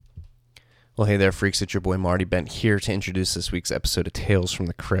Well, hey there, freaks. It's your boy Marty Bent here to introduce this week's episode of Tales from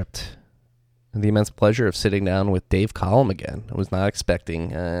the Crypt. The immense pleasure of sitting down with Dave Collum again. I was not expecting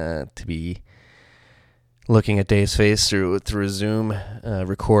to be looking at Dave's face through a Zoom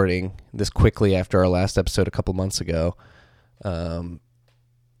recording this quickly after our last episode a couple months ago.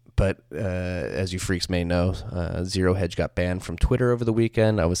 But as you freaks may know, Zero Hedge got banned from Twitter over the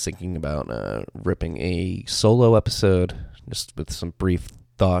weekend. I was thinking about ripping a solo episode just with some brief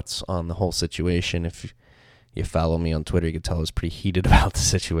thoughts on the whole situation. If you follow me on Twitter, you can tell I was pretty heated about the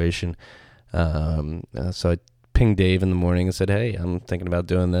situation. So I pinged Dave in the morning and said, hey, I'm thinking about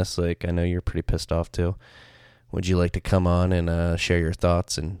doing this. Like, I know you're pretty pissed off too. Would you like to come on and share your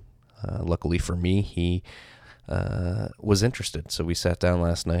thoughts? And luckily for me, he was interested. So we sat down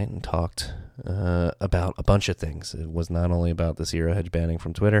last night and talked about a bunch of things. It was not only about the Zero Hedge banning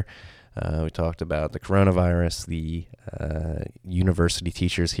from Twitter. We talked about the coronavirus, the university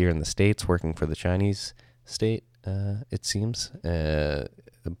teachers here in the States working for the Chinese state, it seems, the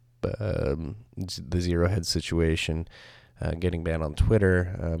Zero Hedge situation, getting banned on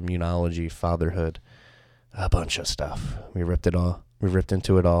Twitter, immunology, fatherhood, a bunch of stuff. We ripped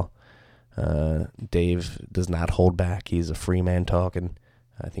into it all. Dave does not hold back. He's a free man talking.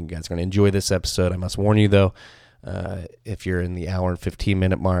 I think you guys are going to enjoy this episode. I must warn you, though, if you're in the hour and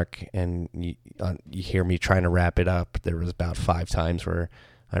 15-minute mark and you hear me trying to wrap it up, there was about 5 times where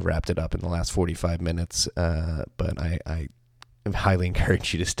I wrapped it up in the last 45 minutes, but I highly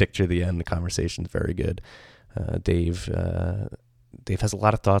encourage you to stick to the end. The conversation's very good. Dave has a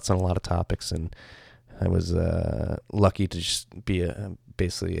lot of thoughts on a lot of topics, and I was lucky to just be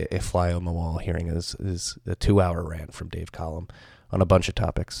basically a fly on the wall hearing his a 2-hour rant from Dave Collum on a bunch of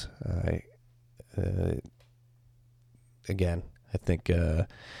topics. Again, I think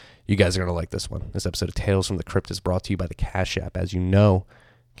you guys are going to like this one. This episode of Tales from the Crypt is brought to you by the Cash App. As you know,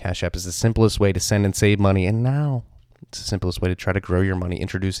 Cash App is the simplest way to send and save money, and now it's the simplest way to try to grow your money.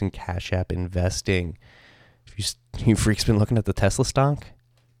 Introducing Cash App Investing. If you freaks been looking at the Tesla stock,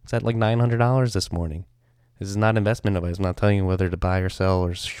 it's at like $900 this morning. This is not investment advice. I'm not telling you whether to buy or sell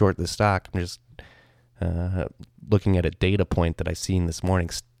or short the stock. I'm just looking at a data point that I seen this morning.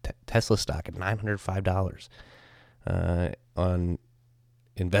 Tesla stock at $905. On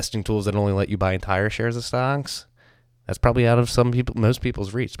investing tools that only let you buy entire shares of stocks, that's probably out of most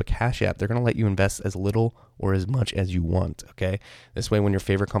people's reach. But Cash App, they're going to let you invest as little or as much as you want, okay? This way, when your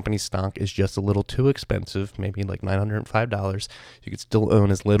favorite company's stock is just a little too expensive, maybe like $905, you could still own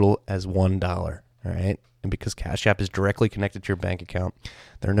as little as $1, all right? And because Cash App is directly connected to your bank account,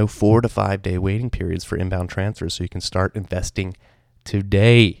 there are no 4 to 5 day waiting periods for inbound transfers, so you can start investing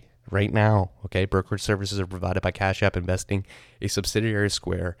today. Right now, okay? Brokerage services are provided by Cash App Investing, a subsidiary of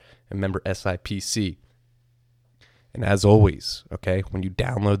Square, and member SIPC. And as always, okay, when you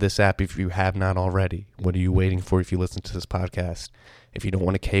download this app, if you have not already, what are you waiting for if you listen to this podcast? If you don't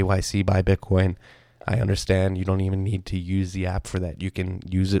want to KYC buy Bitcoin, I understand you don't even need to use the app for that. You can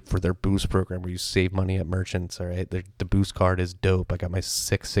use it for their Boost program where you save money at merchants, all right? The Boost card is dope. I got my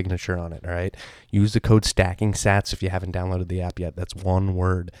 6th signature on it, all right? Use the code STACKINGSATS if you haven't downloaded the app yet. That's one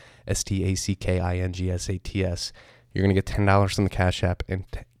word, STACKINGSATS. You're going to get $10 from the Cash App, and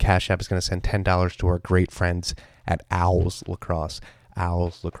Cash App is going to send $10 to our great friends at Owls Lacrosse.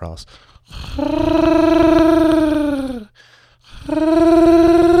 Owls Lacrosse.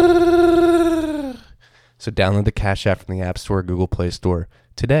 So download the Cash App from the App Store or Google Play Store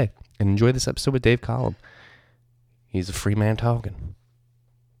today and enjoy this episode with Dave Collum. He's a free man talking.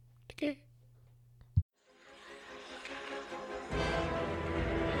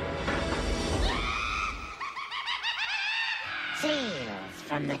 Tales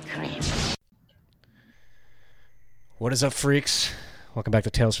from the Crypt. What is up, freaks? Welcome back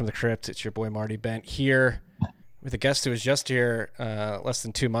to Tales from the Crypt. It's your boy Marty Bent here with a guest who was just here less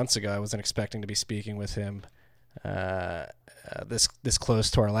than 2 months ago. I wasn't expecting to be speaking with him this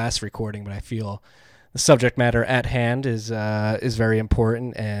close to our last recording, but I feel the subject matter at hand is very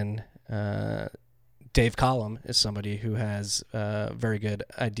important, and Dave Collum is somebody who has very good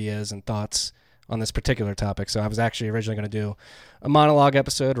ideas and thoughts on this particular topic. So I was actually originally going to do a monologue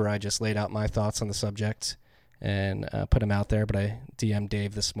episode where I just laid out my thoughts on the subject and put them out there, but I DM'd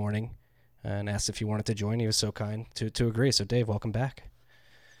Dave this morning and asked if he wanted to join. He was so kind to agree. So Dave, welcome back.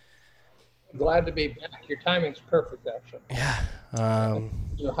 Glad to be back. Your timing's perfect, actually. Yeah.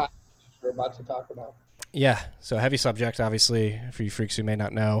 You're hot. We're about to talk about. Yeah. So heavy subject, obviously, for you freaks who may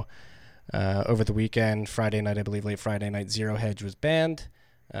not know. Over the weekend, Friday night, I believe late Friday night, Zero Hedge was banned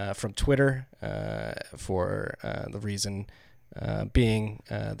from Twitter for the reason being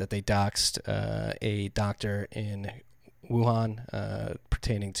that they doxed a doctor in Wuhan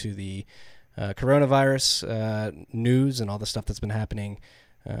pertaining to the coronavirus news and all the stuff that's been happening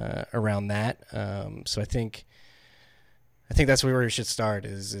around that. So I think that's where we should start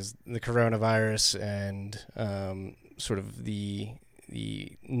is the coronavirus and sort of the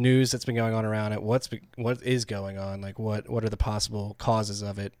news that's been going on around it. What is going on? Like what are the possible causes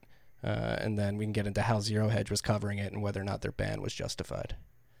of it? And then we can get into how Zero Hedge was covering it and whether or not their ban was justified.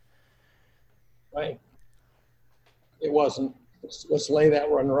 Right. It wasn't. Let's lay that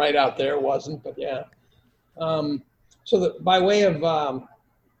one right out there. It wasn't, but yeah. By way of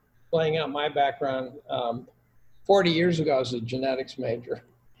laying out my background, 40 years ago I was a genetics major.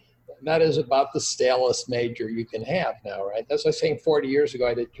 That is about the stalest major you can have now, right? That's like saying 40 years ago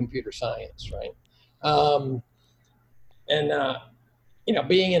I did computer science, right?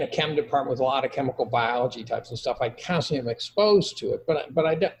 Being in a chem department with a lot of chemical biology types of stuff, I constantly am exposed to it, but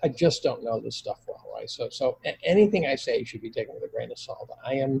I just don't know this stuff well, right? So anything I say should be taken with a grain of salt.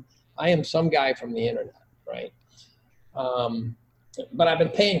 I am some guy from the internet, right? But I've been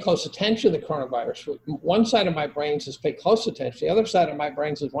paying close attention to the coronavirus. One side of my brain says pay close attention. The other side of my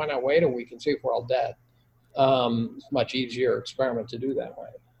brain says, why not wait a week and see if we're all dead? It's a much easier experiment to do that way.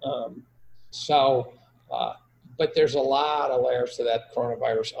 But there's a lot of layers to that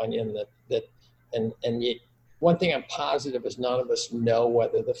coronavirus onion one thing I'm positive is none of us know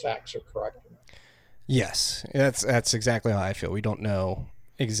whether the facts are correct or not. Yes, that's exactly how I feel. We don't know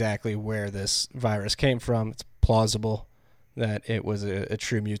exactly where this virus came from. It's plausible that it was a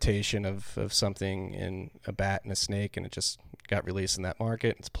true mutation of something in a bat and a snake, and it just got released in that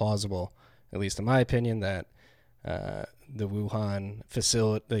market. It's plausible, at least in my opinion, that the Wuhan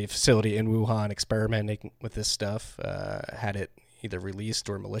facility in Wuhan experimenting with this stuff had it either released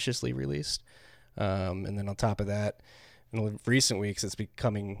or maliciously released. And then on top of that, in recent weeks, it's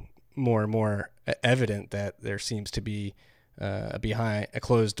becoming more and more evident that there seems to be behind a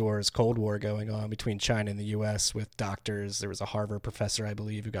closed doors Cold War going on between China and the U.S. with doctors. There was a Harvard professor, I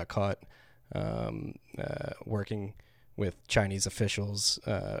believe, who got caught working with Chinese officials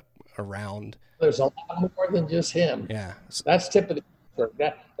around. There's a lot more than just him. Yeah, that's tip of the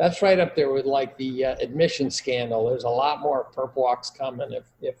iceberg. That's right up there with like the admission scandal. There's a lot more perp walks coming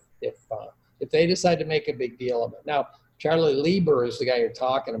if they decide to make a big deal of it. Now, Charlie Lieber is the guy you're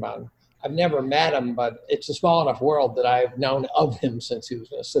talking about. I've never met him, but it's a small enough world that I've known of him since he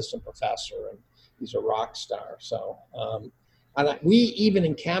was an assistant professor, and he's a rock star. So, we even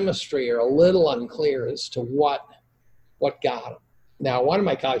in chemistry are a little unclear as to what got him. Now, one of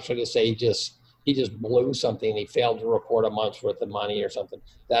my colleagues tried to say he just blew something. He failed to report a month's worth of money or something.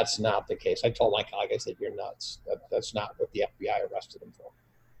 That's not the case. I told my colleague, I said, "You're nuts. That's not what the FBI arrested him for."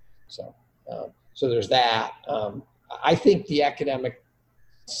 So there's that. I think the academic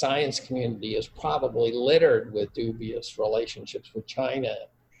science community is probably littered with dubious relationships with China,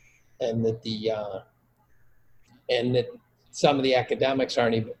 and that some of the academics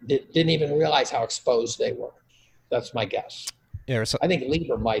didn't even realize how exposed they were. That's my guess. Yeah, I think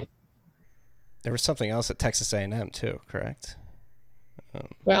Lieber might. There was something else at Texas A&M too, correct?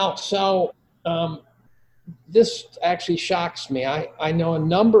 This actually shocks me. I know a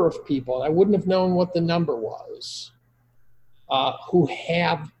number of people, and I wouldn't have known what the number was, who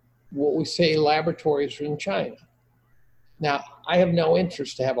have what we say laboratories in China. Now, I have no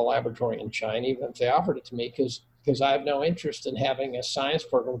interest to have a laboratory in China, even if they offered it to me, because I have no interest in having a science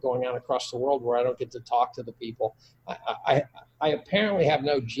program going on across the world where I don't get to talk to the people. I apparently have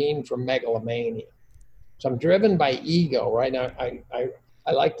no gene for megalomania. So I'm driven by ego, right? Now,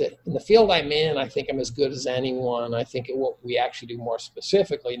 I like to, in the field I'm in, I think I'm as good as anyone. I think what we actually do more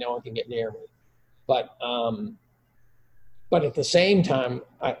specifically, no one can get near me. But at the same time,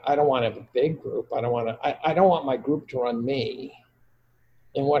 I don't want to have a big group. I don't want my group to run me.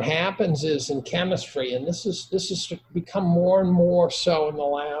 And what happens is in chemistry, and this has become more and more so in the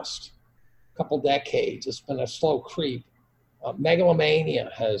last couple decades, it's been a slow creep.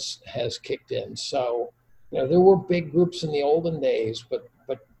 Megalomania has kicked in. So, there were big groups in the olden days, but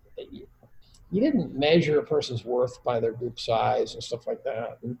you didn't measure a person's worth by their group size and stuff like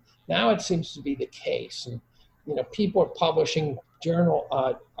that. And now it seems to be the case. And, people are publishing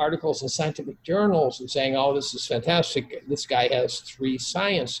articles in scientific journals and saying, oh, this is fantastic. This guy has 3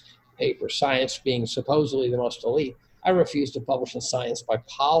 science papers, science being supposedly the most elite. I refuse to publish in Science by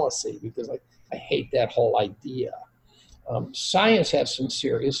policy because I hate that whole idea. Science has some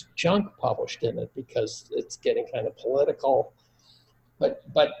serious junk published in it because it's getting kind of political. But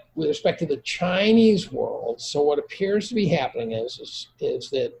with respect to the Chinese world, so what appears to be happening is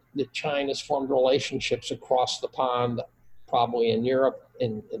that China's formed relationships across the pond, probably in Europe,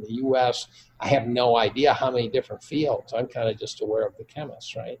 in the U.S. I have no idea how many different fields. I'm kind of just aware of the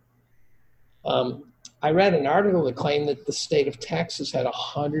chemists, right? I read an article that claimed that the state of Texas had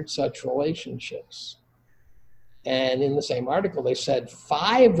 100 such relationships. And in the same article, they said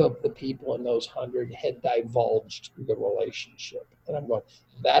 5 of the people in those 100 had divulged the relationship. And I'm going,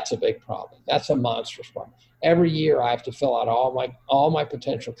 that's a big problem. That's a monstrous problem. Every year I have to fill out all my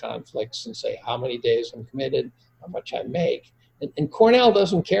potential conflicts and say how many days I'm committed, how much I make. And Cornell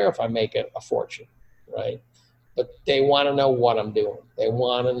doesn't care if I make a fortune, right? But they want to know what I'm doing. They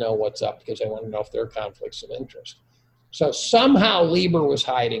want to know what's up because they want to know if there are conflicts of interest. So somehow Lieber was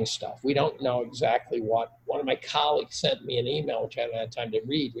hiding stuff. We don't know exactly what. One of my colleagues sent me an email, which I haven't had time to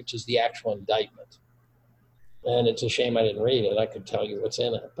read, which is the actual indictment. And it's a shame I didn't read it. I could tell you what's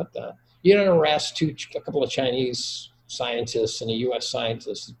in it. But you don't arrest a couple of Chinese scientists and a U.S.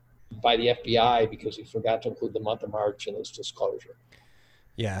 scientist by the FBI because he forgot to include the month of March in his disclosure.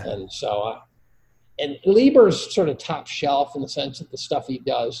 Yeah. And so, and Lieber's sort of top shelf in the sense that the stuff he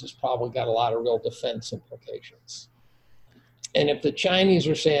does has probably got a lot of real defense implications. And if the Chinese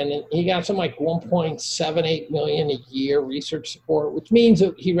are saying he got something like 1.78 million a year research support, which means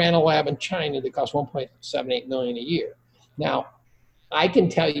that he ran a lab in China that cost 1.78 million a year. Now, I can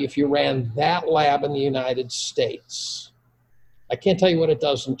tell you if you ran that lab in the United States, I can't tell you what it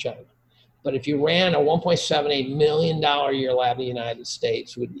does in China, but if you ran a $1.78 million a year lab in the United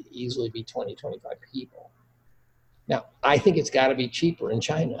States, it would easily be 20, 25 people. Now, I think it's got to be cheaper in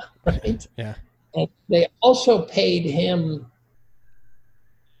China, right? Yeah. And they also paid him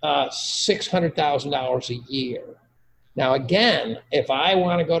 $600,000 a year. Now, again, if I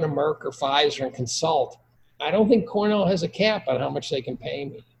want to go to Merck or Pfizer and consult, I don't think Cornell has a cap on how much they can pay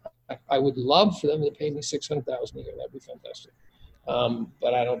me. I would love for them to pay me $600,000 a year. That'd be fantastic.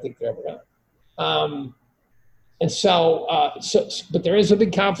 But I don't think they're ever going to. But there is a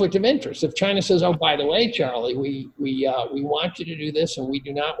big conflict of interest. If China says, "Oh, by the way, Charlie, we want you to do this, and we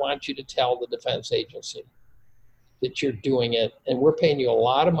do not want you to tell the defense agency that you're doing it, and we're paying you a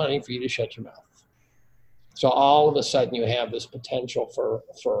lot of money for you to shut your mouth." So all of a sudden, you have this potential for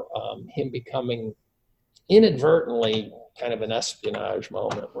him becoming inadvertently kind of an espionage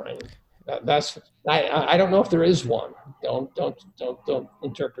moment, right? I don't know if there is one. Don't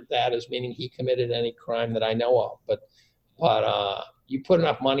interpret that as meaning he committed any crime that I know of. But you put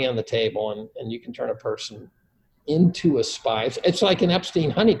enough money on the table, and you can turn a person into a spy. It's like an Epstein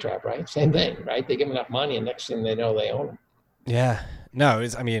honey trap, right? Same thing, right? They give them enough money, and next thing they know, they own them. Yeah. No,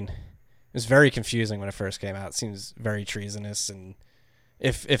 it was very confusing when it first came out. It seems very treasonous, and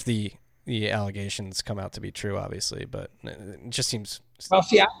if the allegations come out to be true, obviously, but it just seems. Well,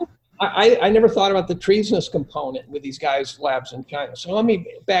 see, I never thought about the treasonous component with these guys' labs in China. So let me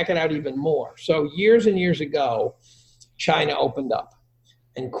back it out even more. So years and years ago, China opened up.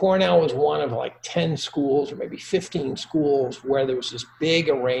 And Cornell was one of like 10 schools or maybe 15 schools where there was this big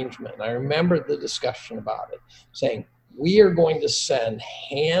arrangement. And I remember the discussion about it, saying, we are going to send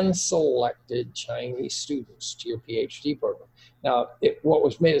hand-selected Chinese students to your PhD program. Now, what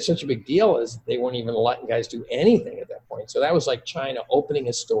was made it such a big deal is they weren't even letting guys do anything at that point. So that was like China opening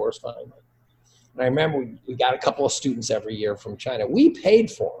its doors finally. And I remember we got a couple of students every year from China. We paid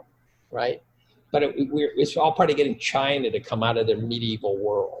for them, right? But it's all part of getting China to come out of their medieval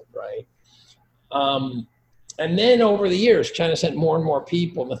world, right? And then over the years, China sent more and more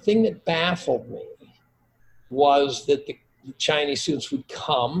people. And the thing that baffled me was that the Chinese students would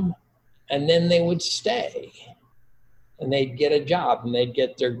come and then they would stay. And they'd get a job and they'd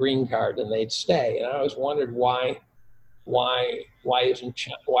get their green card and they'd stay. And I always wondered why isn't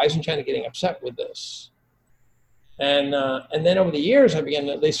China getting upset with this? And then over the years,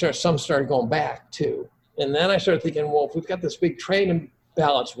 some started going back too. And then I started thinking, well, if we've got this big trade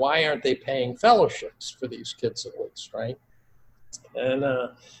imbalance, why aren't they paying fellowships for these kids at least, right? And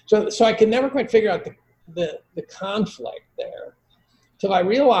so I could never quite figure out the conflict there. Till I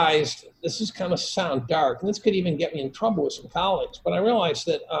realized, this is kind of sound dark, and this could even get me in trouble with some colleagues, but I realized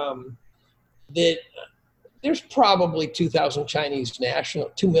that that there's probably 2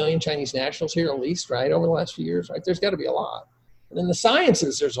 million Chinese nationals here at least, right, over the last few years, right? There's got to be a lot. And in the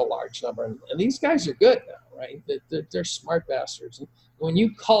sciences, there's a large number, and these guys are good now, right? They're smart bastards. And when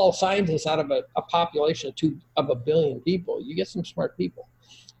you call scientists out of a population of 1 billion people, you get some smart people,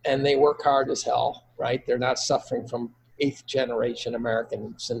 and they work hard as hell, right? They're not suffering from 8th generation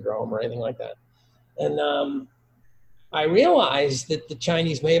American syndrome or anything like that. And I realized that the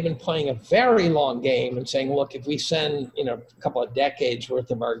Chinese may have been playing a very long game and saying, look, if we send a couple of decades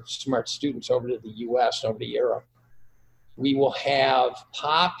worth of our smart students over to the US, over to Europe, we will have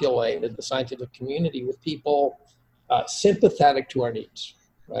populated the scientific community with people sympathetic to our needs,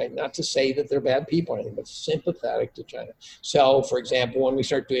 right? Not to say that they're bad people or anything, but sympathetic to China. So, for example, when we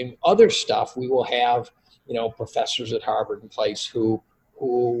start doing other stuff, we will have, professors at Harvard in place who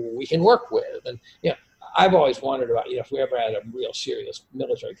we can work with. And, I've always wondered about, if we ever had a real serious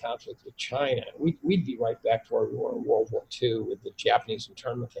military conflict with China, we'd be right back to where we were in World War II with the Japanese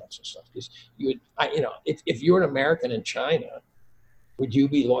internment camps and stuff. Because if you're an American in China, would you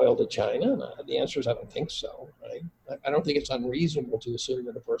be loyal to China? No, the answer is I don't think so, right? I don't think it's unreasonable to assume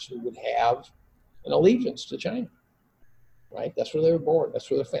that a person would have an allegiance to China, right? That's where they were born.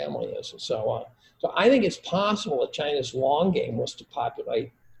 That's where their family is, and so on. So I think it's possible that China's long game was to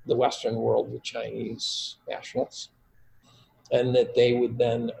populate the Western world with Chinese nationals, and that they would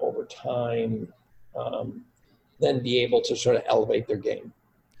then, over time, then be able to sort of elevate their game.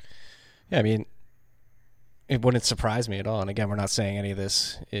 Yeah, I mean, it wouldn't surprise me at all. And again, we're not saying any of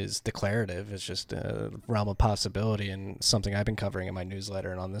this is declarative. It's just a realm of possibility, and something I've been covering in my newsletter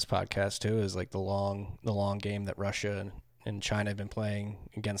and on this podcast too is like the long game that Russia and China have been playing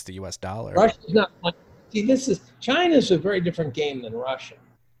against the U.S. dollar. Russia's not. See, China's a very different game than Russia.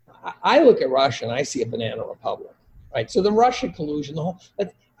 I look at Russia and I see a banana republic, right? So the Russia collusion,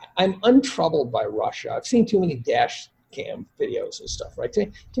 I'm untroubled by Russia. I've seen too many dash cam videos and stuff, right?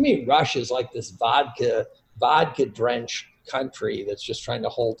 To me, Russia is like this vodka-drenched country that's just trying to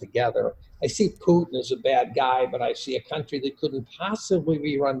hold together. I see Putin as a bad guy, but I see a country that couldn't possibly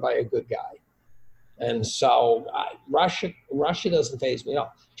be run by a good guy. And so Russia doesn't faze me at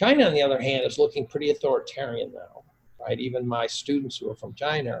all. China, on the other hand, is looking pretty authoritarian now. Right, even my students who are from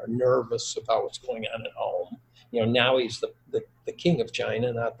China are nervous about what's going on at home. Now he's the king of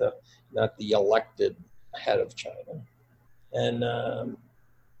China, not the elected head of China, and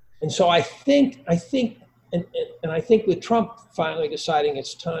so I think with Trump finally deciding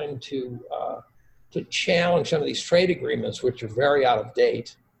it's time to challenge some of these trade agreements, which are very out of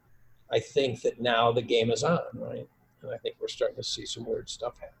date, I think that now the game is on, right, and I think we're starting to see some weird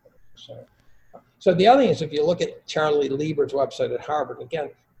stuff happening. So the other thing is, if you look at Charlie Lieber's website at Harvard, again,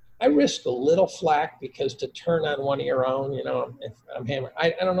 I risk a little flack because to turn on one of your own, if I'm hammered.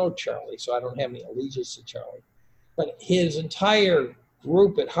 I don't know Charlie, so I don't have any allegiance to Charlie. But his entire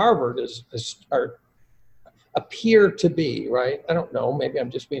group at Harvard appear to be, right? I don't know, maybe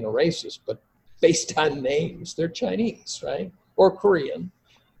I'm just being a racist, but based on names, they're Chinese, right? Or Korean.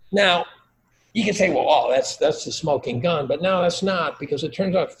 Now, you can say, well, that's the smoking gun, but no, that's not, because it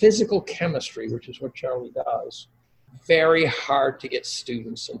turns out physical chemistry, which is what Charlie does, very hard to get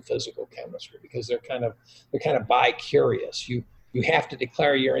students in physical chemistry because they're kind of bi-curious. You have to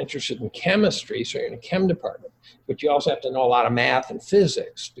declare you're interested in chemistry, so you're in a chem department, but you also have to know a lot of math and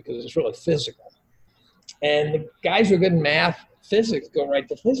physics because it's really physical. And the guys who are good in math, physics, go right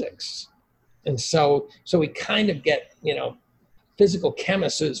to physics. And so we kind of get, physical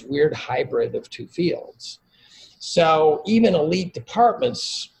chemists is weird hybrid of two fields. So even elite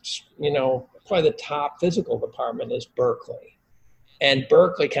departments, probably the top physical department is Berkeley. And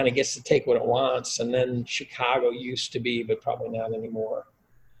Berkeley kind of gets to take what it wants. And then Chicago used to be, but probably not anymore.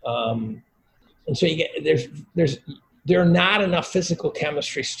 And so you get, there are not enough physical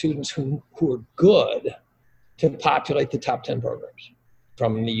chemistry students who are good to populate the top 10 programs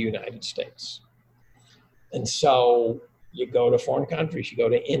from the United States. And so you go to foreign countries, you go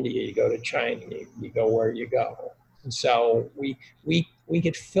to India, you go to China, you go where you go. And so we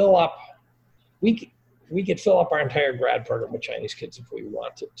could fill up our entire grad program with Chinese kids if we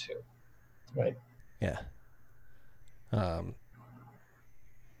wanted to, right? Yeah.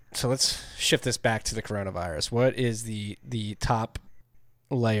 So let's shift this back to the coronavirus. What is the top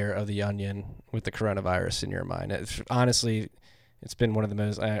layer of the onion with the coronavirus in your mind? Honestly, it's been one of the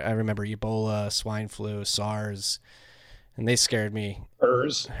most, I remember Ebola, swine flu, SARS, and they scared me.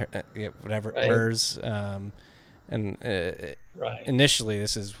 MERS. Yeah, whatever, right. MERS. Right. Initially,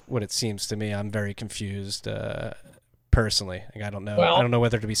 this is what it seems to me. I'm very confused personally. Like, I don't know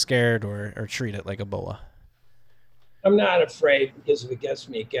whether to be scared or treat it like Ebola. I'm not afraid because if it gets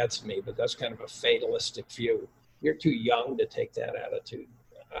me, it gets me, but that's kind of a fatalistic view. You're too young to take that attitude.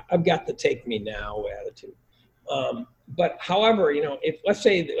 I've got the take me now attitude. But however, if let's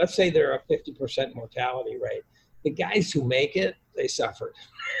say there are a 50% mortality rate, the guys who make it, they suffered.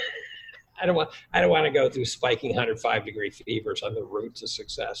 I don't want to go through spiking 105-degree fevers on the route to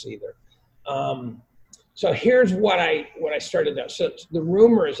success either. So here's what I started out. So the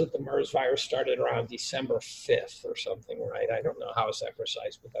rumor is that the MERS virus started around December 5th or something, right? I don't know how it's that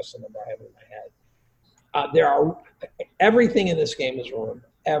precise, but that's the number I have in my head. Everything in this game is a rumor.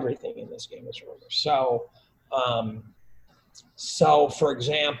 Everything in this game is a rumor. So for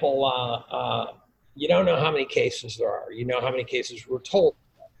example, you don't know how many cases there are. You know how many cases we're told.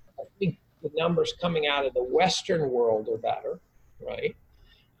 I think the numbers coming out of the Western world are better, right?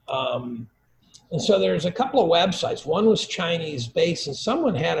 And so there's a couple of websites. One was Chinese based, and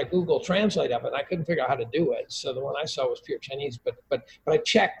someone had a Google Translate of it. And I couldn't figure out how to do it. So the one I saw was pure Chinese, but I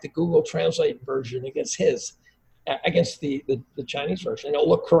checked the Google Translate version against the Chinese version, and it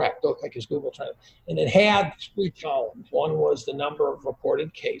looked correct. It looked like his Google Translate. And it had 3 columns. One was the number of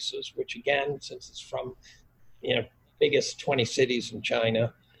reported cases, which again, since it's from, biggest 20 cities in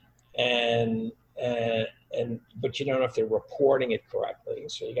China, but you don't know if they're reporting it correctly.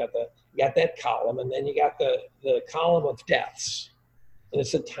 So you got that column, and then you got the column of deaths, and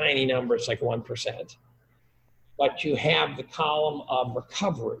it's a tiny number. It's like 1%. But you have the column of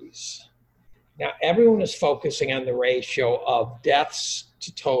recoveries. Now everyone is focusing on the ratio of deaths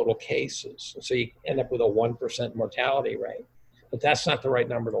to total cases, and so you end up with a 1% mortality rate. But that's not the right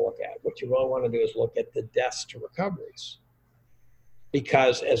number to look at. What you really want to do is look at the deaths to recoveries,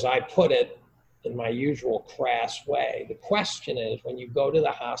 because as I put it, in my usual crass way, the question is, when you go to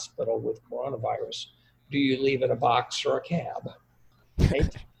the hospital with coronavirus, do you leave in a box or a cab?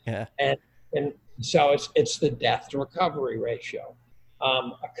 Right? Yeah. And so it's the death to recovery ratio.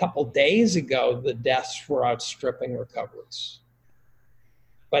 A couple days ago, the deaths were outstripping recoveries.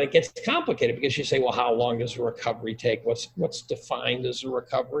 But it gets complicated because you say, well, how long does a recovery take? What's defined as a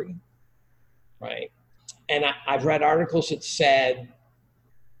recovery, right? And I've read articles that said,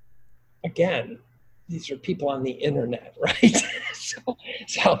 again, these are people on the internet, right?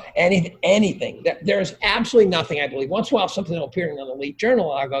 so anything. There's absolutely nothing, I believe. Once in a while, something will appear in an elite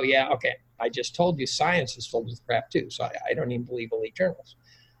journal, I'll go, yeah, okay. I just told you science is filled with crap too, so I don't even believe elite journals.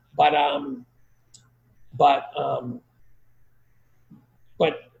 But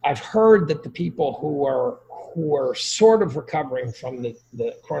I've heard that the people who are sort of recovering from the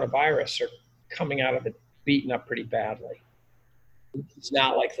coronavirus are coming out of it beaten up pretty badly. It's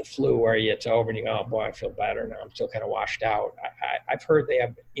not like the flu where it's over and you go, oh boy, I feel better now. I'm still kind of washed out. I've heard they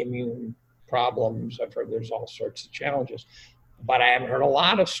have immune problems. I've heard there's all sorts of challenges, but I haven't heard a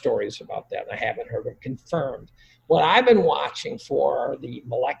lot of stories about that. And I haven't heard them confirmed. What I've been watching for are the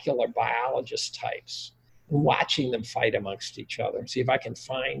molecular biologist types, watching them fight amongst each other and see if I can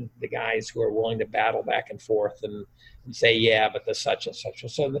find the guys who are willing to battle back and forth and say, yeah, but the such and such.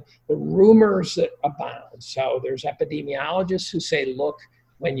 So the rumors that abound. So there's epidemiologists who say, look,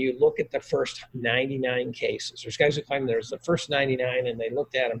 when you look at the first 99 cases, there's guys who claim there's the first 99 and they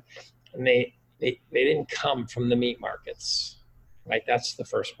looked at them and they didn't come from the meat markets. Right, that's the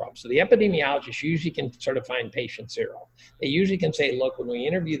first problem. So the epidemiologists usually can sort of find patient zero. They usually can say, look, when we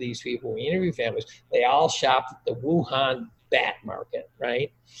interview these people, we interview families, they all shop at the Wuhan bat market,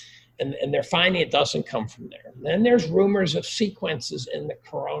 right? And they're finding it doesn't come from there. And then there's rumors of sequences in the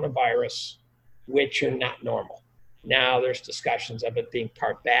coronavirus which are not normal. Now there's discussions of it being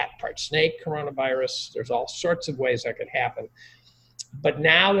part bat, part snake coronavirus. There's all sorts of ways that could happen. But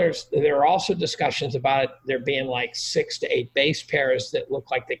now there are also discussions about there being like 6 to 8 base pairs that look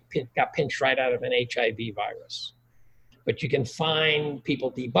like they got pinched right out of an HIV virus. But you can find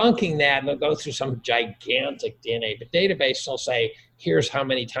people debunking that, and they'll go through some gigantic DNA database, and they'll say, here's how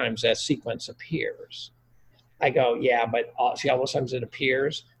many times that sequence appears. I go, yeah, but see how those times it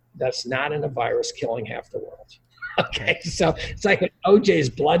appears? That's not in a virus killing half the world. Okay, so it's like when OJ's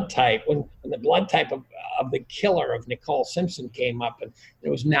blood type, when the blood type of the killer of Nicole Simpson came up, and it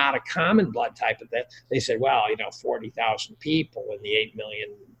was not a common blood type, but that they said, well, 40,000 people in the 8 million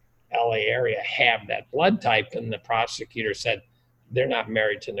LA area have that blood type, and the prosecutor said they're not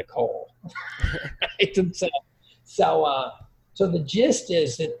married to Nicole. Right? And so the gist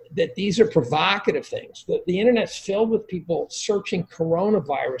is that these are provocative things. The internet's filled with people searching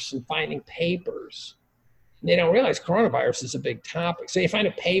coronavirus and finding papers. They don't realize coronavirus is a big topic. So you find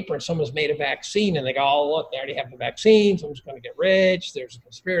a paper and someone's made a vaccine and they go, oh, look, they already have the vaccine. Someone's going to get rich. There's a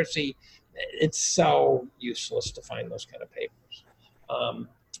conspiracy. It's so useless to find those kind of papers.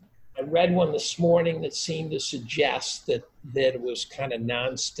 I read one this morning that seemed to suggest that it was kind of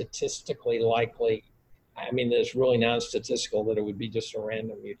non-statistically likely. I mean, it's really non-statistical that it would be just a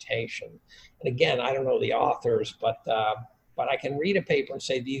random mutation. And again, I don't know the authors, but I can read a paper and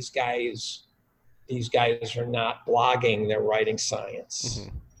say these guys are not blogging, they're writing science,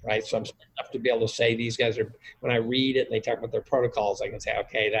 right? So I'm smart enough to be able to say these guys are, when I read it and they talk about their protocols, I can say,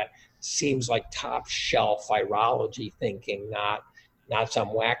 okay, that seems like top shelf virology thinking, not some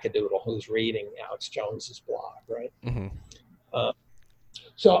wackadoodle who's reading Alex Jones's blog, right?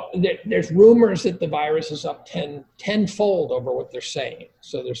 So there's rumors that the virus is up tenfold over what they're saying.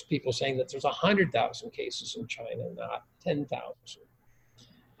 So there's people saying that there's 100,000 cases in China, not 10,000.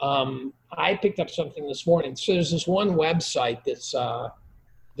 I picked up something this morning. So there's this one website that's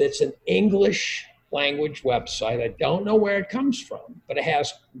that's an English language website. I don't know where it comes from, but it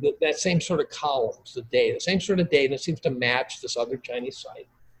has that same sort of columns, the data, same sort of data seems to match this other Chinese site.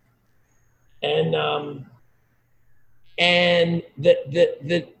 And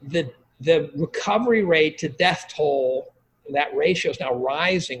the recovery rate to death toll, that ratio is now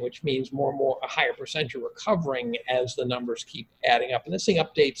rising, which means more and more a higher percentage are recovering as the numbers keep adding up. And this thing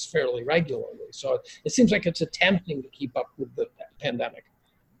updates fairly regularly. So it seems like it's attempting to keep up with the pandemic.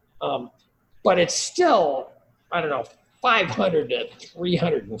 But it's still, I don't know, 500 to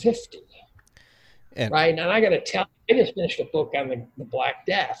 350. Right? And I got to tell you, I just finished a book on the Black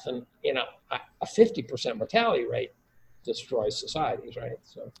Death, and, you know, a 50% mortality rate destroys societies, right?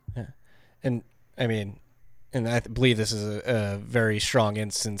 So, yeah. And I mean, and I believe this is a very strong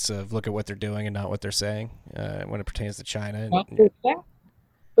instance of look at what they're doing and not what they're saying when it pertains to China.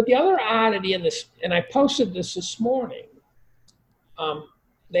 But the other oddity in this, and I posted this morning,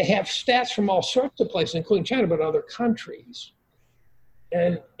 they have stats from all sorts of places, including China, but other countries.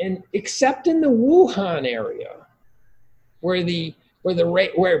 And except in the Wuhan area,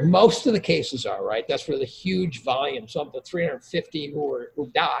 where most of the cases are, right? That's where the huge volumes of the 350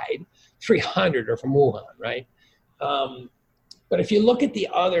 who died, 300 are from Wuhan, right? But if you look at the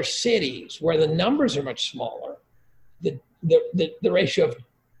other cities where the numbers are much smaller, the ratio of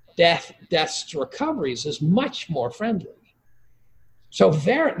deaths to recoveries is much more friendly. So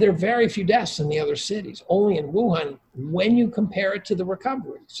there are very few deaths in the other cities, only in Wuhan when you compare it to the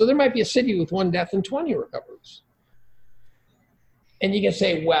recovery. So there might be a city with 1 death and 20 recoveries. And you can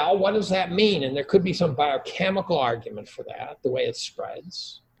say, well, what does that mean? And there could be some biochemical argument for that, the way it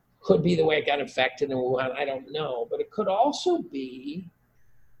spreads. Could be the way it got infected in Wuhan, I don't know. But it could also be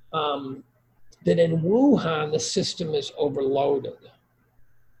that in Wuhan, the system is overloaded.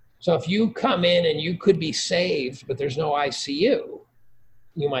 So if you come in and you could be saved, but there's no ICU,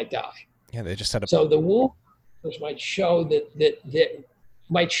 you might die. Yeah, they just had So the Wuhaners might show that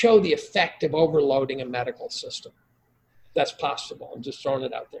might show the effect of overloading a medical system. That's possible. I'm just throwing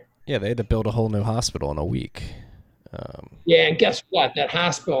it out there. Yeah, they had to build a whole new hospital in a week. Yeah, and guess what? That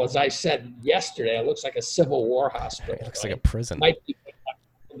hospital, as I said yesterday, it looks like a Civil War hospital. It looks like a prison. Might be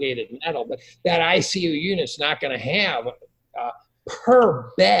gated metal, but that ICU unit's not going to have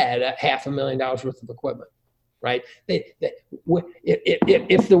per bed $500,000 worth of equipment, right?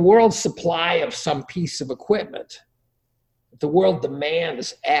 If the world's supply of some piece of equipment, if the world demand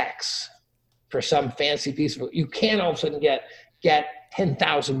is X for some fancy piece of, you can't all of a sudden get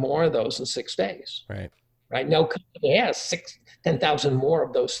 10,000 more of those in 6 days. Right? No company has 10,000 more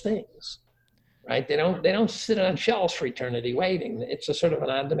of those things. Right? They don't sit on shelves for eternity waiting. It's a sort of an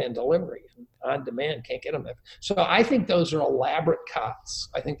on-demand delivery. On demand, can't get them there. So I think those are elaborate cots.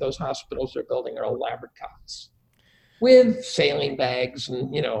 I think those hospitals they're building are elaborate cots with saline bags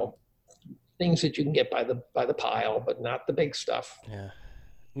and, you know, things that you can get by the pile, but not the big stuff. Yeah.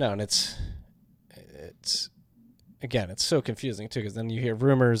 No, and it's again, it's so confusing too, because then you hear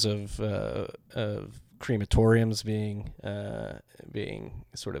rumors of crematoriums being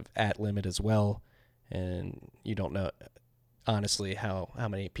sort of at limit as well, and you don't know honestly how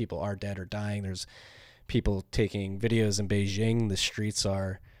many people are dead or dying. There's people taking videos in Beijing. The streets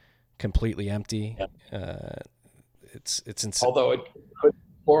are completely empty. Yep. It's insane. Although it could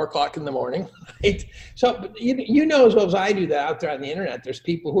 4:00 in the morning, right? So you know as well as I do that out there on the internet, there's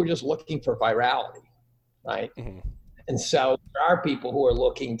people who are just looking for virality, right? Mm-hmm. And so there are people who are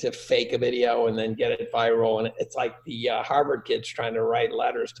looking to fake a video and then get it viral. And it's like the Harvard kids trying to write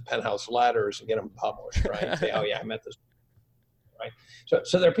letters to Penthouse Letters and get them published, right? Say, oh yeah, I met this, right?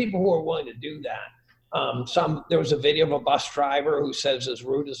 So there are people who are willing to do that. There was a video of a bus driver who says his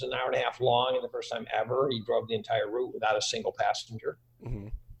route is an hour and a half long, and the first time ever he drove the entire route without a single passenger. Mm-hmm.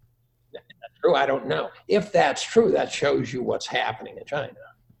 Is that true? I don't know. If that's true, that shows you what's happening in China,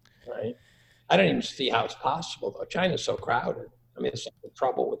 right? I don't even see how it's possible, though. China's so crowded. I mean, it's like the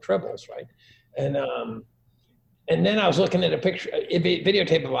trouble with tribbles, right? And then I was looking at a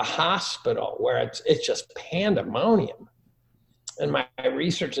videotape of a hospital where it's just pandemonium. And my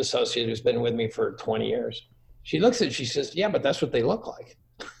research associate, who's been with me for 20 years, she looks at it, she says, yeah, but that's what they look like.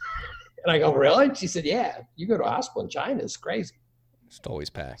 And I go, really? And she said, yeah, you go to a hospital in China, it's crazy. It's always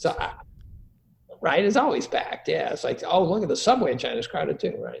packed. So, right, it's always packed, yeah. It's like, oh, look at the subway in China, it's crowded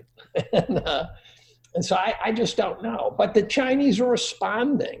too, right? And so I just don't know. But the Chinese are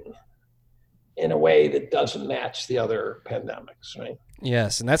responding in a way that doesn't match the other pandemics, right?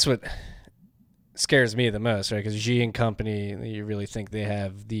 Yes, and that's what scares me the most, right? Because Xi and company, you really think they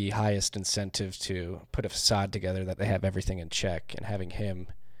have the highest incentive to put a facade together that they have everything in check, and having him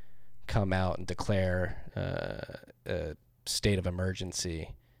come out and declare a state of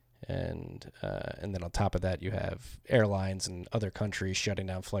emergency and then on top of that, you have airlines and other countries shutting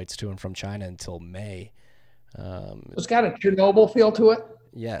down flights to and from China until May. It's got a Chernobyl feel to it,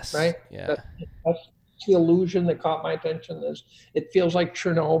 Yes. right? Yeah. That's the illusion that caught my attention. Is it feels like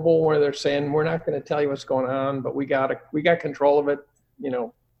Chernobyl, where they're saying we're not going to tell you what's going on, but we got control of it.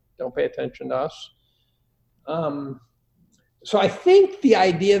 Don't pay attention to us. So I think the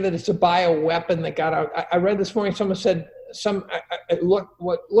idea that it's a bioweapon that got out. I read this morning. Someone said what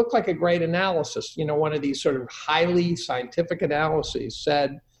looked like a great analysis. One of these sort of highly scientific analyses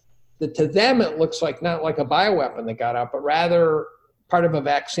said that to them it looks like not like a bioweapon that got out, but rather part of a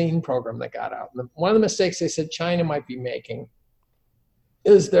vaccine program that got out. And one of the mistakes they said China might be making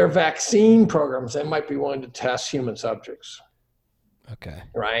is their vaccine programs. They might be willing to test human subjects. Okay.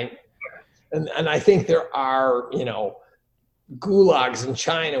 Right. And I think there are, gulags in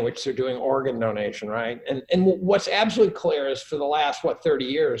China, which they're doing organ donation, right? And what's absolutely clear is for the last, 30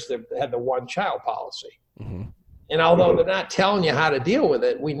 years, they've had the one-child policy. Mm-hmm. And although they're not telling you how to deal with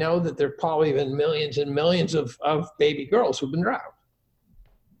it, we know that there have probably been millions and millions of baby girls who've been drowned,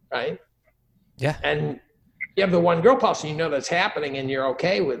 right? Yeah. And you have the one-girl policy, that's happening, and you're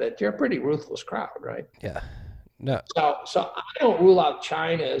okay with it. You're a pretty ruthless crowd, right? Yeah. No. So I don't rule out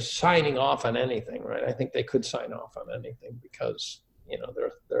China as signing off on anything, right? I think they could sign off on anything because,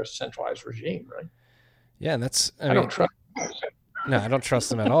 they're a centralized regime, right? Yeah, and that's I don't trust. No, I don't trust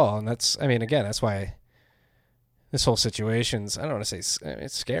them at all, and that's again, that's why this whole situation's, I don't want to say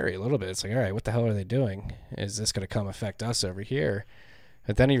it's scary a little bit. It's like, all right, what the hell are they doing? Is this going to come affect us over here?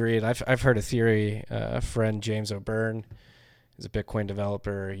 But then you read, I've heard a theory. A friend, James O'Byrne, is a Bitcoin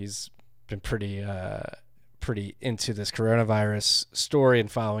developer. He's been pretty into this coronavirus story and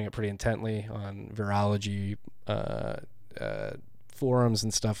following it pretty intently on virology forums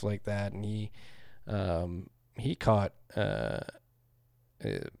and stuff like that. And he caught not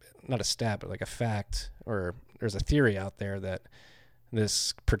a stat, but like a fact, or there's a theory out there that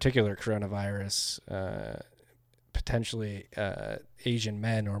this particular coronavirus potentially Asian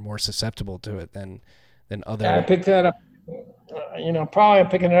men are more susceptible to it than other. Yeah, I picked that up. Probably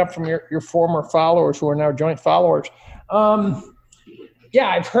picking it up from your former followers who are now joint followers.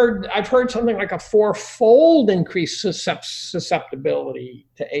 I've heard something like a 4-fold increased susceptibility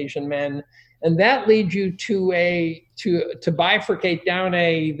to Asian men, and that leads you to bifurcate down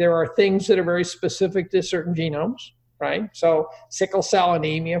there are things that are very specific to certain genomes, right? So sickle cell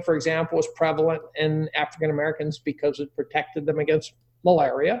anemia, for example, was prevalent in African Americans because it protected them against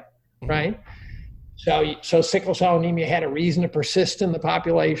malaria, right? So sickle cell anemia had a reason to persist in the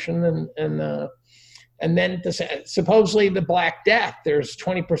population, and then supposedly the Black Death. There's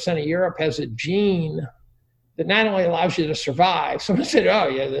 20% of Europe has a gene that not only allows you to survive. Someone said, "Oh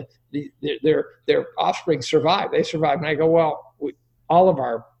yeah, their offspring survived. They survived." And I go, "Well, all of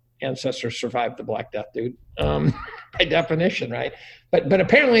our ancestors survived the Black Death, dude, by definition, right?" But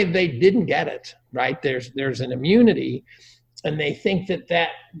apparently they didn't get it, right? There's an immunity, and they think that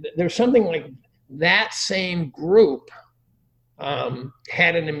there's something like that same group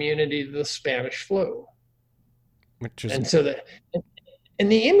had an immunity to the Spanish flu. And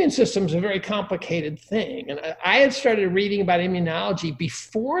the immune system is a very complicated thing. And I had started reading about immunology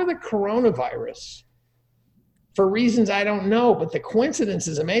before the coronavirus for reasons I don't know, but the coincidence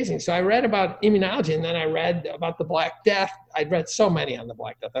is amazing. So I read about immunology, and then I read about the Black Death. I'd read so many on the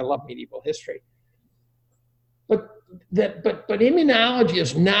Black Death. I love medieval history. But immunology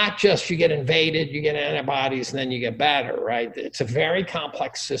is not just you get invaded, you get antibodies, and then you get better, right? It's a very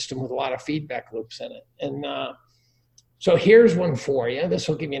complex system with a lot of feedback loops in it. And so here's one for you. This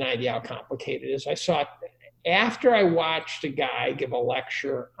will give you an idea how complicated it is. I saw it after I watched a guy give a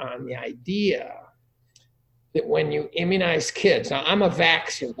lecture on the idea that when you immunize kids, now I'm a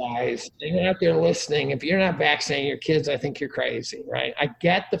vaxxer, guys. You're out there listening. If you're not vaccinating your kids, I think you're crazy, right? I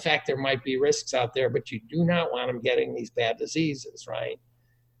get the fact there might be risks out there, but you do not want them getting these bad diseases, right?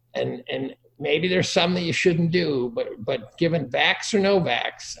 And maybe there's some that you shouldn't do, but given vax or no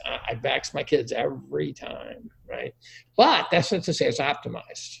vax, I vax my kids every time, right? But that's not to say it's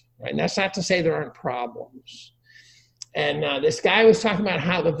optimized, right? And that's not to say there aren't problems. And this guy was talking about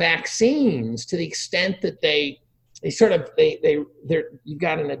how the vaccines, to the extent that you've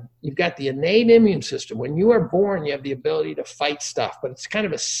got the innate immune system. When you are born, you have the ability to fight stuff, but it's kind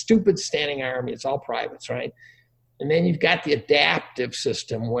of a stupid standing army. It's all privates, right? And then you've got the adaptive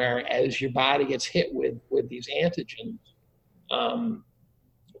system, where as your body gets hit with these antigens,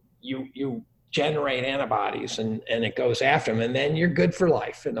 you generate antibodies and it goes after them, and then you're good for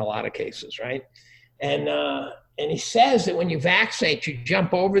life in a lot of cases, right? And he says that when you vaccinate, you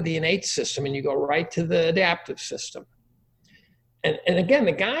jump over the innate system and you go right to the adaptive system. And again,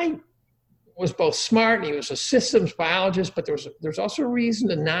 the guy was both smart and he was a systems biologist, but there's also a reason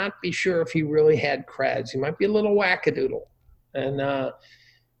to not be sure if he really had creds. He might be a little wackadoodle.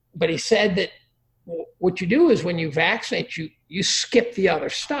 But he said that what you do is when you vaccinate, you skip the other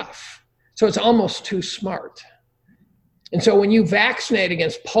stuff. So it's almost too smart. And so when you vaccinate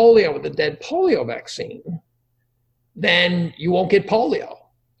against polio with the dead polio vaccine, then you won't get polio.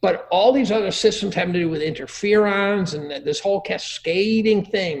 But all these other systems having to do with interferons and this whole cascading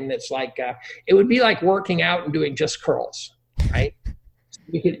thing that's like, it would be like working out and doing just curls, right?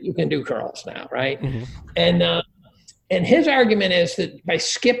 You can do curls now, right? Mm-hmm. And his argument is that by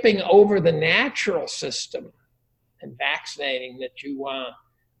skipping over the natural system and vaccinating, that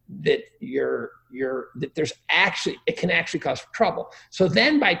there's actually, it can actually cause trouble. So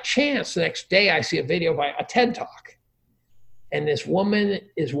then by chance, the next day I see a video by a TED Talk. And this woman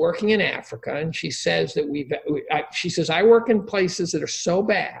is working in Africa, and she says that she says, I work in places that are so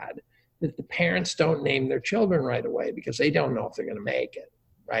bad that the parents don't name their children right away because they don't know if they're going to make it,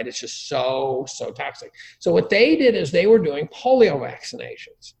 right? It's just so toxic. So what they did is they were doing polio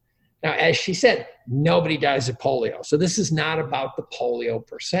vaccinations. Now, as she said, nobody dies of polio. So this is not about the polio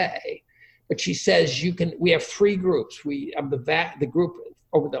per se, but she says we have 3 groups. The group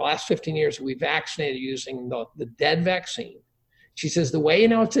over the last 15 years, we vaccinated using the dead vaccine. She says the way you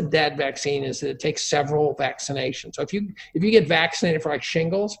know it's a dead vaccine is that it takes several vaccinations. So if you get vaccinated for like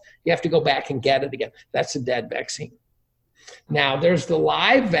shingles, you have to go back and get it again. That's a dead vaccine. Now there's the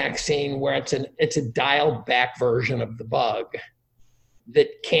live vaccine where it's a dialed back version of the bug that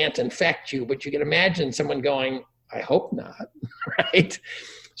can't infect you, but you can imagine someone going, I hope not, right?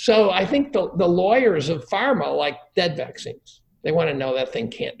 So I think the lawyers of pharma like dead vaccines. They want to know that thing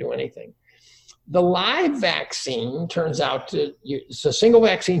can't do anything. The live vaccine turns out it's a single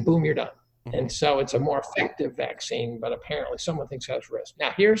vaccine, boom, you're done. Mm-hmm. And so it's a more effective vaccine, but apparently someone thinks it has risk.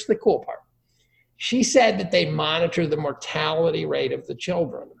 Now, here's the cool part. She said that they monitor the mortality rate of the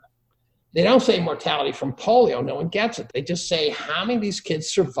children. They don't say mortality from polio. No one gets it. They just say how many of these kids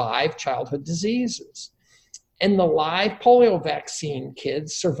survive childhood diseases. And the live polio vaccine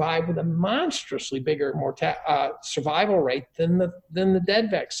kids survive with a monstrously bigger survival rate than the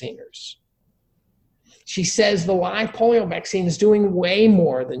dead vacciners. She says the live polio vaccine is doing way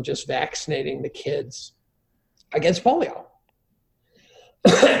more than just vaccinating the kids against polio.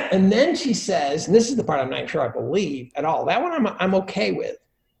 And then she says, and this is the part I'm not sure I believe at all. That one I'm okay with.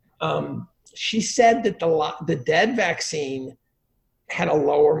 She said that the dead vaccine had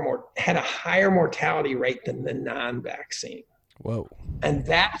a higher mortality rate than the non-vaccine. Whoa! And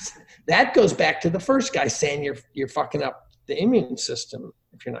that goes back to the first guy saying you're fucking up the immune system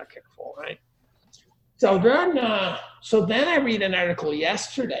if you're not careful, right? So then I read an article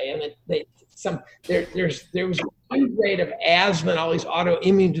yesterday, and there was a high rate of asthma and all these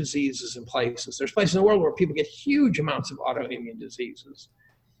autoimmune diseases in places. There's places in the world where people get huge amounts of autoimmune diseases,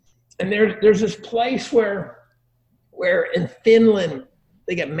 and there's this place where in Finland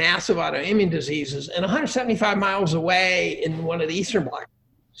they get massive autoimmune diseases, and 175 miles away in one of the Eastern Bloc,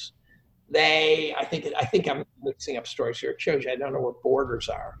 I think I'm mixing up stories here. It shows you I don't know where borders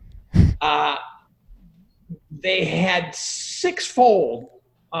are. They had 6-fold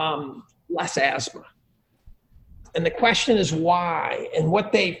less asthma. And the question is why? And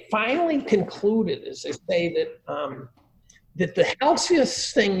what they finally concluded is they say that the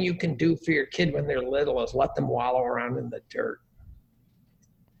healthiest thing you can do for your kid when they're little is let them wallow around in the dirt.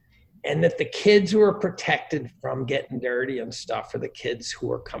 And that the kids who are protected from getting dirty and stuff are the kids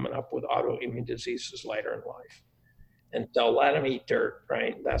who are coming up with autoimmune diseases later in life. And so let them eat dirt,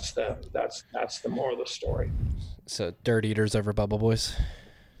 right? That's the moral of the story. So dirt eaters over bubble boys.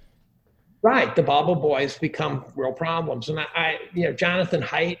 Right, the bubble boys become real problems. And Jonathan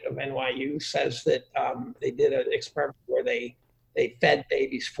Haidt of NYU says that they did an experiment where they fed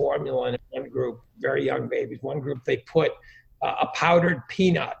babies formula in one group, very young babies. One group they put a powdered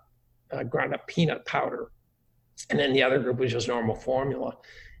peanut, ground up peanut powder, and then the other group was just normal formula.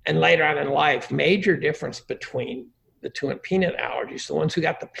 And later on in life, major difference between the two in peanut allergies. The ones who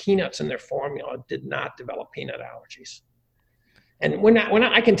got the peanuts in their formula did not develop peanut allergies. And when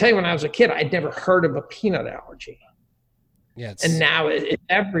I can tell you, when I was a kid, I'd never heard of a peanut allergy. Yeah, and now it's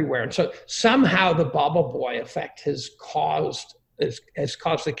everywhere. And so somehow the bubble boy effect has caused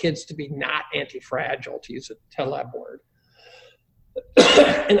the kids to be not anti-fragile, to use a Taleb word.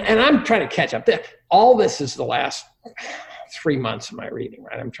 and I'm trying to catch up. All this is the last 3 months of my reading,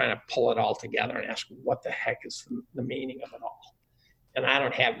 right? I'm trying to pull it all together and ask what the heck is the meaning of it all. And I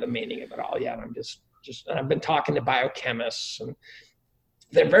don't have the meaning of it all yet. I'm just I've been talking to biochemists, and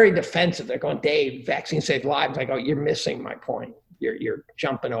they're very defensive. They're going, Dave, vaccines save lives. I go, you're missing my point. you're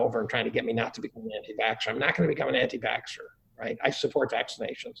jumping over and trying to get me not to become an anti-vaxxer. I'm not going to become an anti-vaxxer, right? I support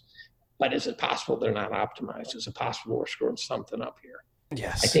vaccinations, but is it possible they're not optimized? Is it possible we're screwing something up here?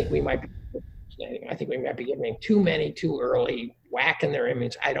 Yes. I think we might be giving too many too early, whacking their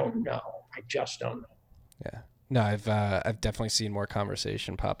image. I don't know. I just don't know. Yeah. No, I've definitely seen more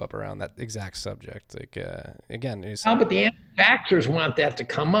conversation pop up around that exact subject. Like again, but the anti-vaxxers want that to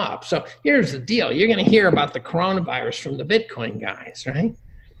come up. So here's the deal: you're going to hear about the coronavirus from the Bitcoin guys, right?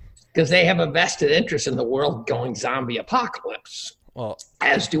 Because they have a vested interest in the world going zombie apocalypse. Well,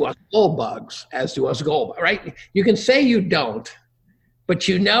 as do us gold bugs, right? You can say you don't, but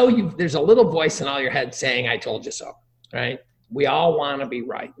there's a little voice in all your head saying, "I told you so," right? We all want to be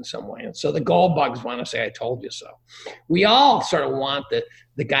right in some way. And so the gold bugs want to say, "I told you so." We all sort of want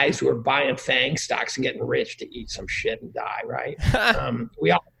the guys who are buying FANG stocks and getting rich to eat some shit and die, right?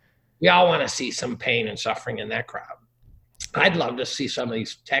 We all want to see some pain and suffering in that crowd. I'd love to see some of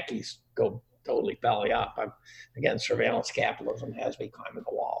these techies go totally belly up. Again, surveillance capitalism has me climbing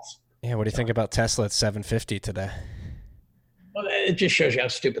the walls. Yeah, what do you think about Tesla at 750 today? Well, it just shows you how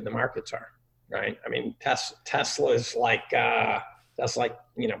stupid the markets are. Right. I mean, Tesla is like pets.com.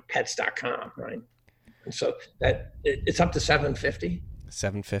 Right. And so that it's up to 750.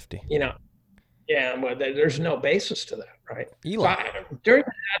 750. Yeah. Well, there's no basis to that. Right. Elon. So during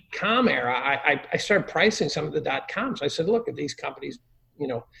the .com era, I started pricing some of the .coms. I said, look, if these companies,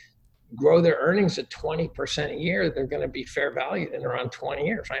 grow their earnings at 20% a year, they're going to be fair valued in around 20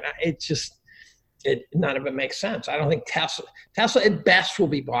 years. Right. None of it makes sense. I don't think Tesla at best will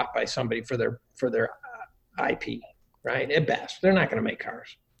be bought by somebody for their IP, right? At best, they're not going to make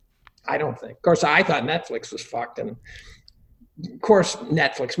cars. I don't think. Of course, I thought Netflix was fucked, and of course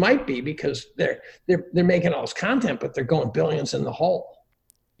Netflix might be because they're making all this content, but they're going billions in the hole.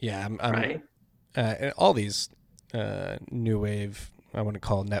 Yeah, right. And all these new wave, I wouldn't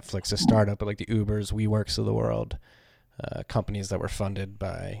call Netflix a startup, but like the Ubers, WeWorks of the world, companies that were funded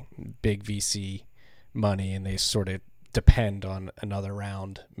by big VC money, and they sort of depend on another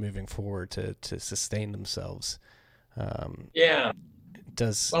round moving forward to sustain themselves. Yeah.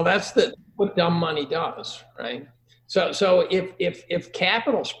 Well, that's what dumb money does, right? So if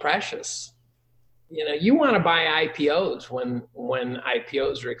capital's precious, you want to buy IPOs when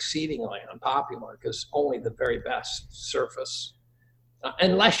IPOs are exceedingly unpopular because only the very best surface,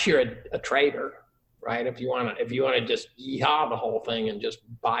 unless you're a trader. Right. If you want to just yeehaw the whole thing and just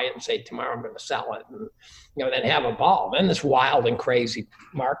buy it and say, tomorrow I'm going to sell it and, then have a ball, then this wild and crazy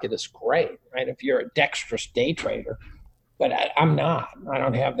market is great. Right. If you're a dexterous day trader, but I'm not, I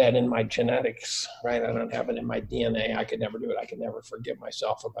don't have that in my genetics. Right. I don't have it in my DNA. I could never do it. I could never forgive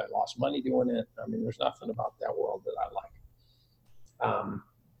myself if I lost money doing it. I mean, there's nothing about that world that I like.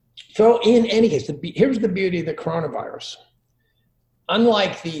 So in any case, here's the beauty of the coronavirus.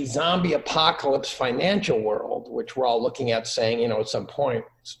 Unlike the zombie apocalypse financial world, which we're all looking at saying, at some point,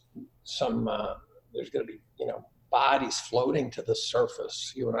 there's going to be, bodies floating to the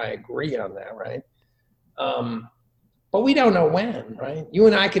surface. You and I agree on that, right? But we don't know when, right? You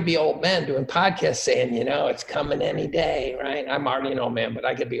and I could be old men doing podcasts saying, it's coming any day, right? I'm already an old man, but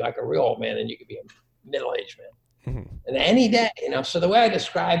I could be like a real old man and you could be a middle-aged man. Mm-hmm. And any day, so the way I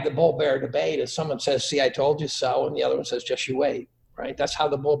describe the bull-bear debate is someone says, see, I told you so, and the other one says, just you wait. Right? That's how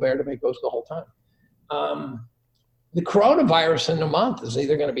the bull-bear debate goes the whole time. The coronavirus in a month is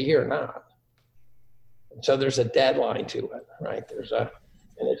either going to be here or not. And so there's a deadline to it, right?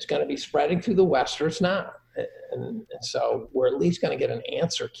 And it's going to be spreading through the West or it's not. And so we're at least going to get an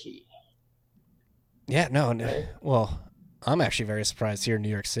answer key. Yeah, no. Right? Well, I'm actually very surprised here in New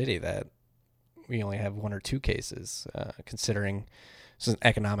York City that we only have 1 or 2 cases, considering it's an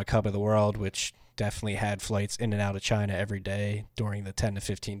economic hub of the world, which definitely had flights in and out of China every day during the 10 to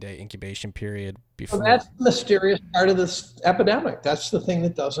 15 day incubation period before. Well, that's the mysterious part of this epidemic. That's the thing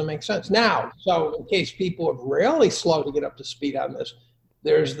that doesn't make sense. Now, so in case people are really slow to get up to speed on this,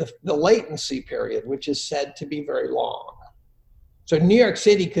 there's the latency period, which is said to be very long. So New York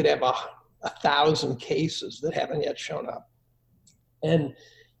City could have 1,000 cases that haven't yet shown up. And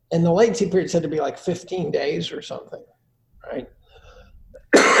the latency period is said to be like 15 days or something, right?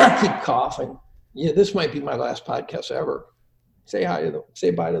 I keep coughing. Yeah, this might be my last podcast ever. Say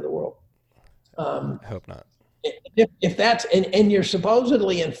bye to the world. I hope not. If that's, and you're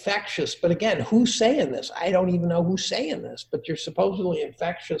supposedly infectious, but again, who's saying this? I don't even know who's saying this, but you're supposedly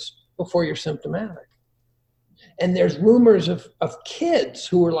infectious before you're symptomatic. And there's rumors of kids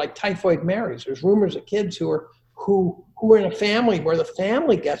who are like typhoid Marys. There's rumors of kids who are in a family where the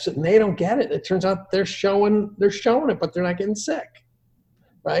family gets it and they don't get it. It turns out they're showing it, but they're not getting sick.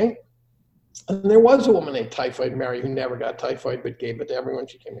 Right? And there was a woman named Typhoid Mary who never got typhoid but gave it to everyone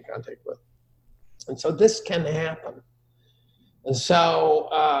she came in contact with. And so this can happen. And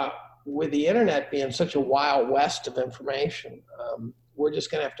so with the internet being such a wild west of information, we're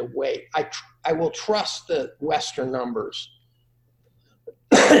just going to have to wait. I will trust the Western numbers.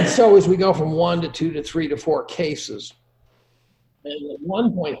 So as we go from 1 to 2 to 3 to 4 cases, and at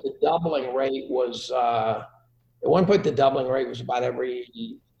one point the doubling rate was about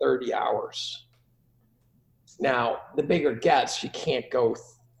every 30 hours. Now, the bigger it gets, you can't go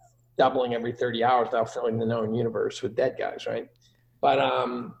doubling every 30 hours without filling the known universe with dead guys, right? But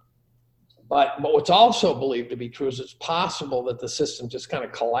what's also believed to be true is it's possible that the system just kind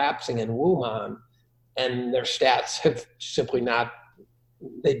of collapsing in Wuhan, and their stats have simply not,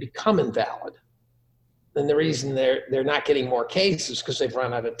 they become invalid. And the reason they're not getting more cases is because they've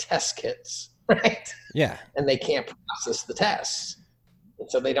run out of test kits, right? Yeah. And they can't process the tests. And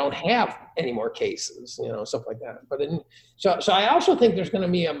so they don't have any more cases, stuff like that. But so I also think there's going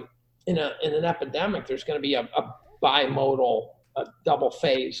to be in an epidemic, there's going to be a bimodal, a double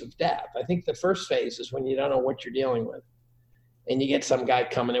phase of death. I think the first phase is when you don't know what you're dealing with, and you get some guy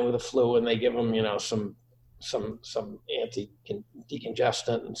coming in with a flu, and they give him, some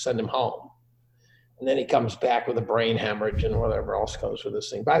anti-decongestant and send him home, and then he comes back with a brain hemorrhage and whatever else goes with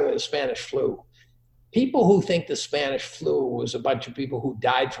this thing. By the way, the Spanish flu. People who think the Spanish flu was a bunch of people who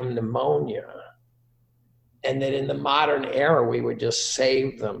died from pneumonia, and that in the modern era we would just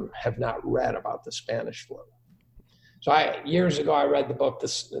save them, have not read about the Spanish flu. So years ago, I read the book,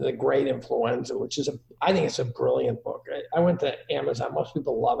 The Great Influenza, which is I think it's a brilliant book. I went to Amazon. Most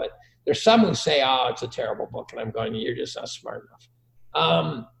people love it. There's some who say, oh, it's a terrible book. And I'm going, you're just not smart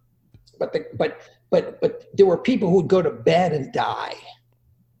enough. But there were people who would go to bed and die.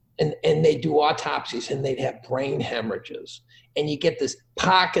 And they'd do autopsies, and they'd have brain hemorrhages. And you get this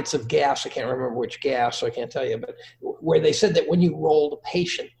pockets of gas. I can't remember which gas, so I can't tell you. But where they said that when you rolled a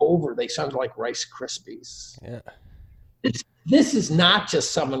patient over, they sounded like Rice Krispies. Yeah. This is not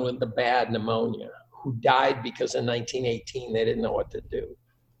just someone with the bad pneumonia who died because in 1918 they didn't know what to do.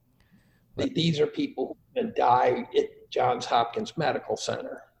 These are people who die at Johns Hopkins Medical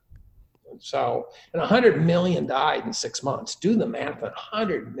Center. And 100 million died in 6 months. Do the math on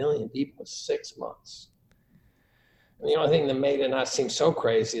 100 million people in 6 months. And the only thing that made it not seem so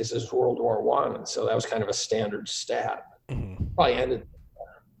crazy is this World War I. And so that was kind of a standard stat. Probably ended.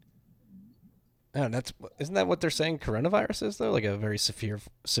 Oh, isn't that what they're saying coronavirus is, though? Like a very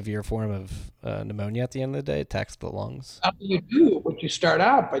severe form of pneumonia at the end of the day, attacks the lungs. You do, but you start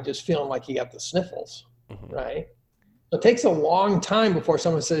out by just feeling like you got the sniffles, right? So it takes a long time before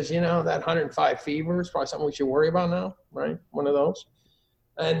someone says, that 105 fever is probably something we should worry about now, right? One of those.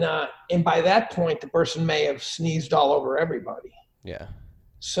 And by that point, the person may have sneezed all over everybody. Yeah.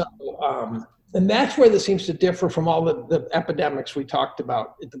 So, and that's where this seems to differ from all the epidemics we talked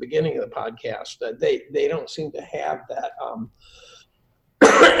about at the beginning of the podcast. That they don't seem to have that.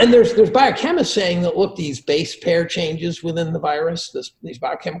 And there's biochemists saying that, look, these base pair changes within the virus, these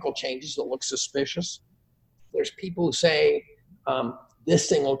biochemical changes that look suspicious. There's people who say this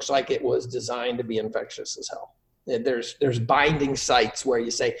thing looks like it was designed to be infectious as hell. There's binding sites where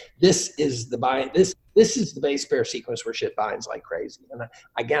you say this is the base pair sequence where shit binds like crazy. And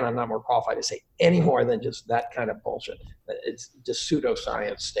again, I'm not more qualified to say any more than just that kind of bullshit. It's just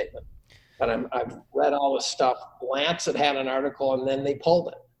pseudoscience statement. But I've read all this stuff. Lancet had an article and then they pulled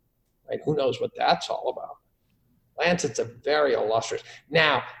it. Right? Who knows what that's all about? Lancet's a very illustrious.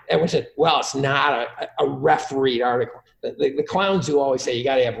 Now, everyone said, well, it's not a refereed article. The clowns who always say you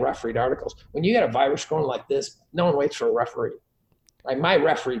got to have refereed articles. When you got a virus growing like this, no one waits for a referee. Like my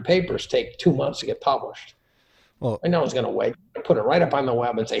refereed papers take 2 months to get published. Well, and no one's going to wait. Put it right up on the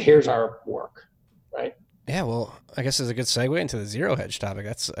web and say, here's our work, right? Yeah, well, I guess it's a good segue into the zero hedge topic.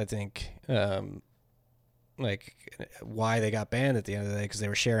 That's, I think, like why they got banned at the end of the day, because they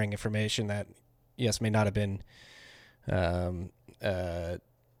were sharing information that, yes, may not have been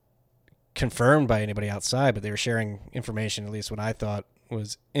confirmed by anybody outside, but they were sharing information, at least what I thought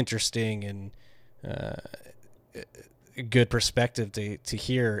was interesting and a good perspective to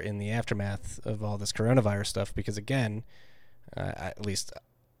hear in the aftermath of all this coronavirus stuff. Because again, at least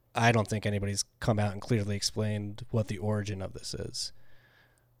I don't think anybody's come out and clearly explained what the origin of this is.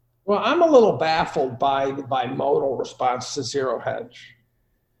 Well, I'm a little baffled by the bimodal response to zero hedge.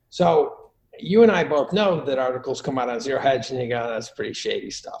 So you and I both know that articles come out on zero hedge and you go, that's pretty shady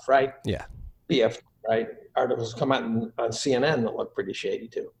stuff, right? Yeah. BF, right? Articles come out on CNN that look pretty shady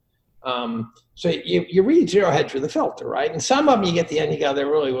too. So you read zero hedge with a filter, right? And some of them you get the end, you go, there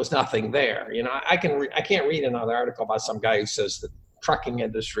really was nothing there. I can't read another article about some guy who says that trucking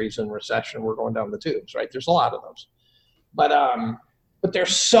industry's in recession. We're going down the tubes, right? There's a lot of those. But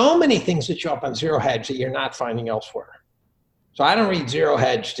there's so many things that show up on Zero Hedge that you're not finding elsewhere. So I don't read Zero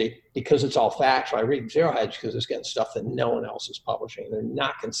Hedge because it's all factual. I read Zero Hedge because it's getting stuff that no one else is publishing. They're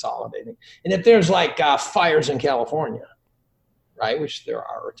not consolidating. And if there's like fires in California, right, which there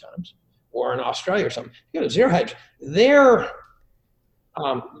are at times, or in Australia or something, you go to Zero Hedge, their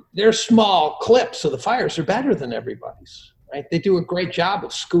small clips of the fires are better than everybody's. Right? They do a great job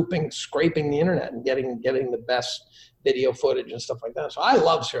of scraping the internet and getting the best video footage and stuff like that. So I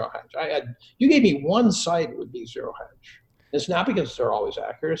love Zero Hedge. You gave me one site, it would be Zero Hedge. It's not because they're always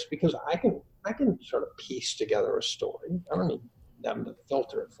accurate. It's because I can sort of piece together a story. I don't need them to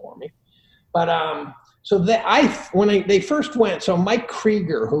filter it for me. But when they first went, so Mike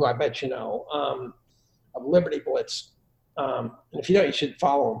Krieger, who I bet you know, of Liberty Blitz, and if you don't, you should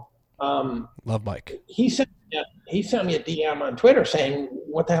follow him. Love Mike. He sent me a DM on Twitter saying,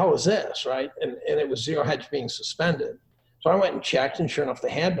 "What the hell is this?" Right, and it was Zero Hedge being suspended. So I went and checked, and sure enough, they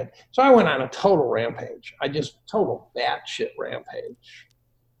had been. So I went on a total rampage. Total batshit rampage.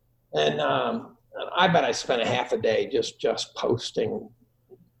 And I bet I spent a half a day just posting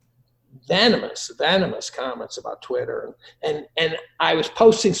venomous comments about Twitter. And I was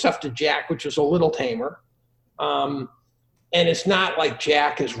posting stuff to Jack, which was a little tamer. And it's not like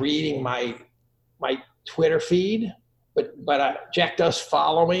Jack is reading my Twitter feed, but Jack does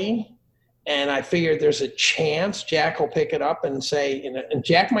follow me. And I figured there's a chance Jack will pick it up and say, and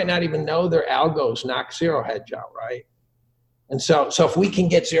Jack might not even know their algos knock Zero Hedge out, right? And so if we can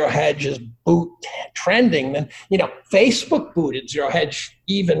get Zero Hedge's boot trending, then, Facebook booted Zero Hedge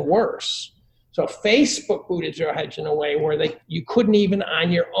even worse. So Facebook booted Zero Hedge in a way where you couldn't even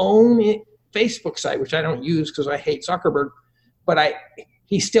on your own Facebook site, which I don't use because I hate Zuckerberg, but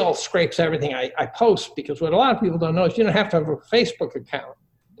he still scrapes everything I post, because what a lot of people don't know is you don't have to have a Facebook account.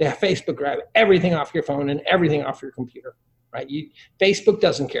 Facebook grab everything off your phone and everything off your computer, right? Facebook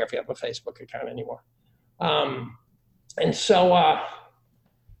doesn't care if you have a Facebook account anymore. And so I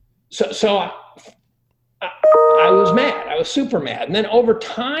was mad. I was super mad. And then over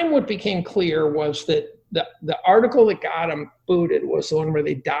time, what became clear was that the article that got him booted was the one where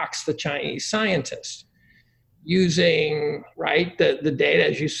they doxed the Chinese scientist using, right, the data,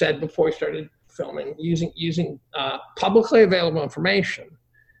 as you said before we started filming, using publicly available information.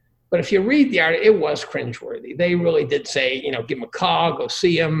 But if you read the article, it was cringeworthy. They really did say, give him a call, go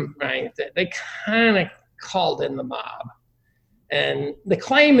see him, right? They kind of called in the mob. And the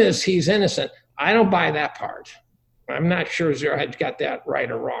claim is he's innocent. I don't buy that part. I'm not sure Zero Hedge got that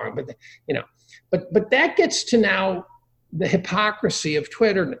right or wrong, but that gets to now the hypocrisy of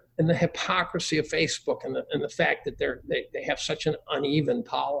Twitter and the hypocrisy of Facebook and the fact that they have such an uneven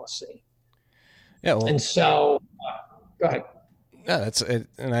policy. Yeah. Well, and so, go ahead. Yeah, that's it,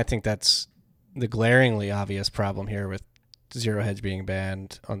 and I think that's the glaringly obvious problem here with Zero Hedge being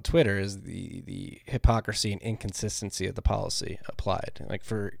banned on Twitter is the hypocrisy and inconsistency of the policy applied. Like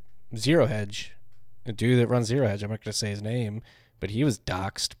for Zero Hedge, a dude that runs Zero Hedge, I'm not going to say his name, but he was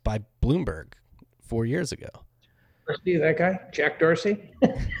doxxed by Bloomberg 4 years ago. Dorsey, that guy, Jack Dorsey.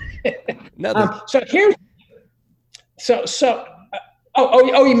 No. So here's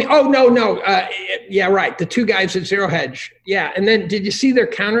Oh, you mean? Oh, no. Yeah, right. The two guys at Zero Hedge. Yeah, and then did you see their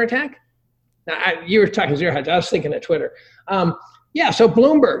counterattack? You were talking Zero Hedge. I was thinking of Twitter. So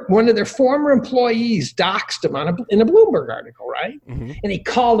Bloomberg, one of their former employees, doxed him in a Bloomberg article, right? Mm-hmm. And he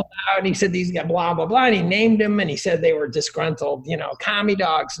called him out, and he said these guys, blah blah blah, and he named him, and he said they were disgruntled, commie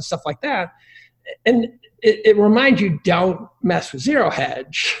dogs and stuff like that. And it reminds you, don't mess with Zero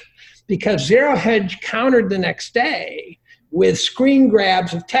Hedge, because Zero Hedge countered the next day with screen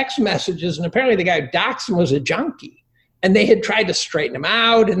grabs of text messages, and apparently the guy who doxed him was a junkie. And they had tried to straighten him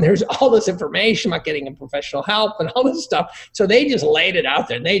out, and there's all this information about getting him professional help and all this stuff. So they just laid it out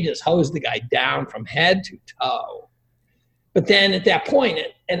there, and they just hosed the guy down from head to toe. But then at that point,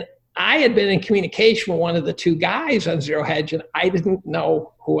 and I had been in communication with one of the two guys on Zero Hedge, and I didn't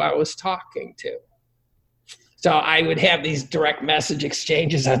know who I was talking to. So I would have these direct message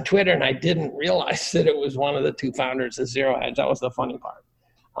exchanges on Twitter, and I didn't realize that it was one of the two founders of Zero Hedge. That was the funny part.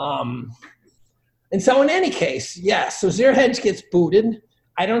 And so in any case, yes, so Zero Hedge gets booted.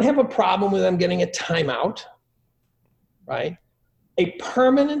 I don't have a problem with them getting a timeout, right? A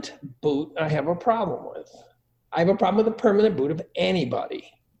permanent boot, I have a problem with. I have a problem with a permanent boot of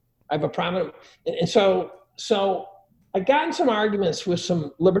anybody. I have a problem. And so I got in some arguments with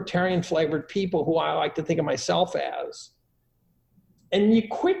some libertarian flavored people who I like to think of myself as. And you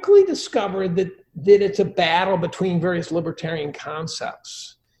quickly discover that it's a battle between various libertarian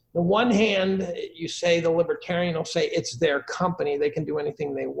concepts. The one hand, you say the libertarian will say it's their company, they can do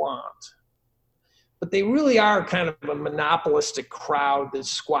anything they want. But they really are kind of a monopolistic crowd that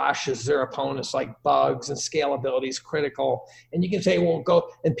squashes their opponents like bugs, and scalability is critical. And you can say, well, go,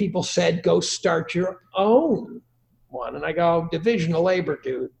 and people said, go start your own one. And I go, division of labor,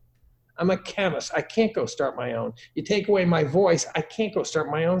 dude. I'm a chemist. I can't go start my own. You take away my voice, I can't go start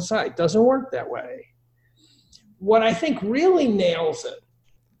my own site. Doesn't work that way. What I think really nails it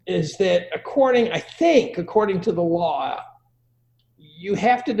is that according to the law, you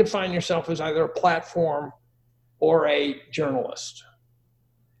have to define yourself as either a platform or a journalist.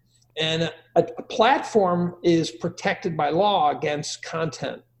 And a platform is protected by law against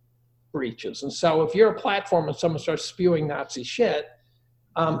content breaches. And so if you're a platform and someone starts spewing Nazi shit,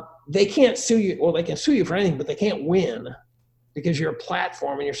 they can't sue you. Well, they can sue you for anything, but they can't win because you're a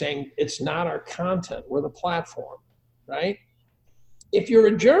platform and you're saying it's not our content, we're the platform, right? If you're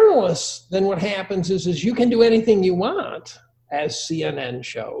a journalist, then what happens is you can do anything you want, as CNN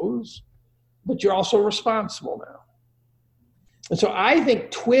shows, but you're also responsible now. And so I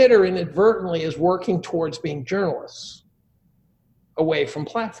think Twitter inadvertently is working towards being journalists away from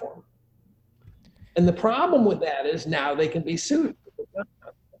platform. And the problem with that is now they can be sued.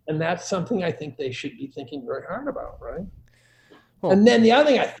 And that's something I think they should be thinking very hard about, right? Well, and then the other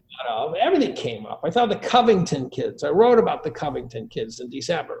thing I thought of, everything came up. I thought the Covington kids, I wrote about the Covington kids in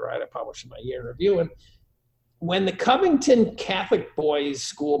December, right? I published my year in review. And when the Covington Catholic Boys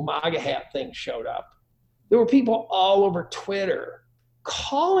School MAGA hat thing showed up, there were people all over Twitter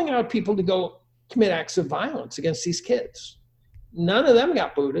calling out people to go commit acts of violence against these kids. None of them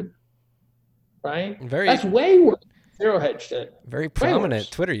got booted, right? That's way worse than Zero Hedge did. Very prominent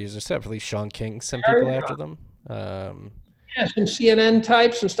Twitter users, separately Sean King, some people after them. Yeah, some CNN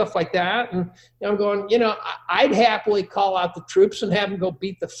types and stuff like that. And I'm going, I'd happily call out the troops and have them go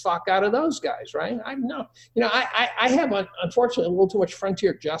beat the fuck out of those guys, right? I have, unfortunately, a little too much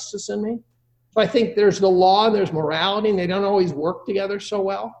frontier justice in me. So I think there's the law and there's morality, and they don't always work together so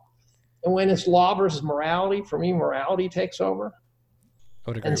well. And when it's law versus morality, for me, morality takes over.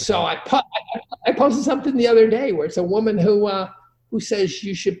 And so I posted something the other day where it's a woman who says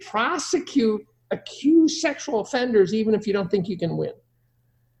you should prosecute accused sexual offenders even if you don't think you can win,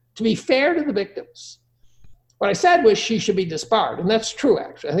 to be fair to the victims. What I said was she should be disbarred, and that's true,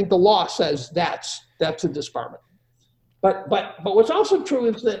 actually. I think the law says that's a disbarment. But what's also true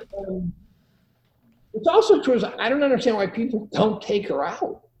is that I don't understand why people don't take her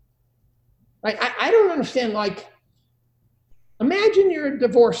out. Like I don't understand. Like, imagine you're a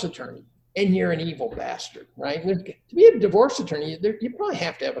divorce attorney and you're an evil bastard, right? To be a divorce attorney, you probably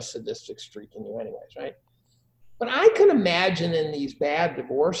have to have a sadistic streak in you anyways, right? But I can imagine in these bad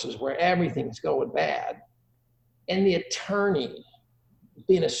divorces where everything's going bad and the attorney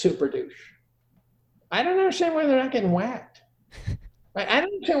being a super douche. I don't understand why they're not getting whacked. Right? I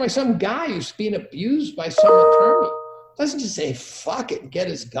don't understand why some guy who's being abused by some attorney doesn't just say, fuck it, and get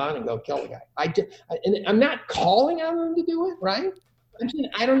his gun and go kill the guy. And I'm not calling on them to do it, right?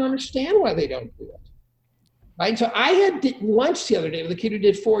 I don't understand why they don't do it. Right? So I had lunch the other day with a kid who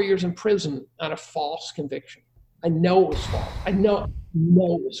did 4 years in prison on a false conviction. I know it was false. I know it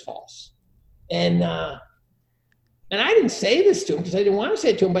was false. And I didn't say this to him because I didn't want to say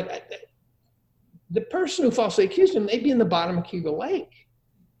it to him, but the person who falsely accused him, they'd be in the bottom of Cuba Lake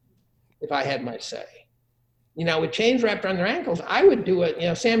if I had my say. With chains wrapped around their ankles, I would do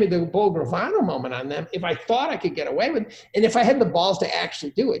it, Sammy the Bull Gravano moment on them if I thought I could get away with it, and if I had the balls to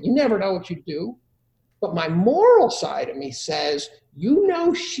actually do it. You never know what you do. But my moral side of me says,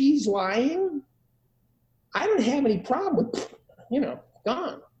 she's lying. I don't have any problem with,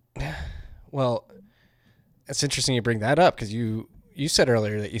 gone. Well, it's interesting you bring that up because you said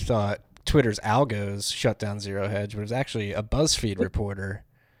earlier that you thought Twitter's algos shut down Zero Hedge, but it was actually a BuzzFeed reporter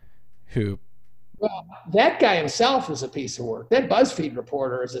who... Well, that guy himself is a piece of work. That BuzzFeed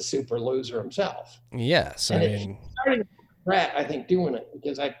reporter is a super loser himself. Yes, starting to regret, I think, doing it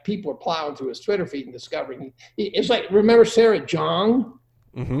because people are plowing through his Twitter feed and discovering. It's like, remember Sarah Jong,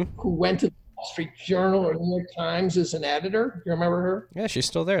 who went to the Wall Street Journal or New York Times as an editor? You remember her? Yeah, she's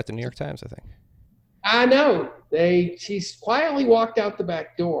still there at the New York Times, I think. I know. She's quietly walked out the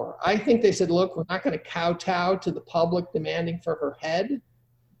back door. I think they said, look, we're not going to kowtow to the public demanding for her head.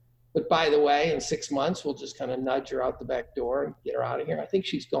 But by the way, in 6 months, we'll just kind of nudge her out the back door and get her out of here. I think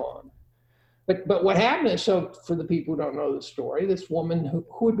she's gone. But what happened is, so for the people who don't know the story, this woman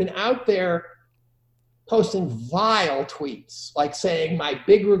who had been out there posting vile tweets, like saying, my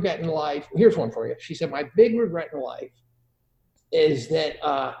big regret in life, here's one for you. She said, my big regret in life is that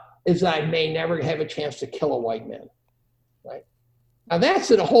I may never have a chance to kill a white man, right? Now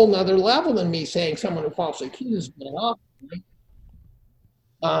that's at a whole nother level than me saying someone who falsely accuses me.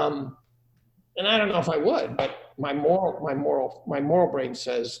 And I don't know if I would, but my moral brain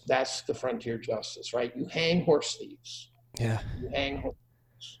says that's the frontier justice, right? You hang horse thieves. Yeah. You hang horse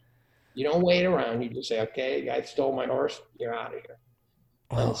thieves. You don't wait around. You just say, okay, guy stole my horse. You're out of here.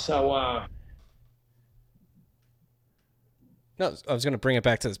 Well, And so, no, I was going to bring it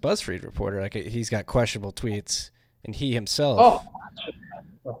back to this BuzzFeed reporter. Like, he's got questionable tweets, and he himself.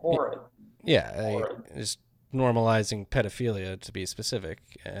 Horrid. Yeah, Horrid. just normalizing pedophilia, to be specific,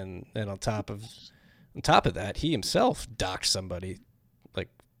 and then on top of that, he himself doxed somebody like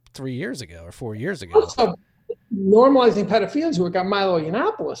 3 years ago or 4 years ago. Also, normalizing pedophilia who got Milo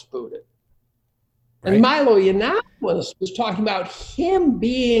Yiannopoulos booted. Right. And Milo Yiannopoulos was talking about him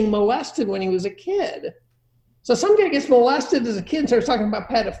being molested when he was a kid. So some guy gets molested as a kid and starts talking about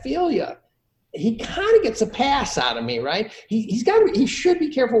pedophilia. He kind of gets a pass out of me, right? He should be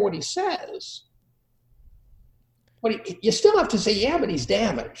careful what he says. But you still have to say, yeah, but he's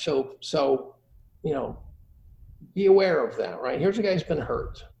damaged. So be aware of that, right? Here's a guy who's been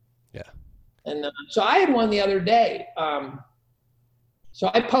hurt. Yeah. And so I had one the other day. So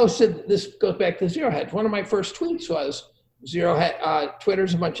I posted, this goes back to Zero Hedge. One of my first tweets was, Zero Hedge,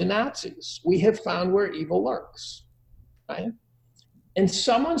 Twitter's a bunch of Nazis. We have found where evil lurks, right? And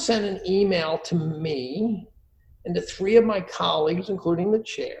someone sent an email to me and to 3 of my colleagues, including the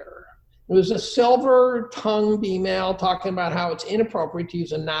chair. It was a silver-tongued email talking about how it's inappropriate to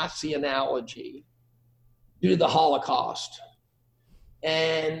use a Nazi analogy due to the Holocaust.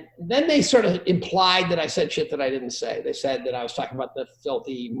 And then they sort of implied that I said shit that I didn't say. They said that I was talking about the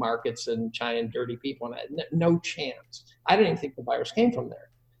filthy markets in China and dirty people, and I had no chance. I didn't even think the virus came from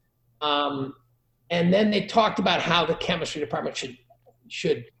there. And then they talked about how the chemistry department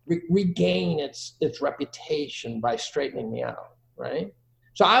should regain its reputation by straightening me out, right?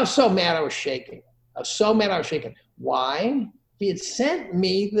 So I was so mad I was shaking. Why? If he had sent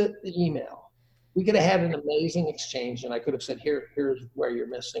me the email, we could have had an amazing exchange, and I could have said, here's where you're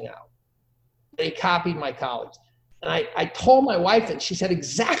missing out. They copied my colleagues. And I told my wife, and she said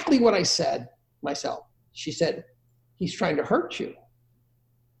exactly what I said myself. She said, he's trying to hurt you.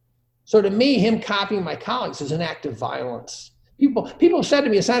 So to me, him copying my colleagues is an act of violence. People said to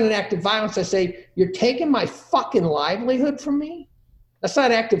me, it's not an act of violence. I say, you're taking my fucking livelihood from me? That's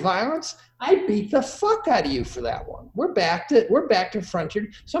not active violence. I beat the fuck out of you for that one. We're back to frontier.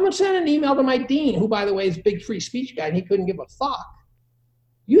 Someone sent an email to my dean, who, by the way, is a big free speech guy, and he couldn't give a fuck.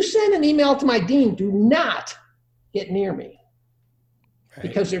 You send an email to my dean, do not get near me. Right.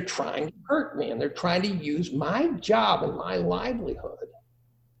 Because they're trying to hurt me, and they're trying to use my job and my livelihood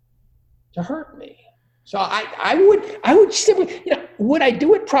to hurt me. So I would simply, would I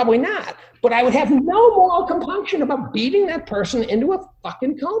do it? Probably not. But I would have no moral compunction about beating that person into a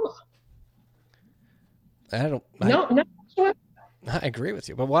fucking coma. I agree with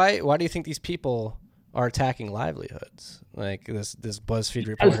you. But why do you think these people are attacking livelihoods? Like this BuzzFeed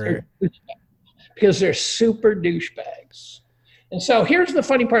reporter. Because they're super douchebags. And so here's the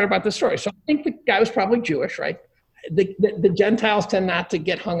funny part about the story. So I think the guy was probably Jewish, right? The Gentiles tend not to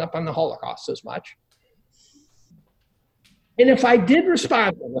get hung up on the Holocaust as much. And if I did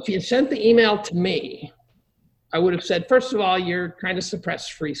respond to him, if he had sent the email to me, I would have said, first of all, you're trying to suppress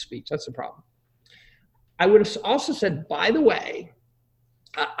free speech. That's the problem. I would have also said, by the way,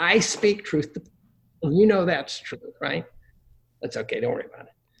 I speak truth. And you know that's true, right? That's okay. Don't worry about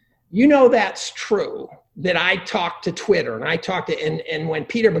it. You know that's true, that I talked to Twitter and I talked to, and when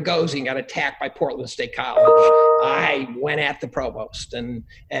Peter Boghossian got attacked by Portland State College, I went at the provost. And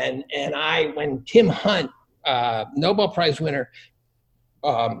when Tim Hunt, Nobel Prize winner,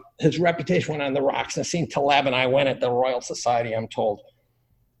 his reputation went on the rocks. Nassim Taleb and I went at the Royal Society, I'm told.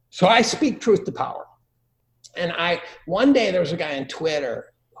 So I speak truth to power. And one day there was a guy on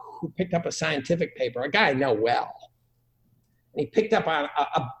Twitter who picked up a scientific paper, a guy I know well. And he picked up on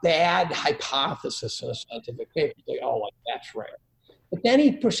a bad hypothesis in a scientific paper. He's like, oh, like that's rare. But then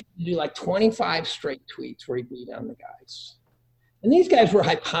he proceeded to do like 25 straight tweets where he beat on the guys. And these guys were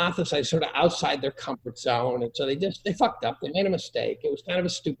hypothesized sort of outside their comfort zone. And so they fucked up. They made a mistake. It was kind of a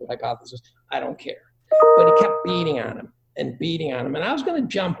stupid hypothesis. I don't care. But he kept beating on him. And I was going to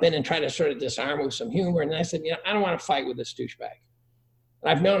jump in and try to sort of disarm him with some humor. And I said, I don't want to fight with this douchebag.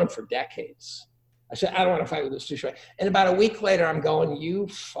 And I've known him for decades. I said, I don't want to fight with this douchebag. And about a week later, I'm going, you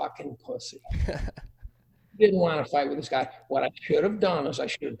fucking pussy. Didn't want to fight with this guy. What I should have done is I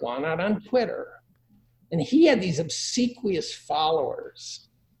should have gone out on Twitter. And he had these obsequious followers.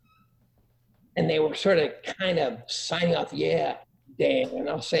 And they were sort of kind of signing off, yeah, Dan, and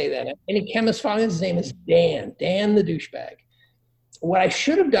I'll say that. Any chemist following his name is Dan the douchebag. what I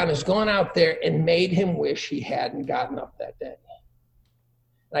should have done is gone out there and made him wish he hadn't gotten up that day.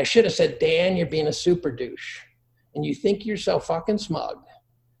 And I should have said, Dan, you're being a super douche. And you think you're so fucking smug.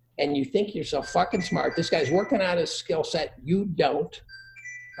 And you think you're so fucking smart. This guy's working out his skill set. You don't.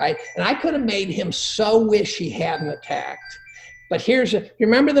 Right? And I could have made him so wish he hadn't attacked. But you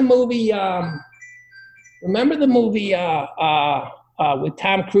remember the movie, with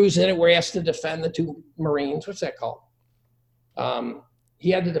Tom Cruise in it where he has to defend the two Marines? What's that called? He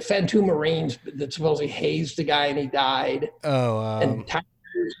had to defend two Marines that supposedly hazed the guy and he died. And Tom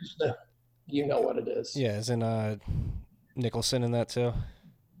Cruise is you know what it is. Yeah, isn't Nicholson in that too?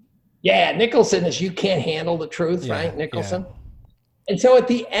 Yeah, Nicholson is You Can't Handle the Truth, Yeah, right? Nicholson. yeah. And so at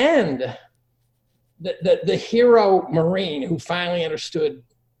the end, the hero Marine who finally understood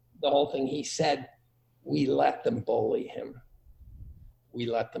the whole thing, he said, we let them bully him. We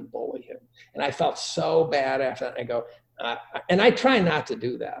let them bully him. And I felt so bad after that. I go, and I try not to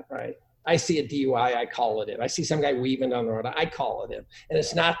do that, right? I see a DUI, I call it in. I see some guy weaving down the road, I call it in. And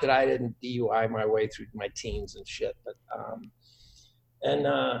it's not that I didn't DUI my way through my teens and shit, but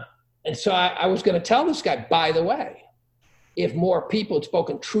and so I was going to tell this guy, by the way, if more people had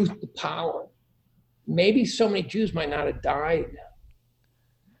spoken truth to power, maybe so many Jews might not have died.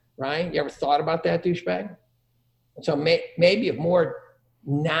 Right? You ever thought about that, douchebag? And so maybe if more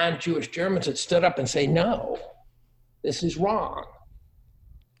non-Jewish Germans had stood up and say, no, this is wrong.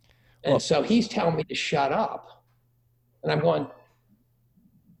 And so he's telling me to shut up. And I'm going,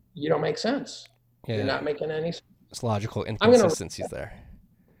 you don't make sense. Yeah. You're not making any sense. It's logical inconsistencies there.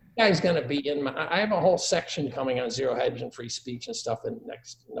 Guy's going to be I have a whole section coming on zero hedge and free speech and stuff in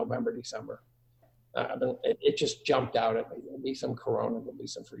next November, December. It just jumped out at me. There'll be some corona, there'll be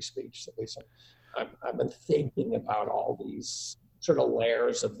some free speech, there'll be some. I've been thinking about all these sort of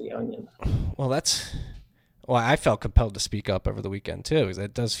layers of the onion. Well, I felt compelled to speak up over the weekend too, because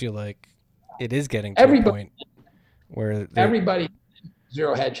it does feel like it is getting to a point where everybody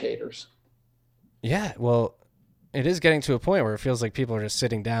zero hedge haters. Yeah, well, it is getting to a point where it feels like people are just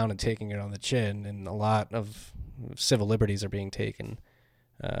sitting down and taking it on the chin, and a lot of civil liberties are being taken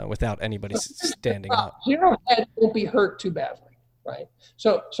without anybody standing up. Zero hedge won't be hurt too badly, right?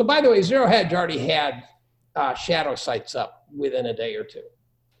 So by the way, zero hedge already had shadow sites up within a day or two,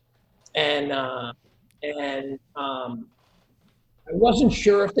 and I wasn't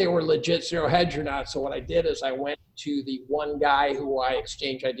sure if they were legit zero hedge or not. So what I did is I went to the one guy who I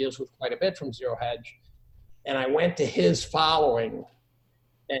exchange ideas with quite a bit from zero hedge. And I went to his following,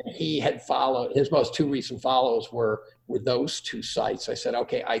 and he had followed, his most two recent follows were those two sites. I said,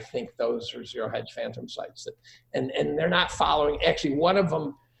 okay, I think those are zero hedge phantom sites. And they're not following, actually one of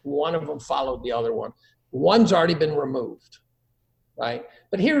them followed the other one. One's already been removed, right?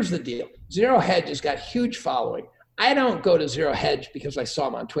 But here's the deal. Zero hedge has got huge following. I don't go to zero hedge because I saw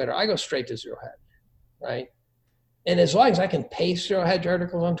him on Twitter. I go straight to zero hedge, right? And as long as I can paste zero hedge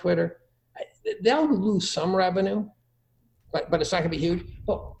articles on Twitter, they'll lose some revenue, but it's not going to be huge.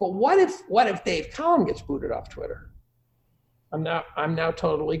 But what if Dave Collum gets booted off Twitter? I'm now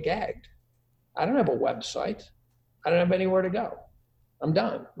totally gagged. I don't have a website. I don't have anywhere to go. I'm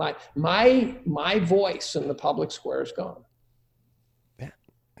done. My voice in the public square is gone. Yeah,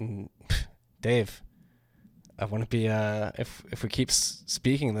 and Dave, I want to be if we keep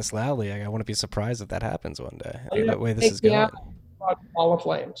speaking this loudly, I want to be surprised if that happens one day. The way this is going. Ball of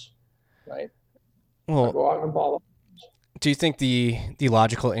flames. Right. Well, go out and ball. Do you think the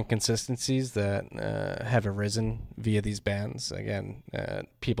logical inconsistencies that have arisen via these bans, again,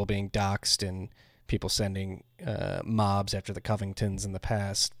 people being doxxed and people sending mobs after the Covingtons in the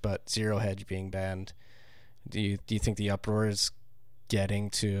past, but zero hedge being banned, do you think the uproar is getting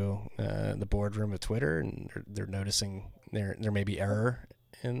to the boardroom of Twitter, and they're noticing there may be error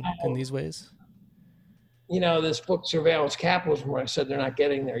in these ways? You know, this book, Surveillance Capitalism, where I said they're not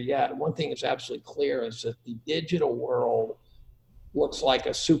getting there yet. One thing is absolutely clear is that the digital world looks like a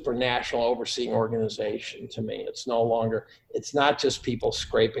supranational overseeing organization to me. It's not just people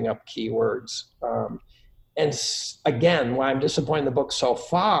scraping up keywords. And again, why I'm disappointed in the book so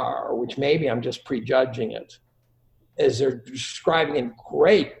far, which maybe I'm just prejudging it, is they're describing in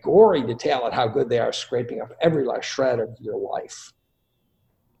great gory detail at how good they are scraping up every last shred of your life.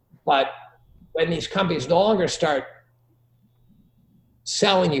 But when these companies no longer start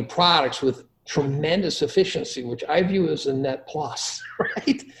selling you products with tremendous efficiency, which I view as a net plus,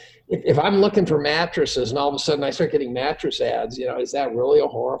 right? If I'm looking for mattresses and all of a sudden I start getting mattress ads, is that really a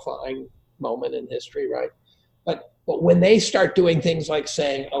horrifying moment in history, right? But when they start doing things like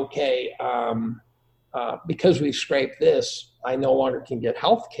saying, okay, because we've scraped this, I no longer can get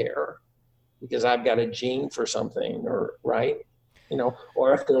health care because I've got a gene for something, or right?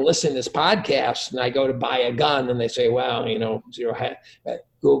 or if they're listening to this podcast and I go to buy a gun and they say, well,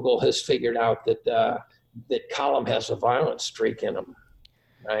 Google has figured out that Column has a violent streak in him,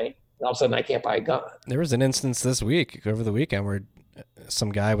 right? And all of a sudden I can't buy a gun. There was an instance over the weekend, where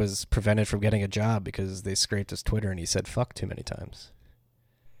some guy was prevented from getting a job because they scraped his Twitter and he said fuck too many times.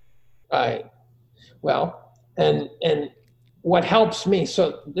 Right. Well, and what helps me,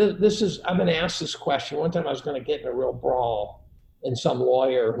 so this is, I've been asked this question. One time I was going to get in a real brawl, and some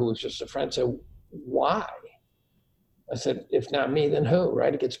lawyer who was just a friend said, why? I said, if not me, then who,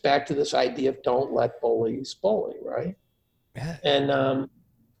 right? It gets back to this idea of don't let bullies bully, right? Yeah. And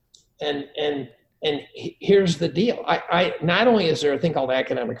here's the deal. I not only is there a thing called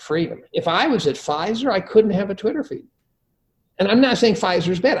academic freedom, if I was at Pfizer, I couldn't have a Twitter feed. And I'm not saying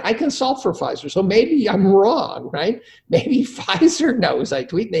Pfizer's bad. I consult for Pfizer, so maybe I'm wrong, right? Maybe Pfizer knows I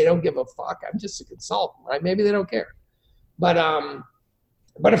tweet. They don't give a fuck. I'm just a consultant, right? Maybe they don't care. But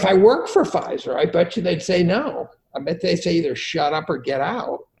if I work for Pfizer, I bet you they'd say no. I bet they say either shut up or get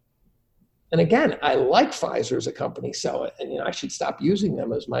out. And again, I like Pfizer as a company, so I should stop using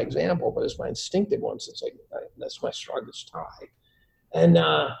them as my example, but as my instinctive one, since that's my strongest tie. And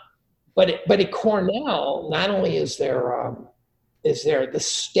but at Cornell, not only is there the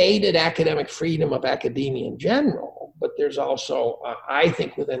stated academic freedom of academia in general, but there's also, I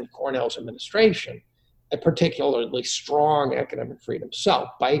think, within Cornell's administration, a particularly strong academic freedom. So,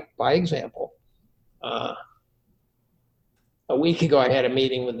 by example, a week ago, I had a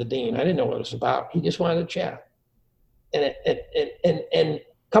meeting with the dean. I didn't know what it was about. He just wanted to chat. And a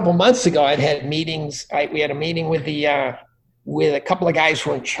couple months ago, I'd had meetings. We had a meeting with with a couple of guys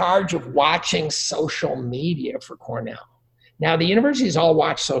who were in charge of watching social media for Cornell. Now, the universities all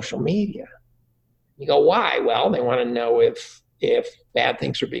watch social media. You go, why? Well, they want to know if bad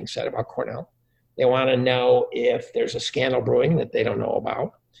things are being said about Cornell. They want to know if there's a scandal brewing that they don't know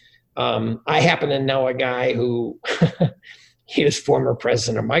about. I happen to know a guy who he was former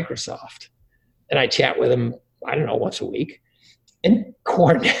president of Microsoft, and I chat with him, I don't know, once a week. And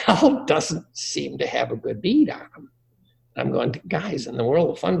Cornell doesn't seem to have a good beat on him. I'm going, guys, in the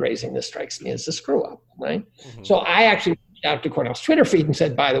world of fundraising, this strikes me as a screw up, right? Mm-hmm. So I actually reached out to Cornell's Twitter feed and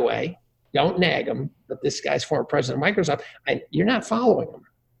said, by the way, don't nag him, but this guy's former president of Microsoft. You're not following him.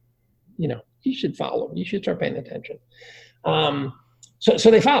 You should follow him. You should start paying attention.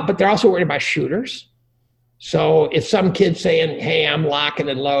 So they follow, but they're also worried about shooters. So if some kid's saying, hey, I'm locking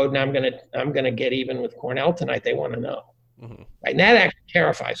and loading, I'm gonna get even with Cornell tonight, they want to know. Mm-hmm. Right? And that actually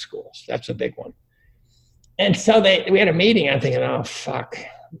terrifies schools. That's a big one. And so we had a meeting. I'm thinking, oh, fuck.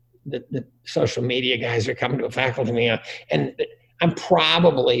 The social media guys are coming to a faculty meeting. And I'm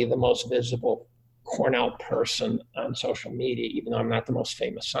probably the most visible Cornell person on social media, even though I'm not the most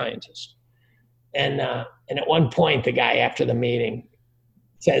famous scientist. And at one point, the guy after the meeting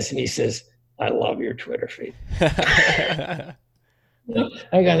says to me, he says, I love your Twitter feed. I go,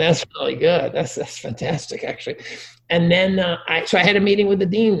 that's really good. That's fantastic, actually. And then I had a meeting with the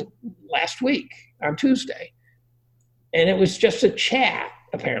dean last week on Tuesday. And it was just a chat,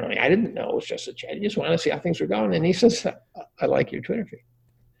 apparently. I didn't know it was just a chat. He just wanted to see how things were going. And he says, I like your Twitter feed.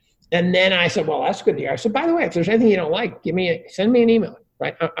 And then I said, well, that's good to hear. I said, by the way, if there's anything you don't like, send me an email.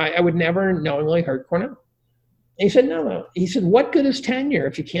 Right? I would never knowingly hurt Cornell. And he said, no. He said, what good is tenure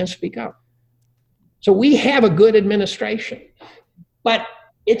if you can't speak up? So we have a good administration. But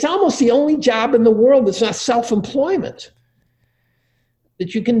it's almost the only job in the world that's not self-employment,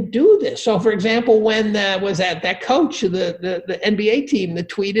 that you can do this. So, for example, when was that coach of the NBA team that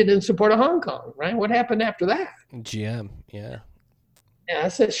tweeted in support of Hong Kong, right? What happened after that? GM, yeah. Yeah,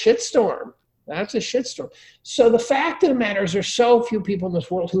 that's a shitstorm. That's a shitstorm. So the fact of the matter is there's so few people in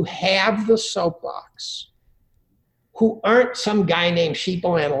this world who have the soapbox, who aren't some guy named Sheeple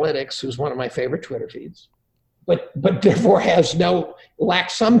Analytics, who's one of my favorite Twitter feeds, but therefore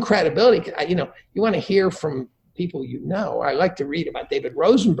lacks some credibility. You want to hear from people I like to read about David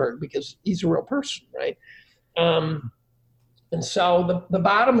Rosenberg because he's a real person, right? And so the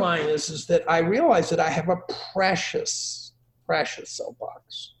bottom line is that I realize that I have a precious, precious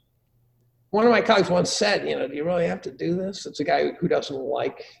soapbox. One of my colleagues once said, do you really have to do this? It's a guy who doesn't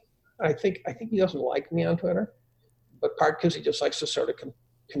like, I think he doesn't like me on Twitter, but part because he just likes to sort of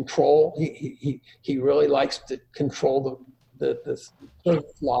control. He really likes to control the sort of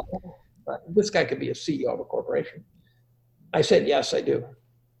flow. This guy could be a CEO of a corporation. I said, yes, I do.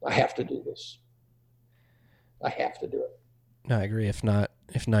 I have to do this. I have to do it. No, I agree. If not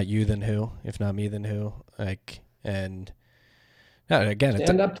you, then who? If not me, then who? Again,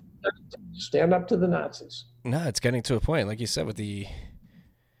 stand up to the Nazis. No, it's getting to a point, like you said, with the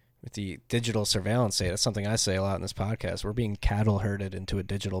with the digital surveillance state, that's something I say a lot in this podcast. We're being cattle herded into a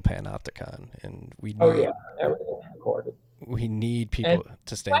digital panopticon, and we need, everything's recorded. we need people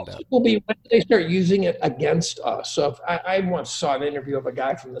to stand up. Will be when they start using it against us. So if I once saw an interview of a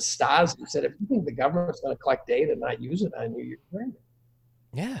guy from the Stasi who said, if you think the government's going to collect data and not use it on you, you're crazy.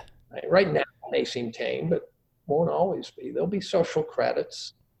 Yeah. Right now, it may seem tame, but won't always be. There'll be social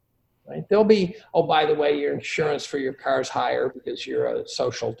credits. Right? There'll be, oh, by the way, your insurance for your car's higher because you're a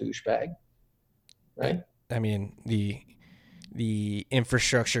social douchebag. Right? I mean, the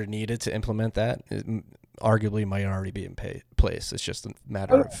infrastructure needed to implement that arguably might already be in place. It's just a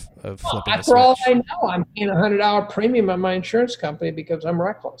matter of flipping the switch. For all I know, I'm paying a $100 premium on my insurance company because I'm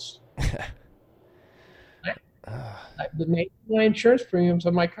reckless. My insurance premiums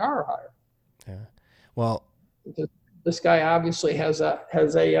on my car are higher. Yeah. Well, this guy obviously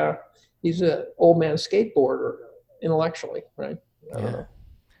he's an old man skateboarder intellectually, right? I don't know.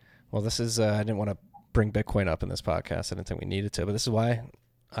 Well, this is I didn't want to bring Bitcoin up in this podcast. I didn't think we needed to, but this is why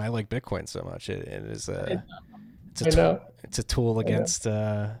I like Bitcoin so much. It's a tool against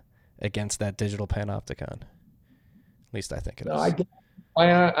that digital panopticon. At least I think it is.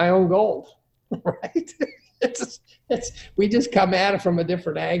 I own gold, right? We just come at it from a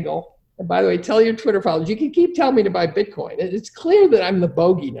different angle. And by the way, tell your Twitter followers, you can keep telling me to buy Bitcoin. It's clear that I'm the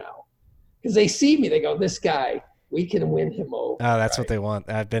bogey now because they see me. They go, this guy, we can win him over. Oh, that's right? What they want.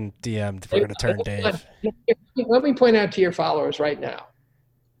 I've been DM'd. We're going to turn Dave. Let me point out to your followers right now.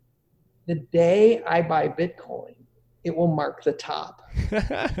 The day I buy Bitcoin, it will mark the top.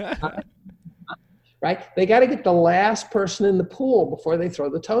 Right? They got to get the last person in the pool before they throw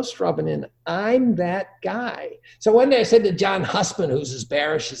the toaster oven in. I'm that guy. So one day I said to John Hussman, who's as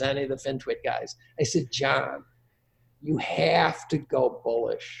bearish as any of the FinTwit guys, I said, John, you have to go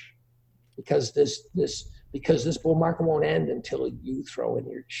bullish because this bull market won't end until you throw in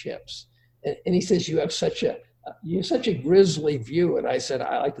your chips. And he says, you have such a grisly view. And I said,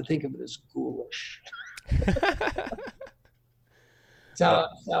 I like to think of it as ghoulish. So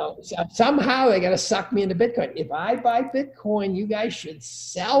somehow they got to suck me into Bitcoin. If I buy Bitcoin, you guys should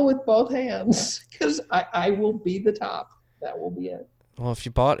sell with both hands because I will be the top. That will be it. Well, if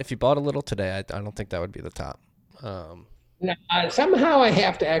you bought a little today, I don't think that would be the top. Now, somehow I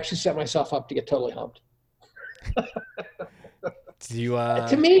have to actually set myself up to get totally humped. Do you?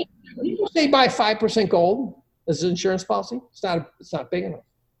 To me, people say buy 5% gold as an insurance policy. It's not big enough.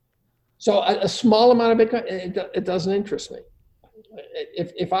 So a small amount of Bitcoin, it doesn't interest me.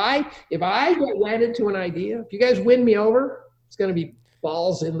 If I get wedded to an idea, if you guys win me over, it's going to be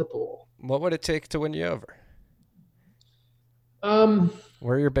balls in the pool. What would it take to win you over?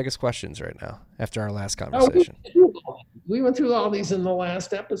 What are your biggest questions right now after our last conversation? We went through all these in the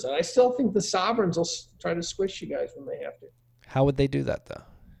last episode. I still think the sovereigns will try to squish you guys when they have to. How would they do that, though?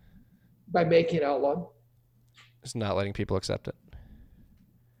 By making it outlawed. Just not letting people accept it?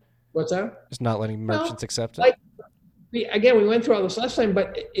 What's that? Just not letting merchants accept it? Again, we went through all this last time,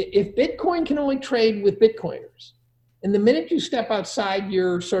 but if Bitcoin can only trade with Bitcoiners, and the minute you step outside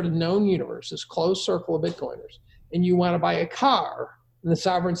your sort of known universe, this closed circle of Bitcoiners, and you want to buy a car, and the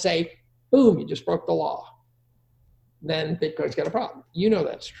sovereigns say, boom, you just broke the law, then Bitcoin's got a problem. You know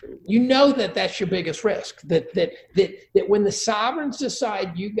that's true. You know that's your biggest risk, that when the sovereigns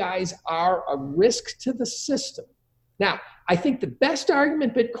decide you guys are a risk to the system. Now, I think the best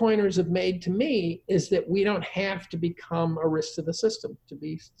argument Bitcoiners have made to me is that we don't have to become a risk to the system to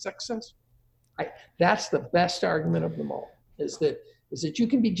be successful. That's the best argument of them all, is that you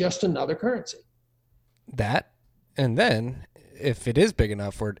can be just another currency. That, and then if it is big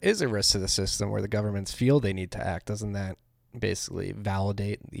enough where it is a risk to the system where the governments feel they need to act, doesn't that basically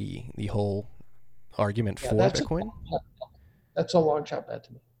validate the whole argument for Bitcoin? That's a long shot bet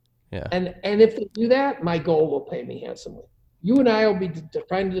to me. Yeah. And if they do that, my gold will pay me handsomely. You and I will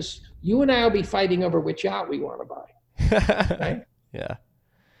be fighting over which yacht we want to buy. Right? Yeah.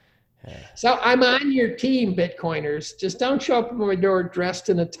 So I'm on your team, Bitcoiners. Just don't show up at my door dressed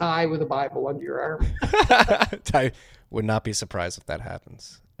in a tie with a Bible under your arm. I would not be surprised if that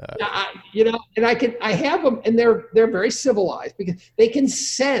happens. I have them, and they're very civilized because they can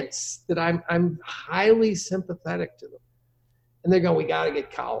sense that I'm highly sympathetic to them. And they're going, we got to get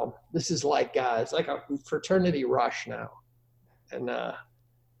Column. This is like it's like a fraternity rush now, and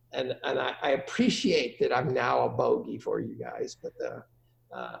I appreciate that I'm now a bogey for you guys, but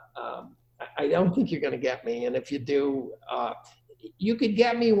I don't think you're going to get me. And if you do, you could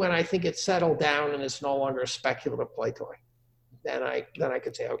get me when I think it's settled down and it's no longer a speculative play toy. Then I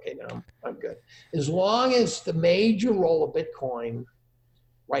could say, okay, now I'm good. As long as the major role of Bitcoin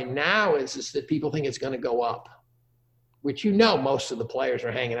right now is that people think it's going to go up. which most of the players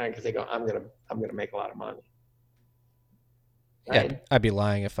are hanging on because they go, I'm gonna make a lot of money. Right? Yeah, I'd be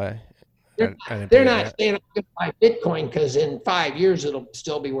lying if I they're not saying I'm going to buy Bitcoin because in 5 years it'll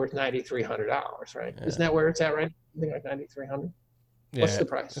still be worth $9,300, right? Yeah. Isn't that where it's at, right? Something like $9,300. Yeah, what's the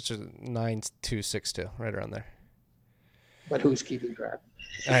price? It's 9,262, right around there. But who's keeping track?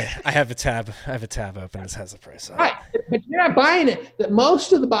 I have a tab. I have a tab open that has the price on it. Right, but you're not buying it. That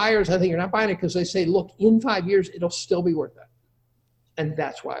most of the buyers, I think, are not buying it because they say, look, in 5 years it'll still be worth that, and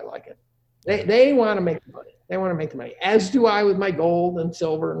that's why I like it. They want to make the money. They want to make the money, as do I with my gold and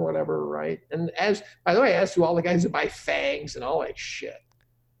silver and whatever, right? And by the way, as do all the guys that buy FANGs and all that shit.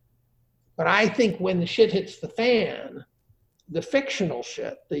 But I think when the shit hits the fan, the fictional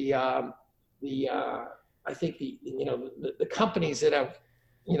shit, I think the companies that have,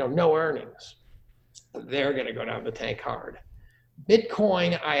 no earnings, they're going to go down the tank hard.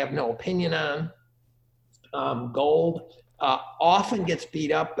 Bitcoin, I have no opinion on. Gold often gets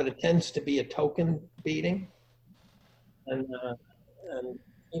beat up, but it tends to be a token beating. And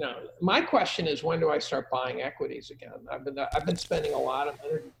my question is, when do I start buying equities again? I've been spending a lot of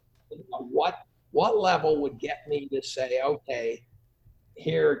energy. What level would get me to say, okay,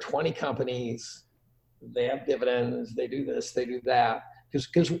 here are 20 companies, they have dividends, they do this, they do that.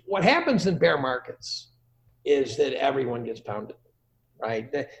 Because what happens in bear markets is that everyone gets pounded, right?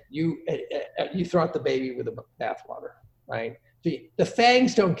 That you throw out the baby with the bathwater, right? The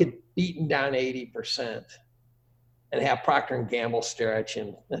FANGs don't get beaten down 80% and have Procter & Gamble stare at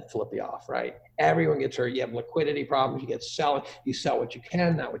you and flip you off, right? Everyone gets hurt. You have liquidity problems. You sell what you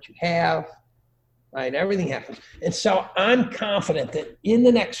can, not what you have, right? Everything happens. And so I'm confident that in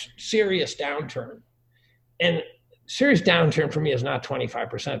the next serious downturn, and serious downturn for me is not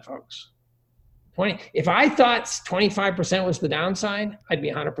 25%, folks. If I thought 25% was the downside, I'd be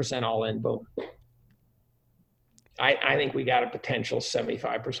 100% all in, boom. I think we got a potential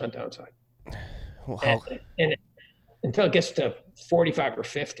 75% downside. Wow. And until it gets to 45 or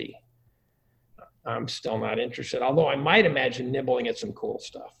 50, I'm still not interested. Although I might imagine nibbling at some cool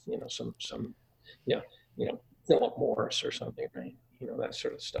stuff, some Philip Morris or something, right? That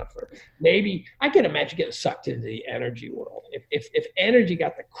sort of stuff. Or maybe I can imagine getting sucked into the energy world. If energy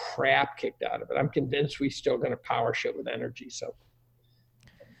got the crap kicked out of it, I'm convinced we're still going to power shit with energy. So,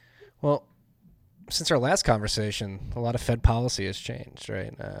 well, since our last conversation, a lot of Fed policy has changed,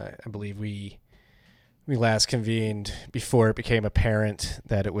 right? I believe we last convened before it became apparent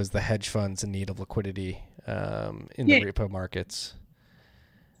that it was the hedge funds in need of liquidity in the repo markets.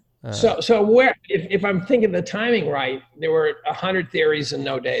 So where, if I'm thinking the timing right, there were 100 theories and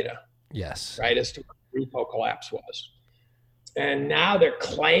no data. Yes. Right, as to what the repo collapse was. And now they're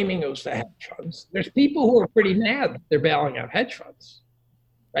claiming it was the hedge funds. There's people who are pretty mad that they're bailing out hedge funds.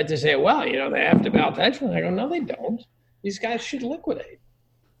 Right, they say, well, they have to bail out hedge funds. I go, no, they don't. These guys should liquidate.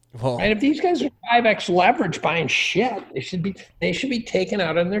 Well, right, if these guys are 5x leverage buying shit, they should be taken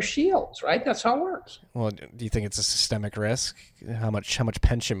out on their shields, right? That's how it works. Well, do you think it's a systemic risk? How much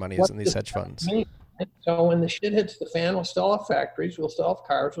pension money is in these hedge funds? So when the shit hits the fan, we'll still have factories, we'll still have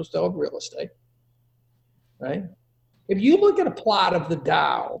cars, we'll still have real estate, right? If you look at a plot of the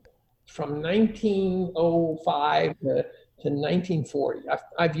Dow from 1905 to 1940,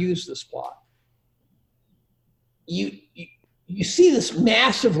 I've used this plot. You see this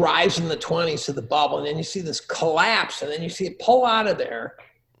massive rise in the 20s to the bubble, and then you see this collapse, and then you see it pull out of there.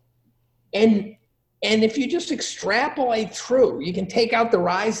 And if you just extrapolate through, you can take out the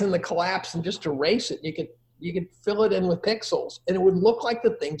rise and the collapse and just erase it. You could fill it in with pixels, and it would look like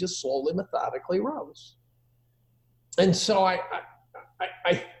the thing just slowly, methodically rose. And so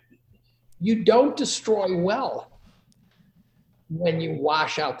you don't destroy wealth when you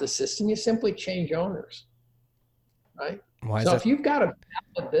wash out the system. You simply change owners, right? So if you've got a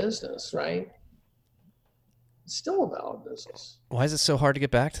valid business, right, it's still a valid business. Why is it so hard to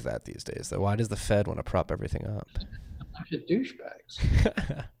get back to that these days, though? Why does the Fed want to prop everything up? A bunch of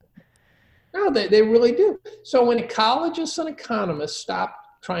douchebags. No, they really do. So when ecologists and economists stopped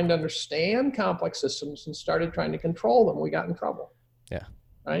trying to understand complex systems and started trying to control them, we got in trouble. Yeah.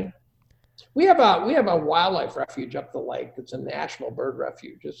 Right? We have a wildlife refuge up the lake that's a national bird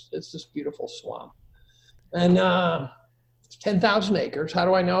refuge. It's this beautiful swamp. And 10,000 acres. How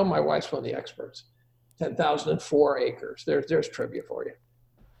do I know? My wife's one of the experts. 10,004 acres. There's trivia for you.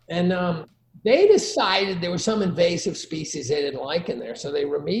 And they decided there was some invasive species they didn't like in there, so they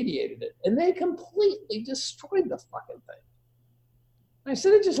remediated it. And they completely destroyed the fucking thing.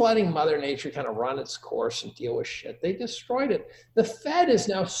 Instead of just letting Mother Nature kind of run its course and deal with shit, they destroyed it. The Fed is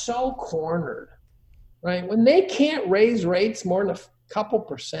now so cornered, right? When they can't raise rates more than a couple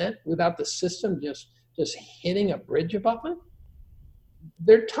percent without the system just just hitting a bridge abutment,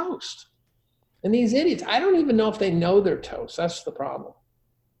 they're toast. And these idiots, I don't even know if they know they're toast. That's the problem,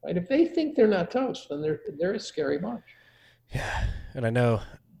 right? If they think they're not toast, then they're a scary bunch. Yeah, and I know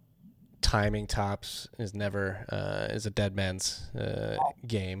timing tops is never is a dead man's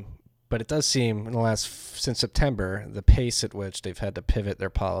game, but it does seem in the since September, the pace at which they've had to pivot their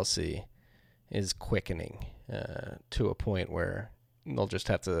policy is quickening to a point where they'll just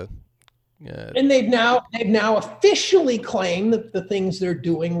have to. And they've now officially claimed that the things they're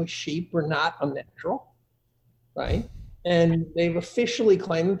doing with sheep are not unnatural, right? And they've officially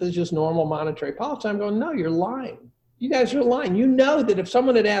claimed that there's just normal monetary policy. I'm going, no, you're lying. You guys are lying. You know that if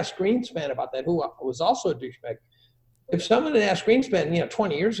someone had asked Greenspan about that, who was also a douchebag, if someone had asked Greenspan,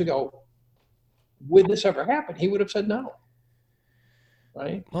 20 years ago, would this ever happen? He would have said no.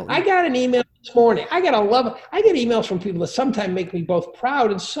 Right? Well, I got an email this morning. I get emails from people that sometimes make me both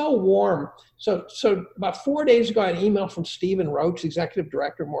proud and so warm. So about 4 days ago, I had an email from Stephen Roach, executive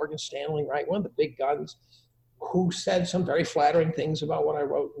director of Morgan Stanley, right? One of the big guns, who said some very flattering things about what I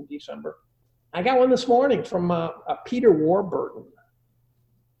wrote in December. I got one this morning from Peter Warburton.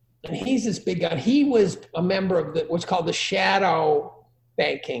 And he's this big guy. He was a member of what's called the Shadow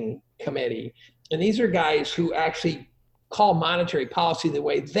Banking Committee. And these are guys who actually call monetary policy the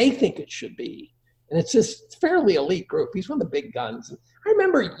way they think it should be. And it's this fairly elite group. He's one of the big guns. And I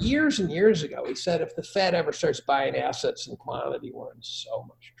remember years and years ago, he said, if the Fed ever starts buying assets in quantity, we're in so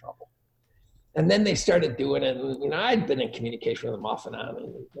much trouble. And then they started doing it. And, I'd been in communication with them off and on.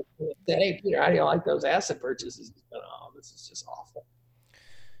 And they said, hey, Peter, how do you like those asset purchases? Oh, this is just awful.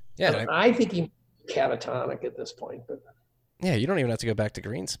 Yeah, I think he's catatonic at this point. But yeah, you don't even have to go back to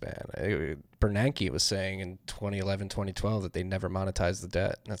Greenspan. Bernanke was saying in 2011, 2012 that they never monetized the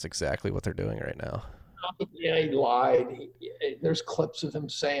debt. That's exactly what they're doing right now. Yeah, he lied. There's clips of him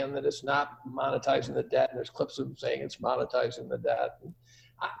saying that it's not monetizing the debt, and there's clips of him saying it's monetizing the debt.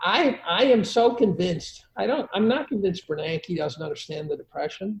 I am so convinced. I'm not convinced Bernanke doesn't understand the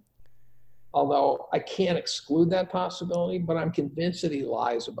Depression, although I can't exclude that possibility, but I'm convinced that he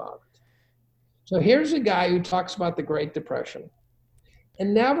lies about it. So here's a guy who talks about the Great Depression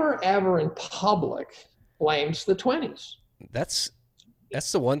and never, ever in public blames the 20s. That's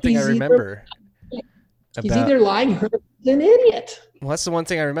the one thing I remember. He's either lying or he's an idiot. Well, that's the one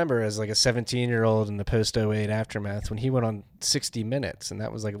thing I remember as like a 17-year-old in the post-08 aftermath when he went on 60 Minutes, and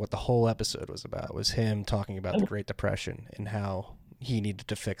that was like what the whole episode was about, was him talking about the Great Depression and how he needed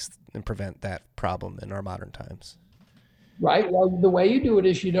to fix and prevent that problem in our modern times. Right. Well, the way you do it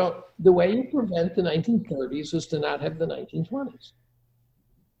is the way you prevent the 1930s is to not have the 1920s.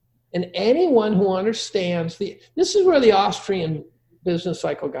 And anyone who understands this is where the Austrian business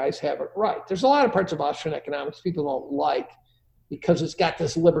cycle guys have it right. There's a lot of parts of Austrian economics people don't like because it's got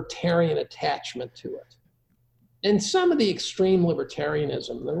this libertarian attachment to it. And some of the extreme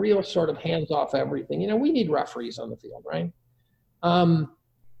libertarianism, the real sort of hands off everything, we need referees on the field, right?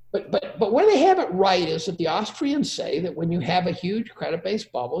 But where they have it right is that the Austrians say that when you have a huge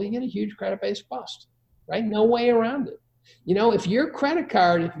credit-based bubble, you get a huge credit-based bust, right? No way around it. If your credit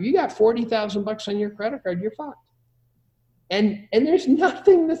card, if you got $40,000 on your credit card, you're fucked. And there's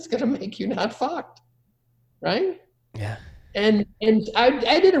nothing that's going to make you not fucked, right? Yeah. And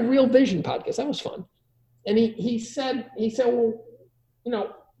I did a Real Vision podcast. That was fun. And he said,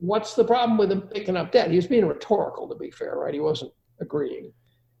 well, what's the problem with him picking up debt? He was being rhetorical, to be fair, right? He wasn't agreeing.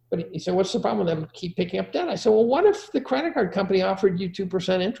 But he said, what's the problem with them keep picking up debt? I said, well, what if the credit card company offered you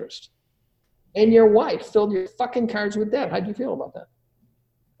 2% interest and your wife filled your fucking cards with debt? How'd you feel about that?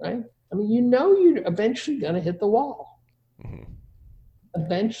 Right? I mean, you're eventually going to hit the wall. Mm-hmm.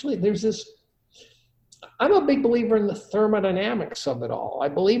 Eventually, there's this. I'm a big believer in the thermodynamics of it all. I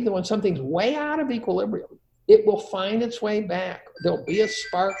believe that when something's way out of equilibrium, it will find its way back. There'll be a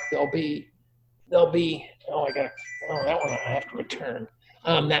spark. There'll be. Oh, that one I have to return.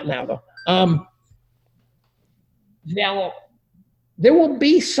 Not now though. There will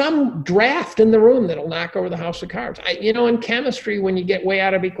be some draft in the room that'll knock over the house of cards. In chemistry, when you get way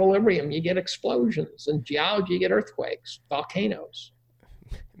out of equilibrium, you get explosions. In geology, you get earthquakes, volcanoes.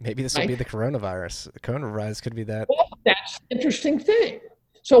 Maybe this will be the coronavirus. The coronavirus could be that. Well, that's an interesting thing.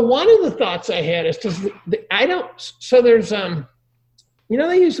 So one of the thoughts I had is there's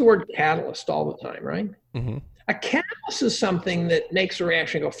they use the word catalyst all the time, right? Mm-hmm. A catalyst is something that makes a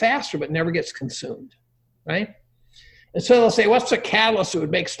reaction go faster but never gets consumed, right? And so they'll say, what's a catalyst that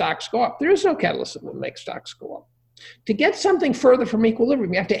would make stocks go up? There is no catalyst that would make stocks go up. To get something further from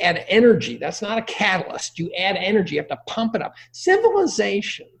equilibrium, you have to add energy. That's not a catalyst. You add energy. You have to pump it up.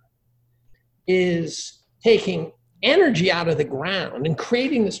 Civilization is taking energy out of the ground and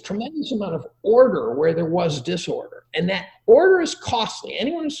creating this tremendous amount of order where there was disorder. And that order is costly.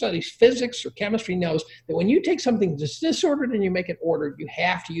 Anyone who studies physics or chemistry knows that when you take something that's disordered and you make it ordered, you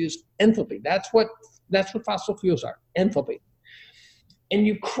have to use enthalpy. That's what fossil fuels are, enthalpy. And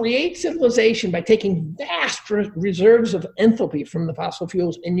you create civilization by taking vast reserves of enthalpy from the fossil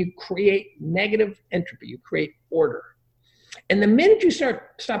fuels, and you create negative entropy. You create order. And the minute you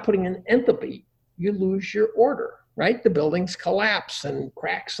stop putting in enthalpy, you lose your order, right? The buildings collapse and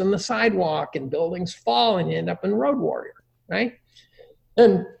cracks in the sidewalk and buildings fall and you end up in Road Warrior, right?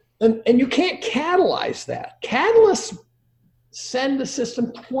 And you can't catalyze that. Catalysts send the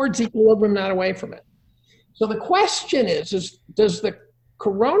system towards equilibrium, not away from it. So the question is does the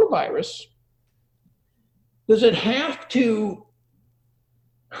coronavirus, does it have to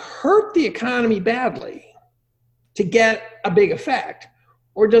hurt the economy badly to get a big effect?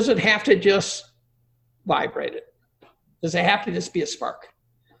 Or does it have to just vibrate it? Does it have to just be a spark?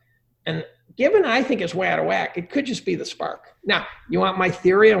 And given I think it's way out of whack, it could just be the spark. Now, you want my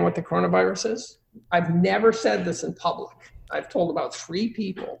theory on what the coronavirus is? I've never said this in public. I've told about 3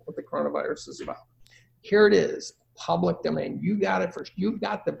 people what the coronavirus is about. Here it is, public domain. You got it first. You've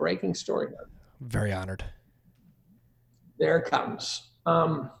got the breaking story. Very honored. There it comes.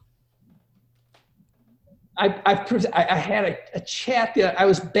 I had a chat. I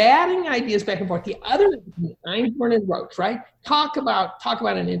was batting ideas back and forth. The other, Einhorn and Roach, right? Talk about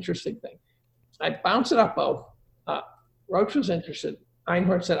an interesting thing. I bounced it up both. Roach was interested.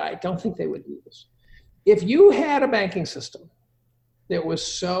 Einhorn said, I don't think they would do this. If you had a banking system that was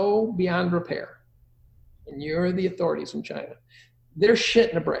so beyond repair, and you're the authorities in China, they're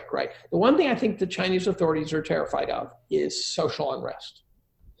shitting a brick, right? The one thing I think the Chinese authorities are terrified of is social unrest.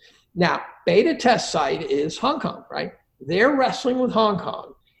 Now, beta test site is Hong Kong, right? They're wrestling with Hong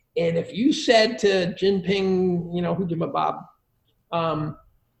Kong. And if you said to Jinping, Bob,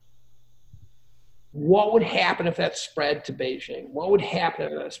 what would happen if that spread to Beijing? What would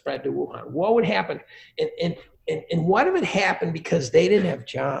happen if that spread to Wuhan? What would happen? And what if it happened because they didn't have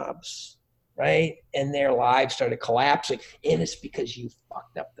jobs, right? And their lives started collapsing. And it's because you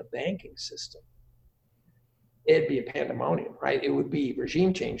fucked up the banking system. It'd be a pandemonium, right? It would be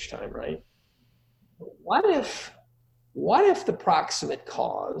regime change time, right? What if the proximate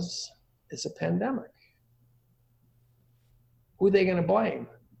cause is a pandemic? Who are they going to blame?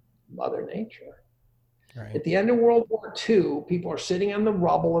 Mother Nature. Right. At the end of World War II, people are sitting on the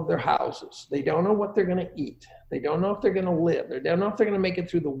rubble of their houses. They don't know what they're going to eat. They don't know if they're going to live. They don't know if they're going to make it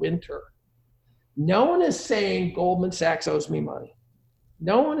through the winter. No one is saying Goldman Sachs owes me money.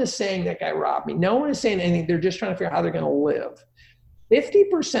 No one is saying that guy robbed me. No one is saying anything. They're just trying to figure out how they're going to live.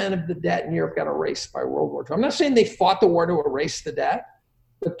 50% of the debt in Europe got erased by World War II. I'm not saying they fought the war to erase the debt,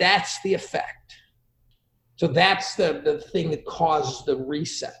 but that's the effect. So that's the thing that causes the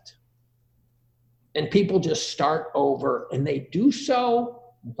reset. And people just start over, and they do so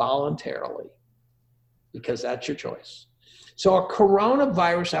voluntarily because that's your choice. So a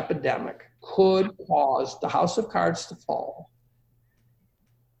coronavirus epidemic could cause the house of cards to fall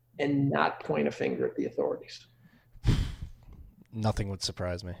and not point a finger at the authorities. Nothing would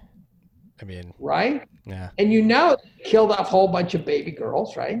surprise me. I mean, right? Yeah. And they killed off a whole bunch of baby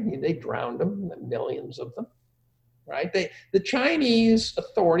girls, right? They drowned them, millions of them, right? The Chinese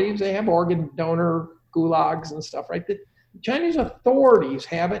authorities, they have organ donor gulags and stuff, right? The Chinese authorities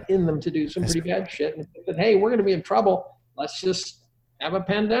have it in them to do some pretty bad shit and said, hey, we're going to be in trouble. Let's just have a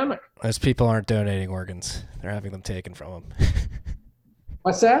pandemic. Those people aren't donating organs. They're having them taken from them.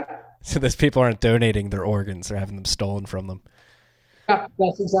 What's that? So those people aren't donating their organs. They're having them stolen from them. Yeah,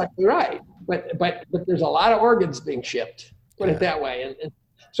 that's exactly right. But there's a lot of organs being shipped, put it that way. And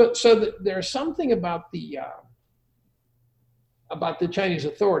so there's something about the Chinese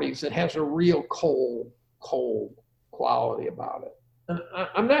authorities that has a real cold quality about it. And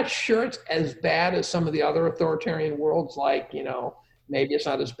I'm not sure it's as bad as some of the other authoritarian worlds, like, maybe it's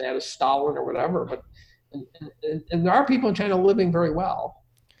not as bad as Stalin or whatever, but and there are people in China living very well.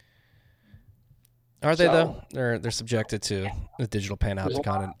 Are they though? They're subjected to the digital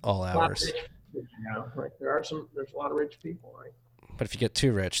panopticon in all hours. Right. There's a lot of rich people, right? But if you get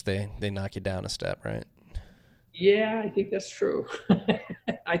too rich, they knock you down a step, right? Yeah, I think that's true.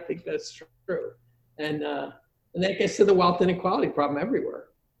 I think that's true. And that gets to the wealth inequality problem everywhere,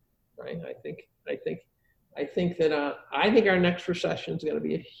 right? I think our next recession is going to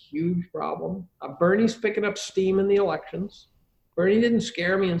be a huge problem. Bernie's picking up steam in the elections. Bernie didn't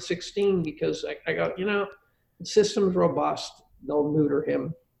scare me in 2016 because I go, the system's robust. They'll neuter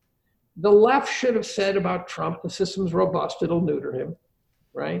him. The left should have said about Trump, the system's robust. It'll neuter him,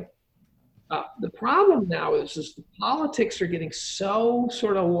 right? The problem now is the politics are getting so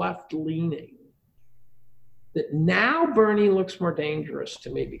sort of left-leaning that now Bernie looks more dangerous to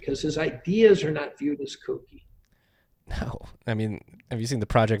me because his ideas are not viewed as kooky. No, I mean, have you seen the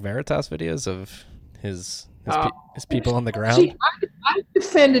Project Veritas videos of his people on the ground? See, I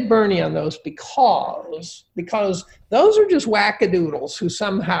defended Bernie on those because those are just wackadoodles who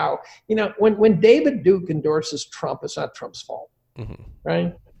somehow, when David Duke endorses Trump, it's not Trump's fault,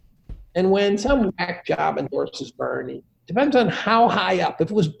 right? And when some whack job endorses Bernie, depends on how high up. If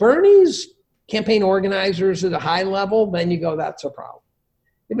it was Bernie's campaign organizers at a high level, then you go, that's a problem.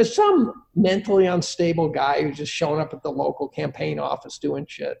 If it's some mentally unstable guy who's just showing up at the local campaign office doing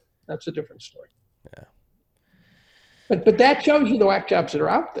shit, that's a different story. Yeah. But that shows you the whack jobs that are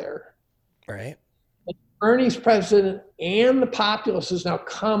out there. Right. Bernie's president and the populace has now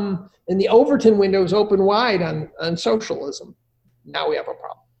come, and the Overton window is open wide on socialism. Now we have a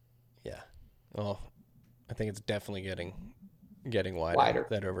problem. Yeah. Well, I think it's definitely getting wider.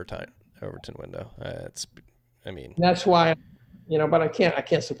 That Overton window. That's why, but I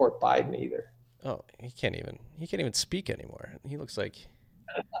can't support Biden either. Oh, he can't even speak anymore. He looks like.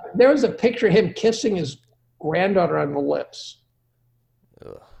 There was a picture of him kissing his granddaughter on the lips.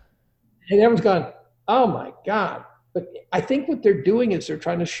 Ugh. And everyone's gone, oh my God. But I think what they're doing is they're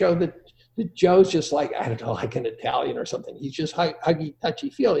trying to show that Joe's just like, I don't know, like an Italian or something. He's just huggy,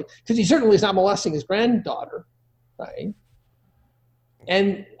 touchy-feely. Because he certainly is not molesting his granddaughter, right?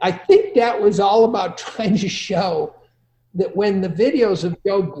 And I think that was all about trying to show that when the videos of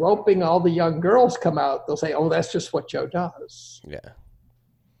Joe groping all the young girls come out, they'll say, oh, that's just what Joe does. Yeah.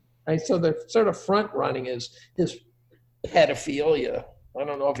 Right? So they're sort of front-running his pedophilia. I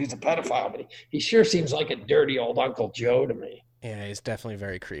don't know if he's a pedophile, but he sure seems like a dirty old Uncle Joe to me. Yeah, he's definitely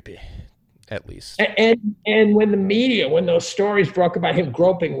very creepy, at least. And when those stories broke about him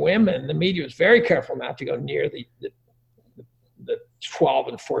groping women, the media was very careful not to go near the 12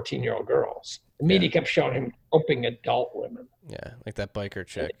 and 14-year-old girls. The media kept showing him groping adult women. Yeah, like that biker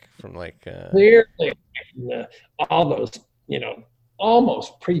chick from clearly all those,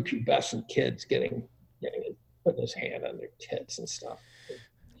 almost prepubescent kids putting his hand on their tits and stuff.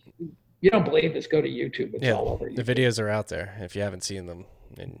 You don't believe this? Go to YouTube. It's all over YouTube. The videos are out there. If you haven't seen them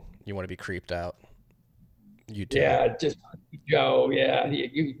and you want to be creeped out, YouTube. Yeah, just Joe. Yeah,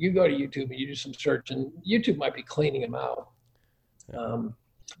 you go to YouTube and you do some search, and YouTube might be cleaning them out.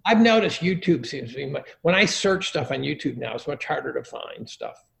 I've noticed YouTube seems to be when I search stuff on YouTube now, it's much harder to find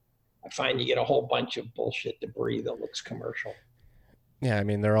stuff. I find you get a whole bunch of bullshit debris that looks commercial. Yeah,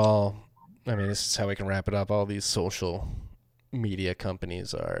 this is how we can wrap it up. All these social media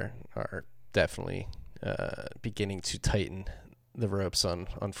companies are definitely beginning to tighten the ropes on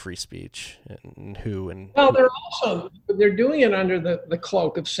free speech and well, they're doing it under the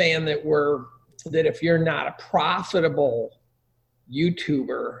cloak of saying that if you're not a profitable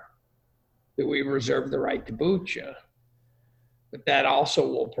YouTuber, that we reserve the right to boot you. But that also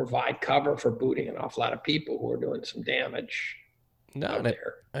will provide cover for booting an awful lot of people who are doing some damage.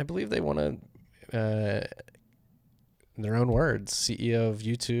 I believe they want to, in their own words, CEO of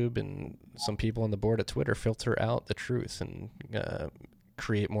YouTube and some people on the board at Twitter filter out the truth and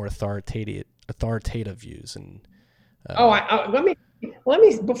create more authoritative views. And let me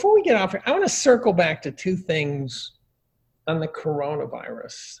before we get off here, I want to circle back to two things on the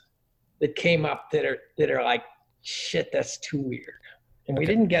coronavirus that came up that are like, shit, that's too weird. And we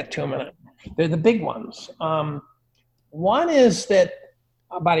didn't get to them. And they're the big ones. One is that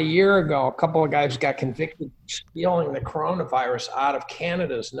about a year ago, a couple of guys got convicted of stealing the coronavirus out of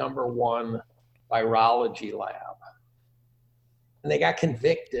Canada's #1 virology lab. And they got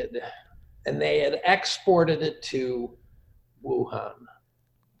convicted, and they had exported it to Wuhan.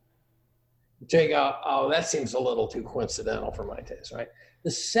 So you go, oh, that seems a little too coincidental for my taste, right?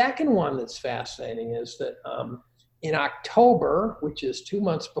 The second one that's fascinating is that in October, which is 2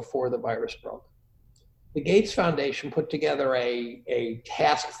 months before the virus broke, the Gates Foundation put together a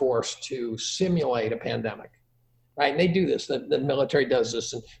task force to simulate a pandemic, right? And they do this, the military does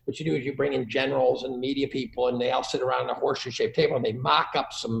this. And what you do is you bring in generals and media people, and they all sit around a horseshoe-shaped table, and they mock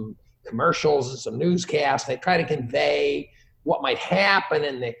up some commercials and some newscasts. They try to convey what might happen,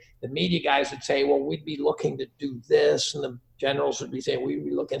 and the media guys would say, well, we'd be looking to do this, and the generals would be saying, we'd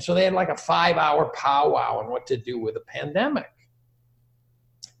be looking. So they had like a 5-hour powwow on what to do with a pandemic.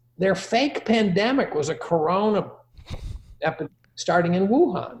 Their fake pandemic was a corona epidemic starting in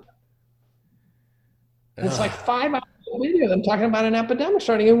Wuhan. And it's like 5 hours of video of them talking about an epidemic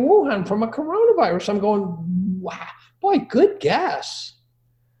starting in Wuhan from a coronavirus. I'm going, wow, boy, good guess.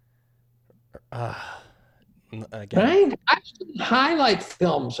 Again. Right? I've seen highlight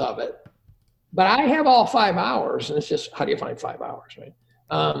films of it. But I have all 5 hours, and it's just, how do you find 5 hours, right?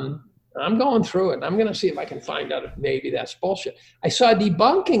 I'm going through it, and I'm going to see if I can find out if maybe that's bullshit. I saw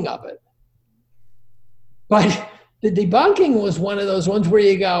debunking of it. But the debunking was one of those ones where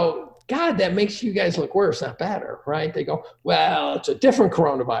you go, God, that makes you guys look worse, not better, right? They go, well, it's a different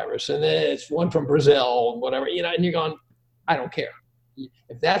coronavirus, and it's one from Brazil, whatever, and you're going, I don't care.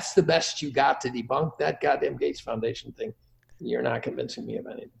 If that's the best you got to debunk that goddamn Gates Foundation thing, you're not convincing me of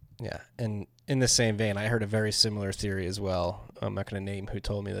anything. Yeah, and in the same vein, I heard a very similar theory as well. I'm not going to name who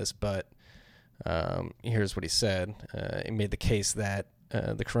told me this, but here's what he said. He made the case that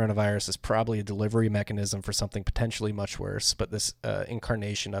the coronavirus is probably a delivery mechanism for something potentially much worse, but this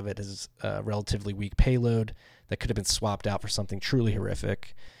incarnation of it is a relatively weak payload that could have been swapped out for something truly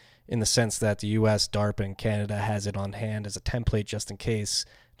horrific, in the sense that the U.S., DARPA, and Canada has it on hand as a template just in case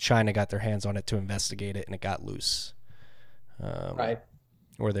China got their hands on it to investigate it and it got loose. Right.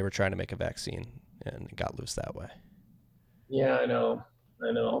 Or they were trying to make a vaccine and it got loose that way. Yeah, I know.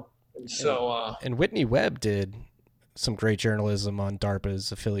 And so, and Whitney Webb did some great journalism on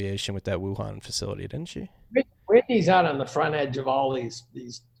DARPA's affiliation with that Wuhan facility, didn't she? Whitney's out on the front edge of all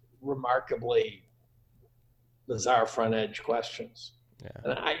these remarkably bizarre front edge questions.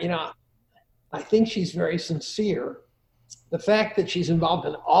 Yeah. And I think she's very sincere. The fact that she's involved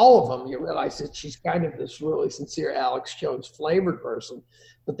in all of them, you realize that she's kind of this really sincere Alex Jones flavored person.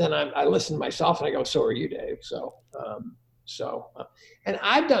 But then I listen to myself and I go, so are you, Dave. And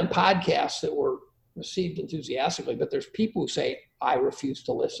I've done podcasts that were received enthusiastically, but there's people who say, I refuse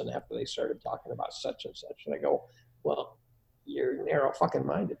to listen after they started talking about such and such. And I go, well, you're narrow fucking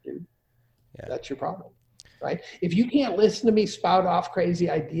minded, dude. Yeah. That's your problem, right? If you can't listen to me spout off crazy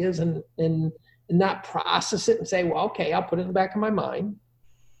ideas and not process it and say, well, okay, I'll put it in the back of my mind.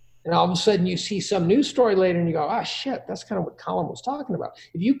 And all of a sudden you see some news story later and you go, ah, shit, that's kind of what Colin was talking about.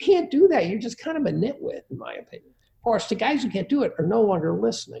 If you can't do that, you're just kind of a nitwit, in my opinion. Of course, the guys who can't do it are no longer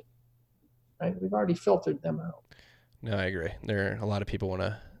listening. Right? We've already filtered them out. No, I agree. There are a lot of people want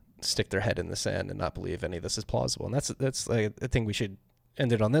to stick their head in the sand and not believe any of this is plausible. And that's like, I think we should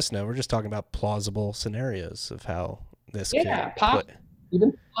end it on this note. We're just talking about plausible scenarios of how this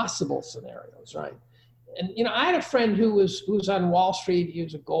even possible scenarios, right? And I had a friend who was on Wall Street. He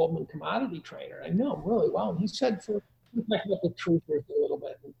was a Goldman commodity trader. I know him really well, and he said, for the truthers a little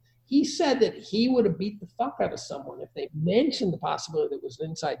bit, he said that he would have beat the fuck out of someone if they mentioned the possibility that it was an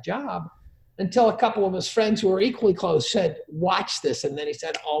inside job, until a couple of his friends who were equally close said, watch this, and then he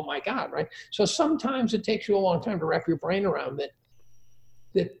said, oh my God, right? So sometimes it takes you a long time to wrap your brain around that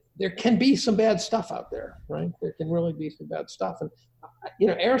there can be some bad stuff out there, right? There can really be some bad stuff. And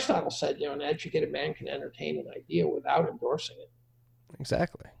Aristotle said, an educated man can entertain an idea without endorsing it.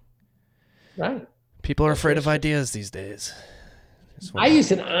 Exactly. Right. People are afraid of ideas these days. I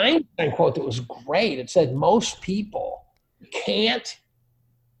used an Einstein quote that was great. It said, most people can't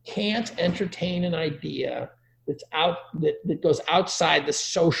entertain an idea that goes outside the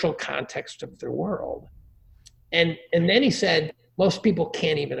social context of their world. And then he said, most people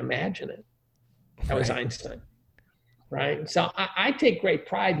can't even imagine it. That was Einstein. Right. So I take great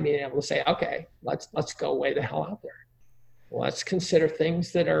pride in being able to say, okay, let's go way the hell out there. Let's consider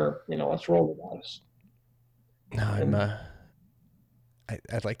things that are, let's roll the dice. No,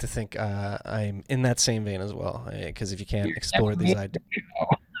 I'd like to think I'm in that same vein as well. Because if you can't explore these ideas,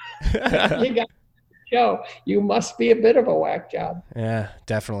 you got show. You must be a bit of a whack job. Yeah,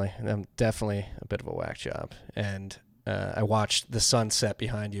 definitely. I'm definitely a bit of a whack job. And I watched the sunset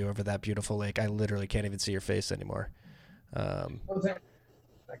behind you over that beautiful lake. I literally can't even see your face anymore. I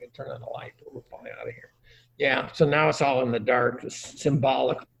can turn on the light. We're falling out of here. Yeah. So now it's all in the dark. It's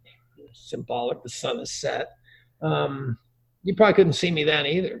symbolic. The sun is set. You probably couldn't see me then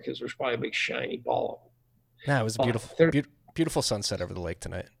either because there's probably a big shiny ball. Yeah, it was a beautiful sunset over the lake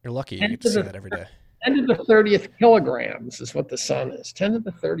tonight. You're lucky you get to see that every day. 10 to the 30th kilograms is what the sun is. 10 to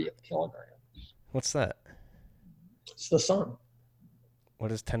the 30th kilograms. What's that? It's the sun.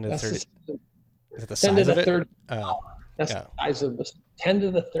 What is 10 to the 30th? Is it the 10 size to of the it? 30th That's the size of the 10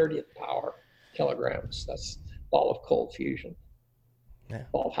 to the 30th power kilograms. That's ball of cold fusion. Yeah.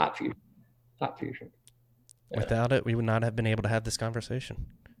 Ball of hot fusion. Yeah. Without it, we would not have been able to have this conversation.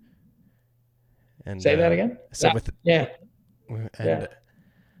 And say that again. So yeah.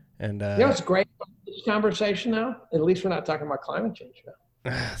 And it's great about this conversation now. At least we're not talking about climate change now.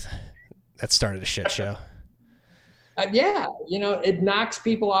 That started a shit show. It knocks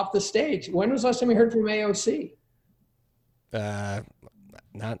people off the stage. When was the last time you heard from AOC?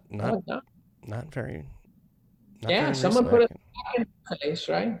 Not very. Someone put it back in place,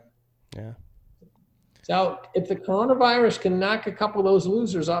 right? Yeah. So if the coronavirus can knock a couple of those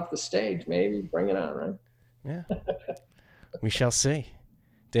losers off the stage, maybe bring it on, right? Yeah. We shall see.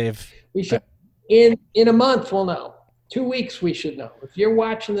 Dave. We should, in a month, we'll know. 2 weeks, we should know. If you're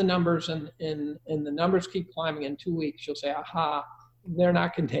watching the numbers and the numbers keep climbing, in 2 weeks, you'll say, aha, they're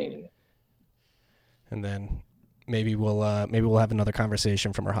not containing it. And then maybe we'll have another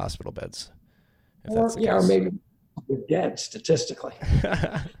conversation from our hospital beds. Or maybe we're dead statistically.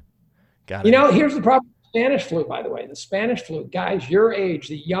 Got it. You know, here's the problem with Spanish flu, by the way. The Spanish flu, guys your age,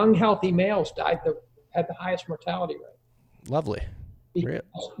 the young, healthy males had the highest mortality rate. Lovely.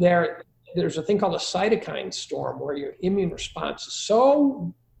 There's a thing called a cytokine storm where your immune response is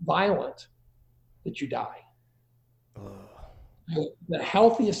so violent that you die. The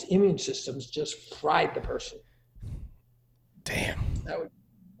healthiest immune systems just fried the person. Damn.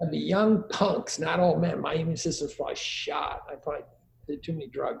 I'd be young punks, not old men. My immune system's probably shot. I probably did too many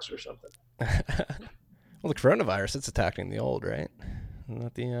drugs or something. Well, the coronavirus, it's attacking the old, right?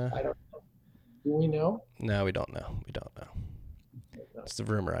 Not the. I don't know. Do we know? No, we don't know. We don't know. It's the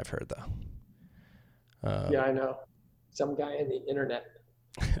rumor I've heard, though. Yeah, I know. Some guy on the internet.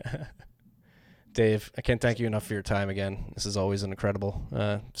 Dave, I can't thank you enough for your time again. This is always an incredible.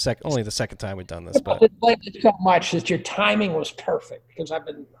 Only the second time we've done this, but It's so much that your timing was perfect because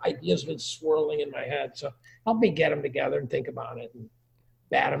ideas have been swirling in my head. So help me get them together and think about it and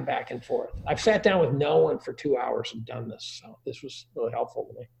bat them back and forth. I've sat down with no one for 2 hours and done this, so this was really helpful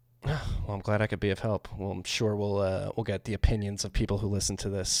to me. Well, I'm glad I could be of help. Well, I'm sure we'll get the opinions of people who listen to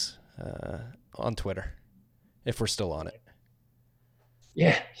this on Twitter, if we're still on it.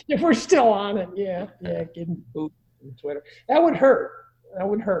 Yeah, if we're still on it, yeah, getting booted from Twitter. That would hurt.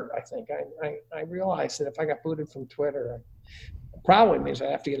 I think. I realized that if I got booted from Twitter, it probably means I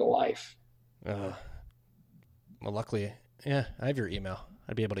have to get a life. Well, luckily, yeah, I have your email.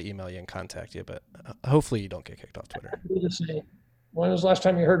 I'd be able to email you and contact you, but hopefully you don't get kicked off Twitter. Do the same. When was the last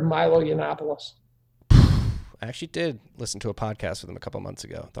time you heard Milo Yiannopoulos? I actually did listen to a podcast with him a couple months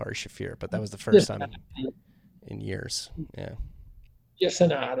ago, with Ari Shafir, but that was the first time in years. Yeah. Just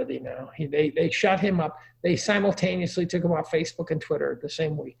an oddity now. They shut him up. They simultaneously took him off Facebook and Twitter the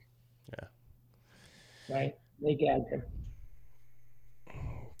same week. Yeah. Right? They gagged him.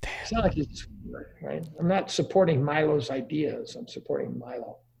 Damn. It's not like he's right. I'm not supporting Milo's ideas. I'm supporting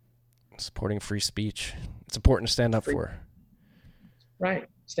Milo. Supporting free speech. It's important to stand up for. Right.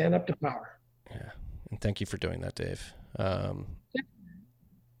 Stand up to power. Yeah. And thank you for doing that, Dave. I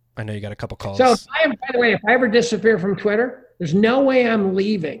know you got a couple calls. So, by the way, if I ever disappear from Twitter, there's no way I'm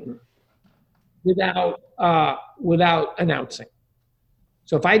leaving without announcing.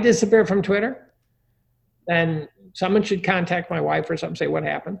 So if I disappear from Twitter, then someone should contact my wife or something, say what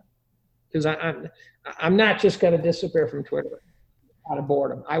happened, because I'm not just going to disappear from Twitter out of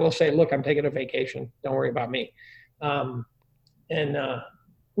boredom. I will say, look, I'm taking a vacation. Don't worry about me.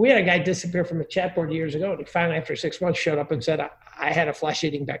 We had a guy disappear from a chat board years ago, and he finally, after 6 months, showed up and said, I had a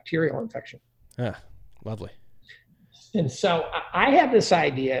flesh-eating bacterial infection. Yeah, lovely. And so I have this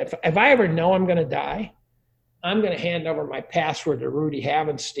idea, if I ever know I'm going to die, I'm going to hand over my password to Rudy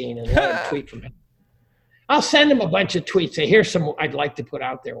Havenstein and let him tweet from him. I'll send him a bunch of tweets. Say, here's some I'd like to put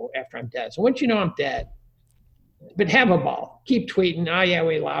out there after I'm dead. So once you know I'm dead, but have a ball. Keep tweeting. Oh, yeah,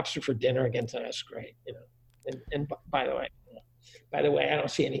 we ate lobster for dinner again tonight. That's great. You know. And by the way, I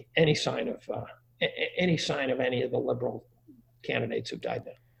don't see any sign of any of the liberal candidates who've died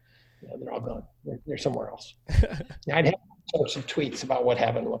now. You know, they're all gone. They're somewhere else. I'd have some tweets about what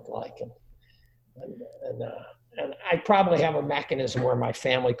heaven looked like, and I probably have a mechanism where my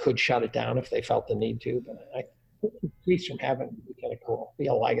family could shut it down if they felt the need to. But tweets from heaven would be kind of cool. Be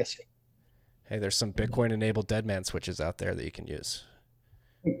a legacy. Hey, there's some Bitcoin-enabled dead man switches out there that you can use.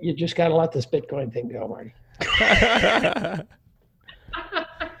 You just got to let this Bitcoin thing go, Marty.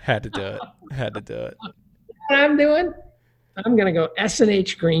 Had to do it. What I'm doing? I'm going to go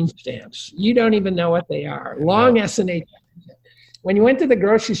S&H green stamps. You don't even know what they are. Long S&H. When you went to the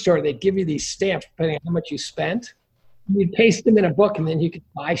grocery store, they'd give you these stamps depending on how much you spent. You'd paste them in a book, and then you could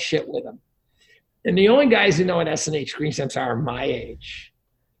buy shit with them. And the only guys who know what S&H green stamps are my age.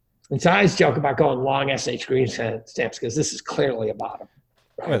 And so I always joke about going long S&H green stamps because this is clearly a bottom.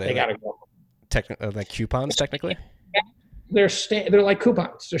 Right? Well, they got to go. Like coupons, technically? They're like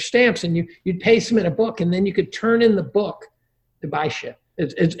coupons. They're stamps, and you'd paste them in a book, and then you could turn in the book to buy shit.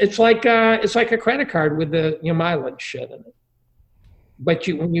 It's like a credit card with the mileage shit in it. But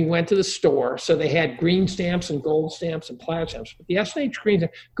when you went to the store, so they had green stamps and gold stamps and plaid stamps. But the S&H green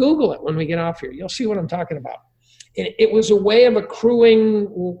stamp, Google it when we get off here. You'll see what I'm talking about. And it was a way of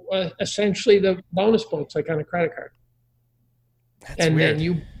accruing essentially the bonus points like on a credit card. That's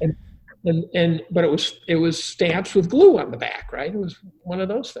weird. but it was stamps with glue on the back, right? It was one of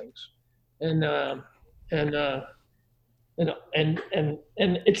those things, and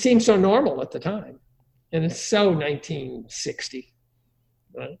it seemed so normal at the time, and it's so 1960,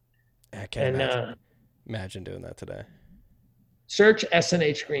 right? I can't imagine doing that today. Search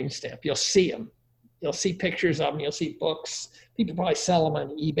S&H green stamp. You'll see them. You'll see pictures of them. You'll see books. People probably sell them on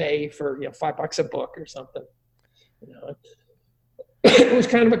eBay for $5 a book or something. It was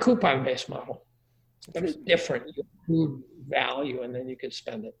kind of a coupon-based model, but it's different. You accrued value, and then you could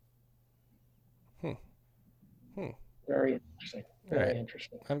spend it. Very interesting. Very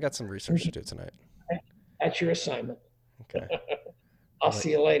interesting. I've got some research to do tonight. That's your assignment. Okay. I'll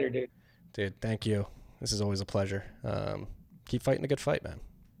see you later, dude. Dude, thank you. This is always a pleasure. Keep fighting a good fight, man.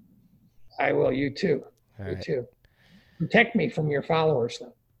 I will. You too. You too. Protect me from your followers,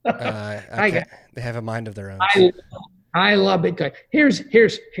 though. They have a mind of their own. I love Bitcoin.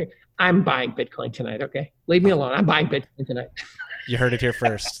 Here's. I'm buying Bitcoin tonight. Okay, leave me alone. I'm buying Bitcoin tonight. You heard it here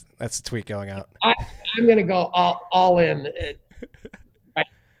first. That's the tweet going out. I'm going to go all in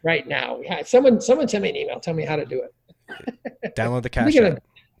right now. Someone send me an email. Tell me how to do it. Download the Cash App.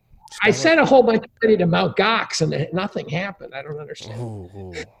 I sent a whole bunch of money to Mt. Gox and nothing happened. I don't understand.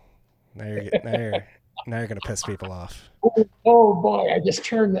 Ooh. Now you're going to piss people off. Oh boy, I just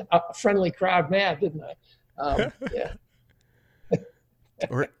turned a friendly crowd mad, didn't I? Yeah.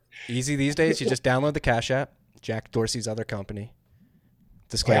 Or easy these days. You just download the Cash App. Jack Dorsey's other company.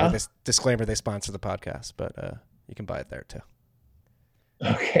 Disclaimer, they sponsor the podcast, but you can buy it there too.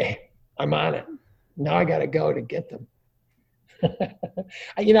 Okay, I'm on it. Now I got to go to get them.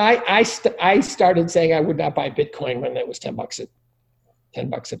 I started saying I would not buy Bitcoin when it was $10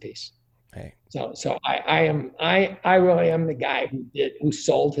 a piece. Hey. So I really am the guy who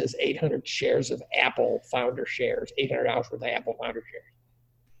sold his 800 shares of Apple founder shares, $800 worth of Apple founder shares.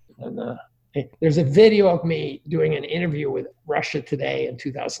 And there's a video of me doing an interview with Russia Today in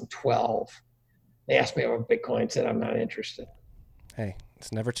 2012. They asked me about Bitcoin, said I'm not interested. Hey,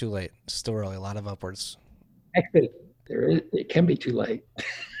 it's never too late. It's still early. A lot of upwards. Actually, it can be too late.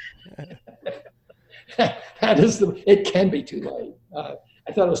 It can be too late.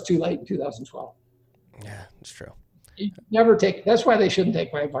 I thought it was too late in 2012. Yeah, it's true. That's why they shouldn't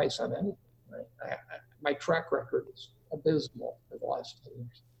take my advice on anything. Right? My track record is abysmal for the last 10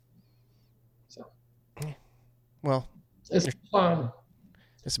 years. So, well, it's fun.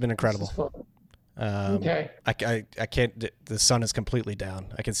 It's been incredible. Okay. I can't. The sun is completely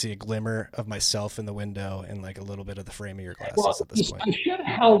down. I can see a glimmer of myself in the window and like a little bit of the frame of your glasses at this point. I should have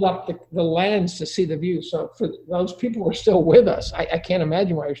held up the lens to see the view. So for those people who are still with us, I can't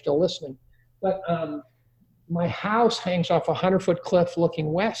imagine why you're still listening. But my house hangs off a 100-foot cliff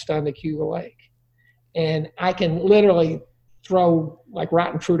looking west on the Cuba Lake, and I can literally throw like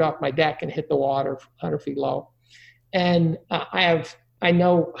rotten fruit off my deck and hit the water 100 feet low. And I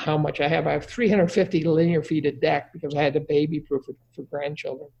know how much I have. I have 350 linear feet of deck because I had to baby proof it for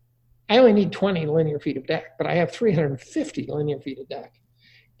grandchildren. I only need 20 linear feet of deck, but I have 350 linear feet of deck.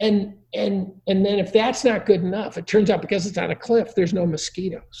 And then if that's not good enough, it turns out because it's on a cliff, there's no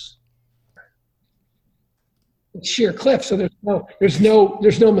mosquitoes. It's sheer cliff, so there's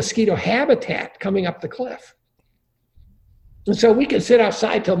no mosquito habitat coming up the cliff. And so we can sit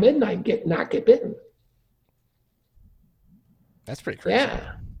outside till midnight and not get bitten. That's pretty crazy.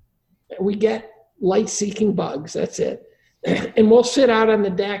 Yeah. We get light-seeking bugs. That's it. And we'll sit out on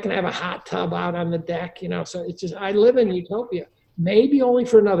the deck and have a hot tub out on the deck, So it's just, I live in utopia. Maybe only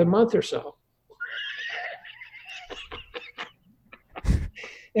for another month or so.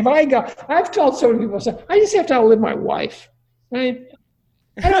 I've told so many people, I just have to outlive my wife. Right?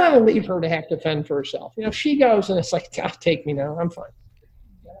 I don't want to leave her to have to fend for herself. She goes and it's like, take me now. I'm fine.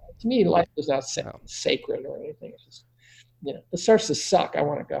 To me, life is not sacred or anything. It's just, it starts to suck. I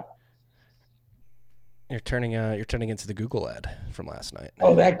want to go. You're turning into the Google ad from last night.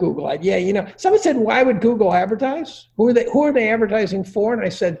 Oh, that Google ad. Yeah, someone said, why would Google advertise? Who are they advertising for? And I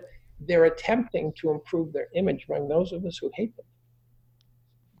said, they're attempting to improve their image among those of us who hate them.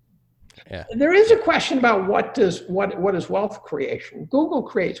 Yeah. There is a question about what is wealth creation. Google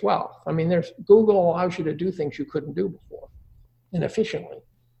creates wealth. I mean, Google allows you to do things you couldn't do before and efficiently.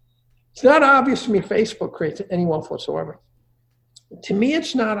 It's not obvious to me Facebook creates any wealth whatsoever. To me,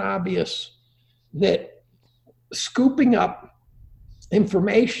 it's not obvious that scooping up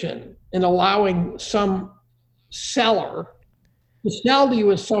information and allowing some seller to sell to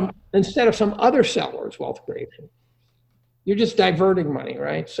you instead of some other seller is wealth creation. You're just diverting money,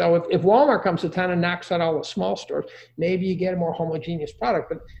 right? So if Walmart comes to town and knocks out all the small stores, maybe you get a more homogeneous product.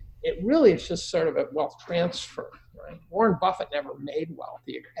 But it really is just sort of a wealth transfer, right? Warren Buffett never made wealth;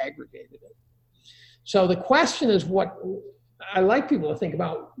 he aggregated it. So the question is, what I like people to think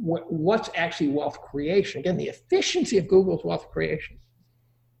about what's actually wealth creation. Again, the efficiency of Google's wealth creation,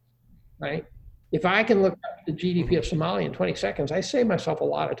 right? If I can look up the GDP of Somalia in 20 seconds, I save myself a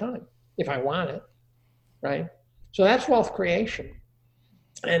lot of time if I want it, right? So that's wealth creation.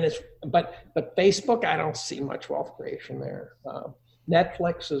 And but Facebook, I don't see much wealth creation there.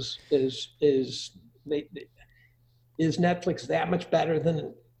 Netflix is Netflix that much better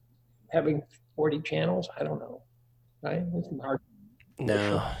than having 40 channels? I don't know, right?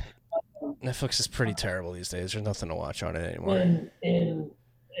 No, Netflix is pretty terrible these days. There's nothing to watch on it anymore. And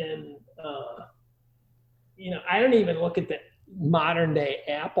I don't even look at the modern day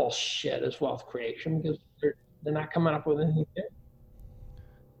Apple shit as wealth creation because they're not coming up with anything good.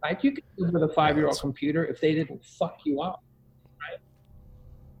 Right? You could live with a 5-year-old computer if they didn't fuck you up,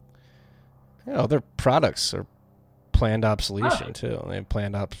 right? Their products are planned obsolescence too. They have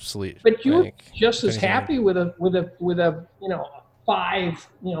planned obsolete. But you're just as happy with a 5,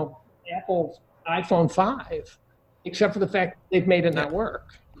 Apple iPhone 5, except for the fact that they've made it not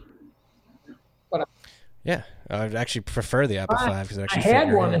work. But yeah, I actually prefer the Apple 5 because I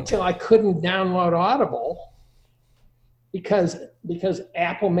had one until I couldn't download Audible because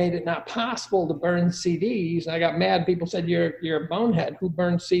Apple made it not possible to burn CDs. I got mad. People said, you're a bonehead. Who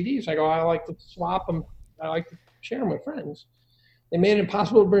burns CDs? I go, I like to swap them. I like to share them with friends. They made it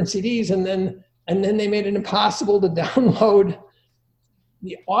impossible to burn CDs, and then they made it impossible to download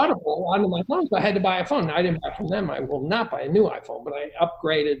the Audible onto my phone. So I had to buy a phone. Now, I didn't buy from them. I will not buy a new iPhone, but I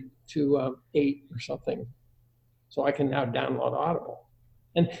upgraded to 8 or something, so I can now download Audible,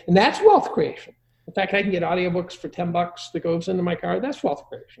 and that's wealth creation. In fact, I can get audiobooks for $10 that goes into my car. That's wealth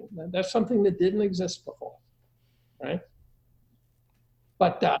creation. That's something that didn't exist before, right?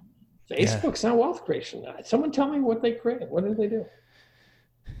 But Facebook's not wealth creation. Someone tell me what they created. What did they do?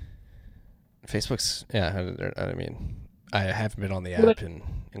 Facebook's, I mean, I haven't been on the app in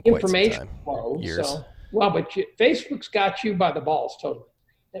quite some time. Years. So, but Facebook's got you by the balls, totally.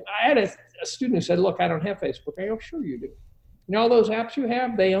 And I had a student who said, look, I don't have Facebook. I go, sure you do. All those apps you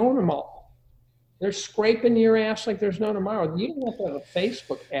have, they own them all. They're scraping your ass like there's no tomorrow. You don't have to have a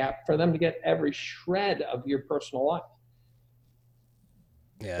Facebook app for them to get every shred of your personal life.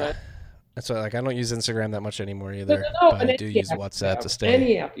 Yeah. Right? That's why, I don't use Instagram that much anymore either. No, but I do use WhatsApp to stay.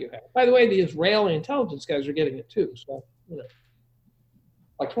 Any app you have. By the way, the Israeli intelligence guys are getting it too. So,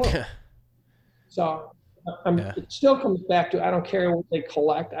 like tomorrow. So, it still comes back to I don't care what they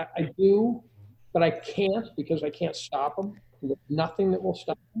collect. I do, but I can't because I can't stop them. There's nothing that will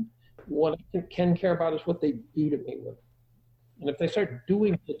stop them. What I can care about is what they do to me with them. And if they start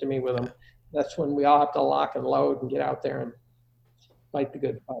doing shit to me with them, that's when we all have to lock and load and get out there and fight the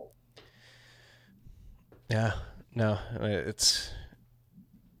good fight. Yeah, no, I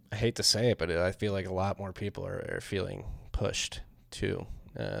hate to say it, but I feel like a lot more people are feeling pushed to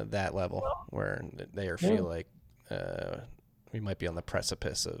that level where they feel like we might be on the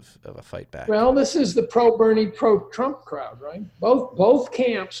precipice of a fight back. Well, this is the pro-Bernie, pro-Trump crowd, right? Both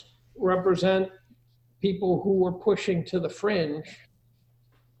camps represent people who were pushing to the fringe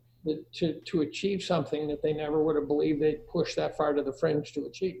to achieve something that they never would have believed they'd push that far to the fringe to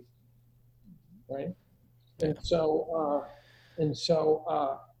achieve, right? And so they're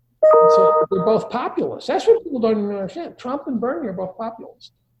both populists. That's what people don't even understand. Trump and Bernie are both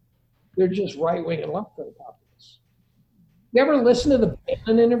populists. They're just right-wing and left-wing populists. You ever listen to the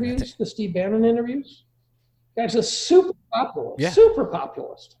Bannon interviews, the Steve Bannon interviews? Guy's a super populist, super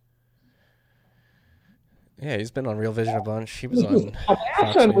populist. Yeah, he's been on Real Vision a bunch. He was on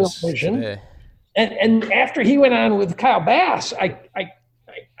Fox on Real News Vision. Today. And after he went on with Kyle Bass, I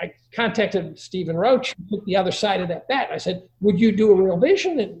contacted Stephen Roach, who took the other side of that bet. I said, would you do a Real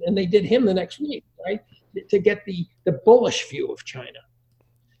Vision? And they did him the next week, right? To get the bullish view of China.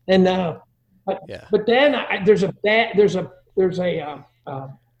 And but then there's a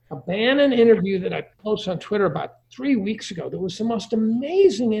Bannon interview that I posted on Twitter about 3 weeks ago. That was the most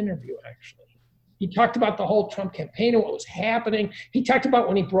amazing interview, actually. He talked about the whole Trump campaign and what was happening. He talked about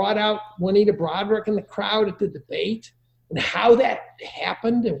when he brought out Juanita Broaddrick in the crowd at the debate and how that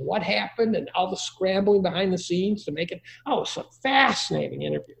happened and what happened and all the scrambling behind the scenes to make it. Oh, it's a fascinating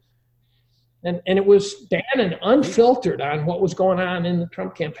interview. And it was Bannon unfiltered on what was going on in the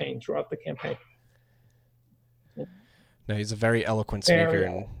Trump campaign throughout the campaign. No, he's a very eloquent speaker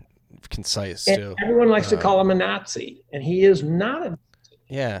and concise, too. Everyone likes to call him a Nazi, and he is not a Nazi.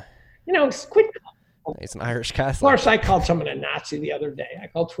 Yeah. Quit. He's an Irish Catholic. Of course, I called someone a Nazi the other day. I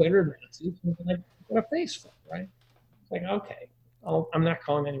called Twitter Nazi. I put a face for it, right? It's like, okay. I'm not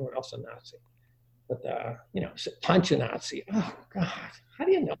calling anyone else a Nazi, but punch a Nazi. Oh God, how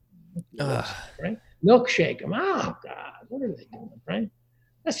do you know? Right? Milkshake them. Oh God, what are they doing? Right?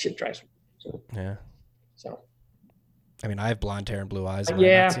 That shit drives me. Yeah. So. I mean, I have blonde hair and blue eyes.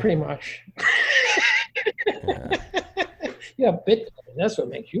 Yeah, pretty much. Yeah, Bitcoin. That's what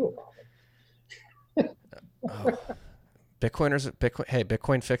makes you a problem. Bitcoin. Hey,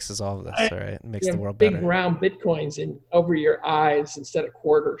 Bitcoin fixes all of this. All right, it makes the world big better. Round Bitcoins in over your eyes instead of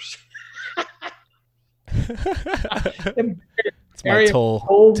quarters. It's my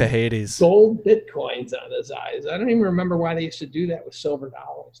toll to Hades. Gold Bitcoins on his eyes. I don't even remember why they used to do that with silver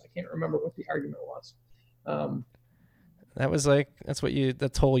dollars. I can't remember what the argument was. That's the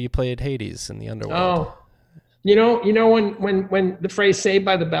toll you played Hades in the underworld. Oh, you know when the phrase "saved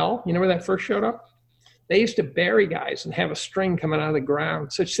by the bell," you know where that first showed up? They used to bury guys and have a string coming out of the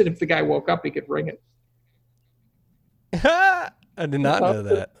ground, such that if the guy woke up, he could ring it. I did not know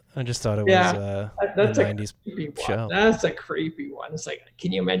that. I just thought it was that's a a 90s creepy show. One. That's a creepy one. It's like,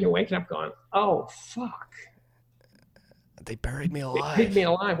 can you imagine waking up going, "Oh fuck, they buried me alive. They buried me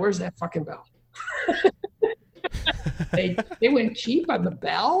alive. Where's that fucking bell?" They went cheap on the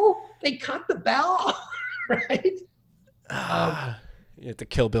bell. They cut the bell, right? You have to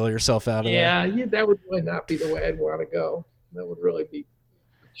Kill Bill yourself out of that. Yeah, that would really not be the way I'd want to go. That would really be.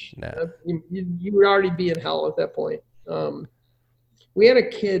 No. You would already be in hell at that point. We had a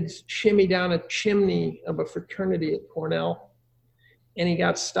kid shimmy down a chimney of a fraternity at Cornell, and he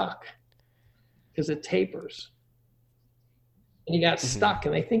got stuck because it tapers. And he got stuck,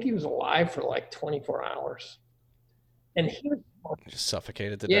 and they think he was alive for like 24 hours. And he just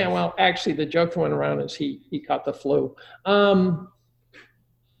suffocated to death. Well, actually, the joke that went around is he caught the flu. But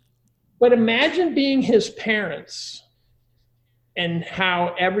imagine being his parents and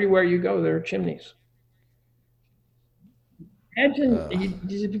how everywhere you go, there are chimneys. Imagine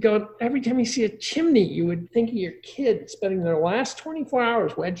you go, every time you see a chimney, you would think of your kid spending their last 24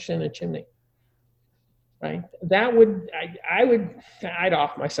 hours wedged in a chimney. Right? That would, I'd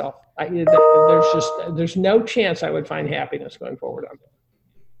off myself. There's no chance I would find happiness going forward on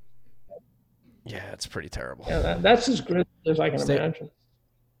that. Yeah, it's pretty terrible. Yeah, that's as good as I can imagine.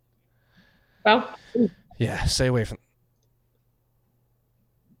 Well, yeah, stay away from.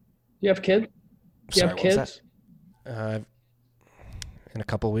 You have kids? You have kids? In a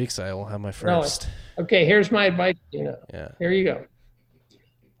couple of weeks, I will have my first. No. Okay, here's my advice. Yeah. Here you go.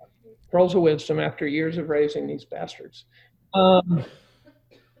 Pearls of wisdom after years of raising these bastards.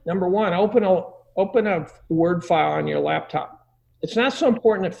 Number one, open a Word file on your laptop. It's not so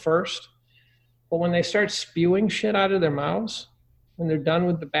important at first, but when they start spewing shit out of their mouths, when they're done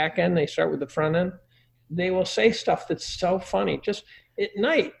with the back end, they start with the front end. They will say stuff that's so funny. Just at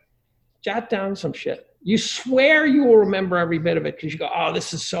night, jot down some shit. You swear you will remember every bit of it because you go, oh,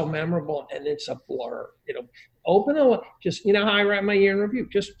 this is so memorable, and it's a blur. Just how I write my year in review.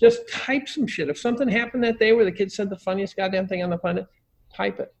 Just type some shit. If something happened that day where the kid said the funniest goddamn thing on the planet,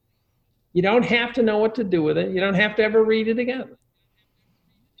 type it. You don't have to know what to do with it. You don't have to ever read it again.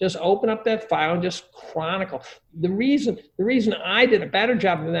 Just open up that file and just chronicle. The reason I did a better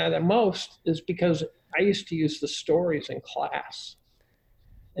job than that than most is because I used to use the stories in class.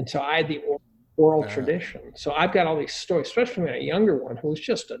 And so I had the oral tradition. So I've got all these stories, especially my younger one, who was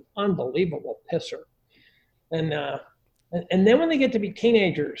just an unbelievable pisser. And then when they get to be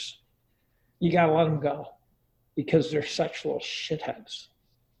teenagers, you got to let them go because they're such little shitheads.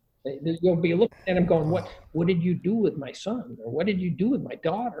 You'll be looking at them going, what did you do with my son? Or what did you do with my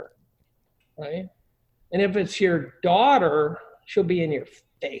daughter? Right? And if it's your daughter, she'll be in your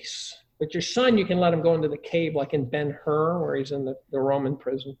face. But your son, you can let him go into the cave like in Ben-Hur, where he's in the Roman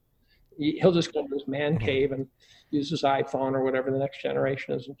prison. He'll just go into his man cave and use his iPhone or whatever the next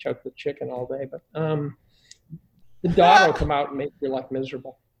generation is and choke the chicken all day. But the daughter will come out and make your life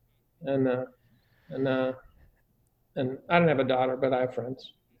miserable. And I don't have a daughter, but I have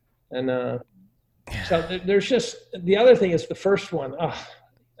friends. And so there's just, the other thing is the first one,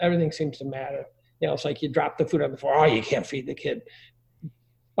 everything seems to matter. It's like you drop the food on the floor. Oh, you can't feed the kid.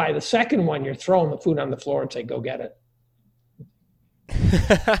 By the second one, you're throwing the food on the floor and say, go get it.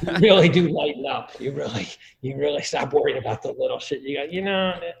 You really do lighten up. You really stop worrying about the little shit. You go,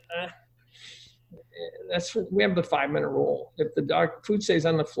 we have the 5-minute rule. If the dog food stays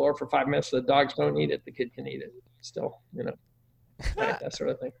on the floor for 5 minutes, the dogs don't eat it, the kid can eat it still, right, that sort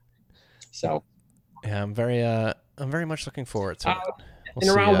of thing. So yeah, I'm very much looking forward to it. In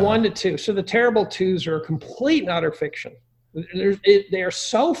around 1 to 2. So the terrible twos are a complete and utter fiction. They are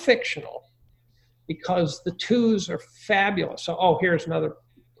so fictional because the twos are fabulous. So, here's another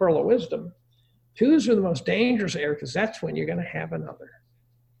pearl of wisdom. Twos are the most dangerous area because that's when you're going to have another.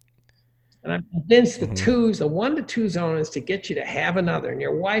 And I'm convinced the twos, the 1 to 2 zone, is to get you to have another. And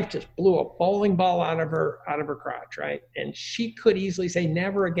your wife just blew a bowling ball out of her crotch, right? And she could easily say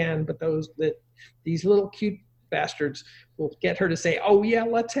never again, but these little cute bastards will get her to say, oh yeah,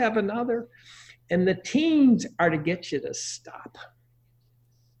 let's have another. And the teens are to get you to stop.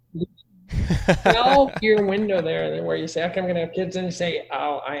 Tell your window there where you say, okay, I'm going to have kids, and you say,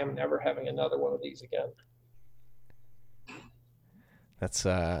 oh, I am never having another one of these again. That's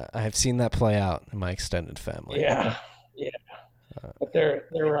I've seen that play out in my extended family. Yeah. But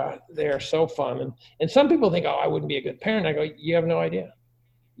they're so fun, and some people think, oh, I wouldn't be a good parent. I go, you have no idea.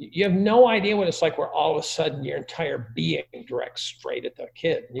 You have no idea what it's like where all of a sudden your entire being directs straight at the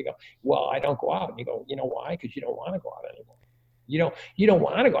kid, and you go, well, I don't go out. And you go, you know why? Because you don't want to go out anymore. You don't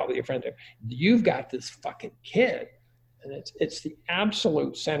want to go out with your friends. You've got this fucking kid, and it's the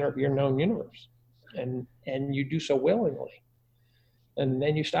absolute center of your known universe, and you do so willingly. And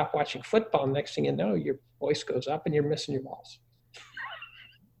then you stop watching football. Next thing you know, your voice goes up and you're missing your balls.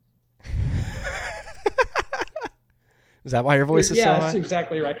 Is that why your voice is so high? Yeah, that's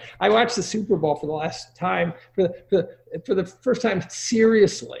exactly right. I watched the Super Bowl for the last time, for the first time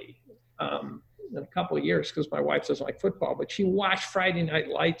seriously in a couple of years, because my wife doesn't like football, but she watched Friday Night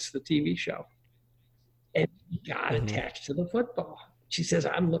Lights, the TV show, and she got attached to the football. She says,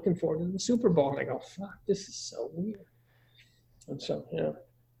 I'm looking forward to the Super Bowl. And I go, fuck, this is so weird. And so,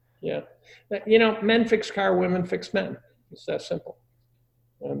 yeah. Men fix car, women fix men. It's that simple.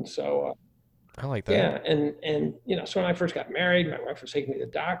 And so, I like that. Yeah, and so when I first got married, my wife was taking me to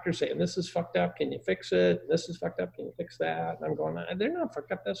the doctor, saying, "This is fucked up. Can you fix it? This is fucked up. Can you fix that?" And I'm going, "They're not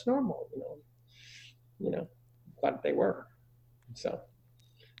fucked up. That's normal." But they were. So,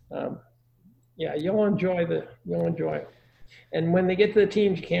 you'll enjoy it. And when they get to the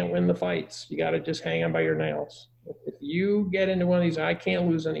teams, you can't win the fights. You got to just hang on by your nails. If you get into one of these, I can't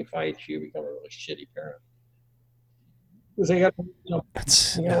lose any fights, you become a really shitty parent. Because they got to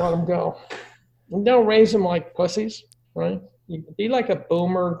let them go. And don't raise them like pussies, right? You be like a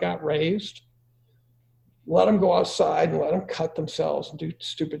boomer got raised. Let them go outside and let them cut themselves and do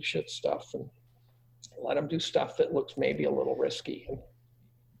stupid shit stuff, and let them do stuff that looks maybe a little risky.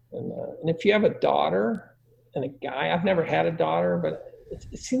 And if you have a daughter and a guy, I've never had a daughter, but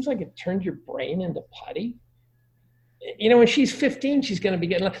it seems like it turns your brain into putty. When she's 15, she's going to be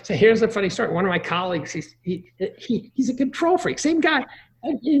getting. So here's a funny story. One of my colleagues, he's a control freak, same guy.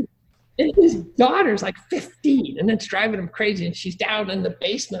 And his daughter's like 15, and it's driving him crazy. And she's down in the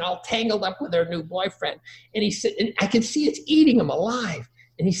basement, all tangled up with her new boyfriend. And he said, and I can see it's eating him alive.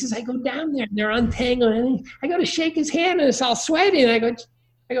 And he says, I go down there, and they're untangled. And I go to shake his hand, and it's all sweaty. And I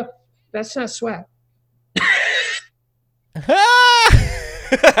go, that's not sweat.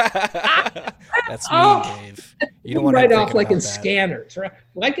 That's mean, Dave. You don't want to right off like in that. Scanners, right?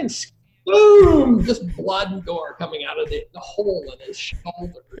 Like in boom, just blood and gore coming out of the hole in his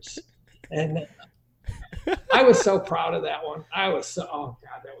shoulders. And I was so proud of that one. I was so, oh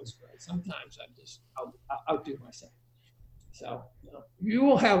God, that was great. Sometimes I'll do myself. So you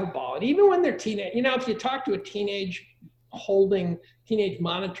will have a ball. And even when they're teenage, if you talk to a teenage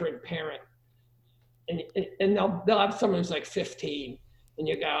monitoring parent, and they'll have someone who's like 15, and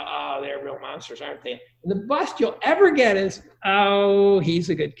you go, oh, they're real monsters, aren't they? And the best you'll ever get is, oh, he's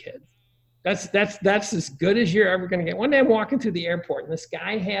a good kid. That's as good as you're ever going to get. One day I'm walking through the airport, and this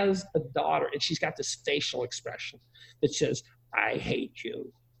guy has a daughter, and she's got this facial expression that says, I hate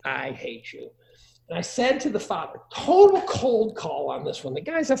you. I hate you. And I said to the father, total cold call on this one. The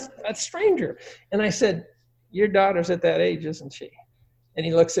guy's a stranger. And I said, your daughter's at that age, isn't she? And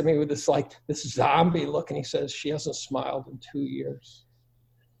he looks at me with this zombie look, and he says, she hasn't smiled in 2 years.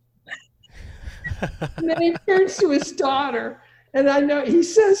 And then he turns to his daughter, and I know, he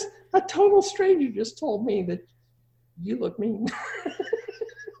says, a total stranger just told me that you look mean.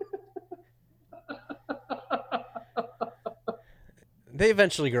 They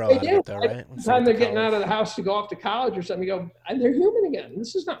eventually grow out of it, though, right? By the time they're getting out of the house to go off to college or something, you go, and they're human again.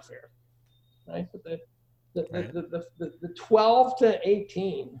 This is not fair, right? But the 12 to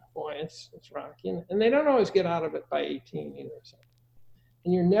 18, boy, it's rocky, and they don't always get out of it by 18 either. So.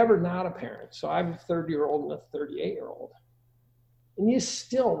 And you're never not a parent. So I have a 30-year-old and a 38-year-old, and you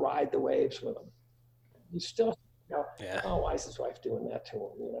still ride the waves with them. You still go, oh, why is his wife doing that to him?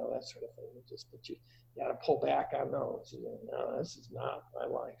 That sort of thing. But you got to pull back on those. No, this is not my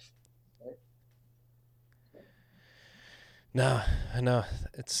life. Right? No, I know.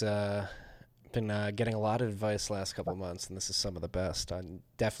 It's been getting a lot of advice last couple of months, and this is some of the best. I'm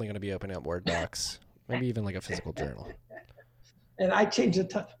definitely going to be opening up Word docs, maybe even like a physical journal. And I changed the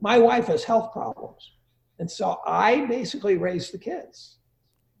time. My wife has health problems. And so I basically raised the kids.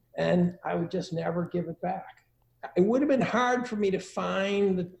 And I would just never give it back. It would have been hard for me to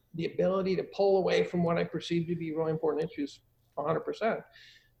find the ability to pull away from what I perceived to be really important issues 100%.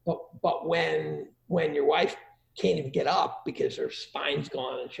 But when your wife can't even get up because her spine's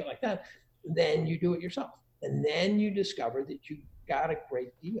gone and shit like that, then you do it yourself. And then you discover that you got a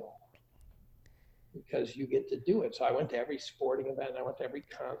great deal because you get to do it. So I went to every sporting event, I went to every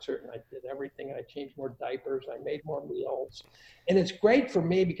concert, and I did everything. I changed more diapers, I made more meals. And it's great for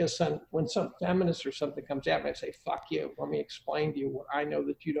me because when some feminist or something comes at me, I say, fuck you, let me explain to you what I know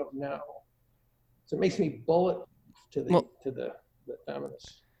that you don't know. So it makes me bullet to the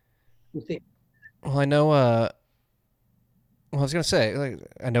feminists who think. Well, I know, I was going to say, like,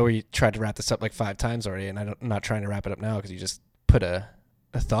 I know you tried to wrap this up like 5 times already, and I'm not trying to wrap it up now because you just put a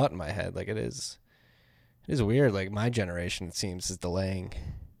thought in my head. Like, it is weird. Like, my generation, it seems, is delaying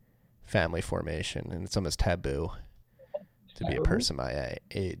family formation, and it's almost taboo to be a person my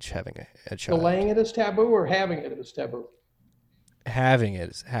age having a child. Delaying it is taboo or having it is taboo? Having it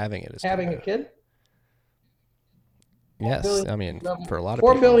is having taboo. A kid? Yes, I mean, for a lot of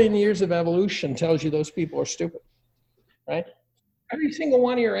 4 people. 4 billion years of evolution tells you those people are stupid, right? Every single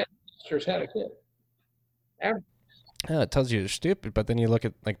one of your ancestors had a kid. Yeah, it tells you you're stupid, but then you look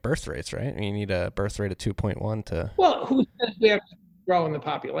at like birth rates, right? You need a birth rate of 2.1 to. Well, who says we have to grow in the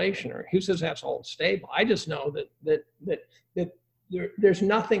population, or who says that's hold stable? I just know that there's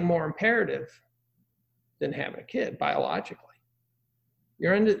nothing more imperative than having a kid biologically.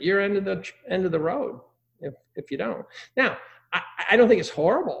 You're end of the road if you don't. Now, I don't think it's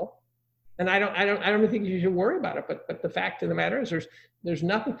horrible. And I don't think you should worry about it. But the fact of the matter is there's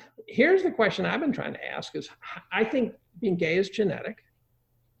nothing. Here's the question I've been trying to ask is, I think being gay is genetic.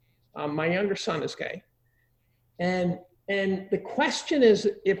 My younger son is gay. And the question is,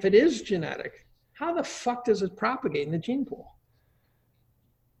 if it is genetic, how the fuck does it propagate in the gene pool?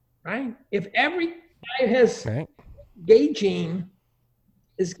 Right? If every guy who has gay gene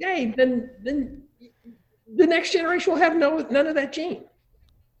is gay, then the next generation will have none of that gene.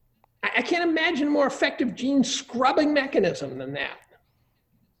 I can't imagine a more effective gene scrubbing mechanism than that.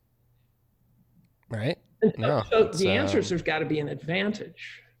 Right? So the answer is there's got to be an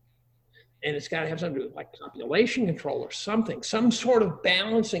advantage. And it's got to have something to do with like population control or something, some sort of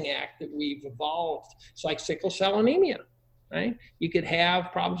balancing act that we've evolved. It's like sickle cell anemia, right? You could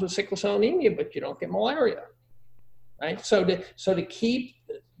have problems with sickle cell anemia, but you don't get malaria, right? So to keep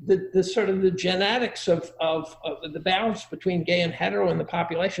the sort of the genetics of the balance between gay and hetero in the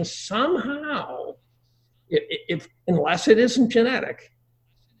population somehow, unless it isn't genetic,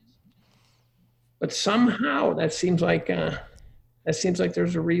 but somehow that seems like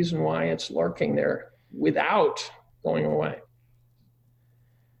there's a reason why it's lurking there without going away.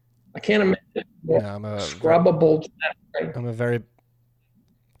 I can't imagine more scrubbable genetic. I'm a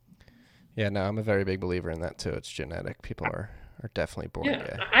very big believer in that too. It's genetic. People are definitely born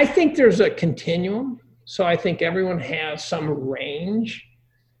gay. I think there's a continuum. So I think everyone has some range.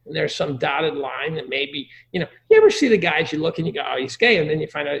 And there's some dotted line that maybe, you ever see the guys you look and you go, oh, he's gay. And then you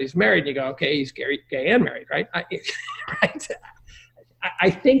find out he's married and you go, okay, he's gay and married, right? I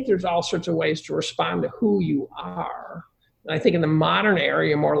think there's all sorts of ways to respond to who you are. And I think in the modern era,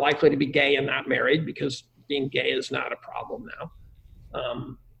 you're more likely to be gay and not married because being gay is not a problem now.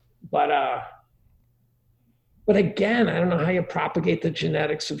 But again, I don't know how you propagate the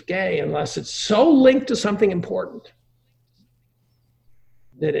genetics of gay unless it's so linked to something important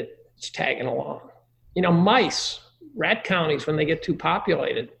that it's tagging along. Mice, rat colonies, when they get too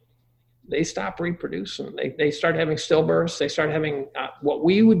populated, they stop reproducing. They start having stillbirths. They start having what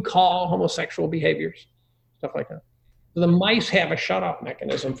we would call homosexual behaviors, stuff like that. So the mice have a shut-off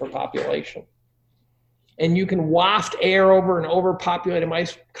mechanism for population. And you can waft air over an overpopulated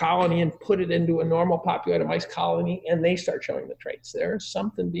mice colony and put it into a normal populated mice colony, and they start showing the traits. There's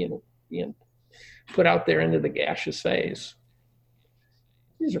something being put out there into the gaseous phase.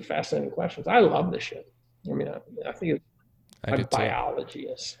 These are fascinating questions. I love this shit. I mean, I think my biology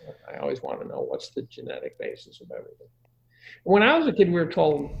is. I always want to know what's the genetic basis of everything. When I was a kid, we were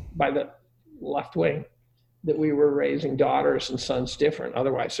told by the left wing that we were raising daughters and sons different.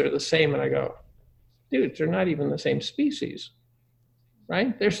 Otherwise, they're the same. And I go, dude, they're not even the same species,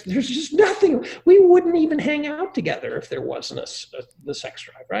 right? There's just nothing. We wouldn't even hang out together if there wasn't the sex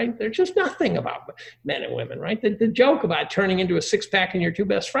drive, right? There's just nothing about men and women, right? The joke about turning into a six-pack and your two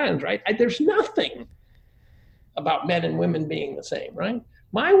best friends, right? There's nothing about men and women being the same, right?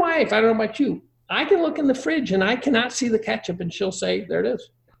 My wife, I don't know about you, I can look in the fridge and I cannot see the ketchup and she'll say, there it is.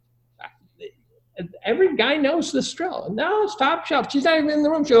 every guy knows this drill. No, it's top shelf. She's not even in the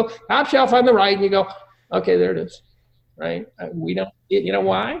room. She'll top shelf on the right, and you go, okay, there it is, right? We don't. You know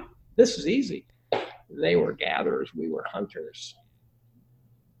why? This is easy. They were gatherers. We were hunters.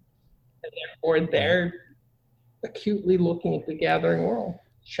 And therefore, they're acutely looking at the gathering world.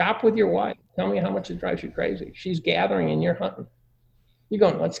 Shop with your wife. Tell me how much it drives you crazy. She's gathering and you're hunting. You're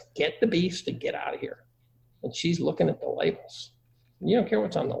going, let's get the beast and get out of here. And she's looking at the labels. You don't care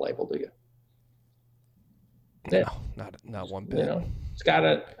what's on the label, do you? No, not one bit. You know, it's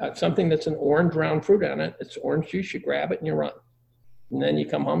got something that's an orange round fruit on it. It's orange juice. You grab it and you run. And then you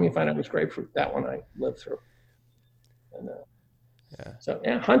come home, you find out it was grapefruit. That one I lived through. And, So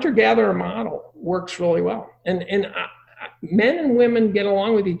hunter-gatherer model works really well. And men and women get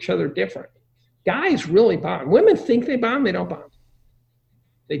along with each other different. Guys really bond. Women think they bond. They don't bond.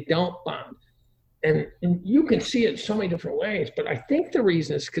 They don't bond. And you can see it so many different ways. But I think the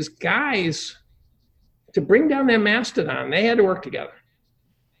reason is because guys, to bring down that mastodon, they had to work together,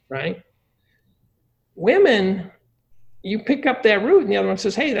 right? Women, you pick up that root and the other one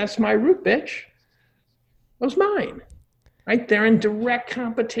says, hey, that's my root, bitch. That was mine, right? They're in direct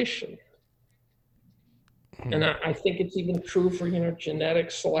competition. And I think it's even true for, genetic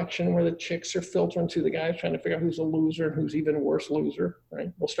selection where the chicks are filtering through the guys trying to figure out who's a loser and who's even worse loser,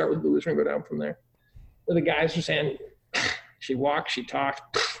 right? We'll start with loser and go down from there. Where the guys are saying, she walks, she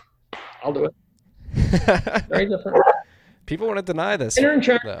talks, I'll do it. Very different. People want to deny this. Men are in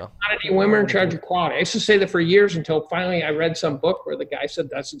charge of quantity, women are in charge of quality. I used to say that for years until finally I read some book where the guy said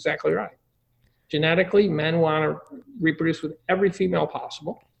that's exactly right. Genetically, men want to reproduce with every female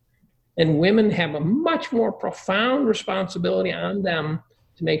possible. And women have a much more profound responsibility on them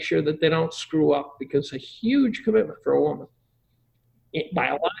to make sure that they don't screw up, because it's a huge commitment for a woman.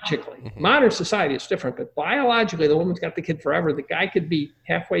 Biologically. Modern society is different, but biologically, the woman's got the kid forever. The guy could be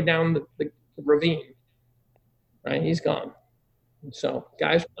halfway down the ravine, right? He's gone. And so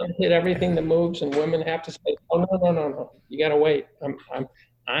guys want to hit everything that moves, and women have to say, oh, no. You got to wait.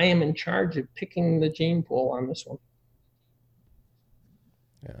 I am in charge of picking the gene pool on this one.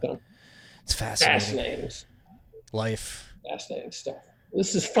 Yeah. So, it's fascinating. Fascinating. Life. Fascinating stuff.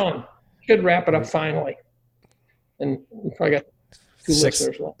 This is fun. Should wrap it up finally. And we probably got 2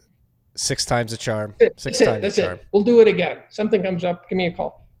 listeners left. 6 times the charm. That's Six times That's the charm. it. We'll do it again. Something comes up, give me a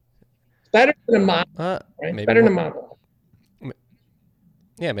call. It's better than a monologue, right? Maybe Better than a monologue.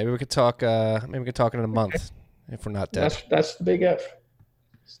 Yeah, maybe we could talk. Maybe we could talk in a month if we're not dead. That's the big if.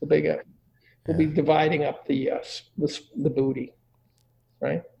 It's the big if. We'll be dividing up the booty,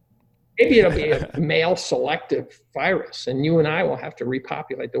 right? Maybe it'll be a male selective virus, and you and I will have to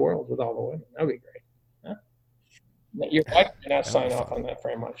repopulate the world with all the women. That'd be great. Huh? Your wife may not sign off on that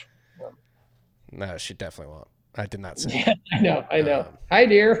very much. No, she definitely won't. I did not say. Yeah, I know. Hi,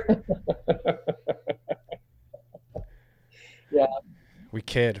 dear. Yeah. We're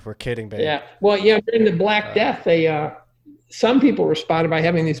kidding, baby. Yeah. Well, during the Black Death, some people responded by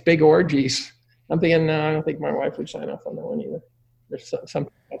having these big orgies. I'm thinking, no, I don't think my wife would sign off on that one either. There's some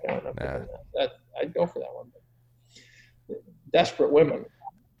I don't know. That I'd go for that one. But desperate women.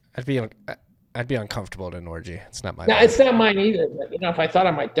 I'd be uncomfortable at an orgy. It's not my. No, it's not mine either. But, if I thought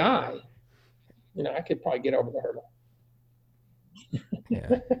I might die, I could probably get over the hurdle.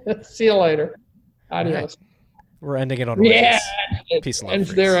 Yeah. See you later. Adios. Right. We're ending it on orgies. Yeah. Peace and love. Ends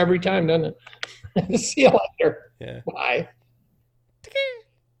freaks. there every time, doesn't it? See you later. Yeah. Bye.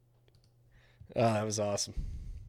 Oh, that was awesome.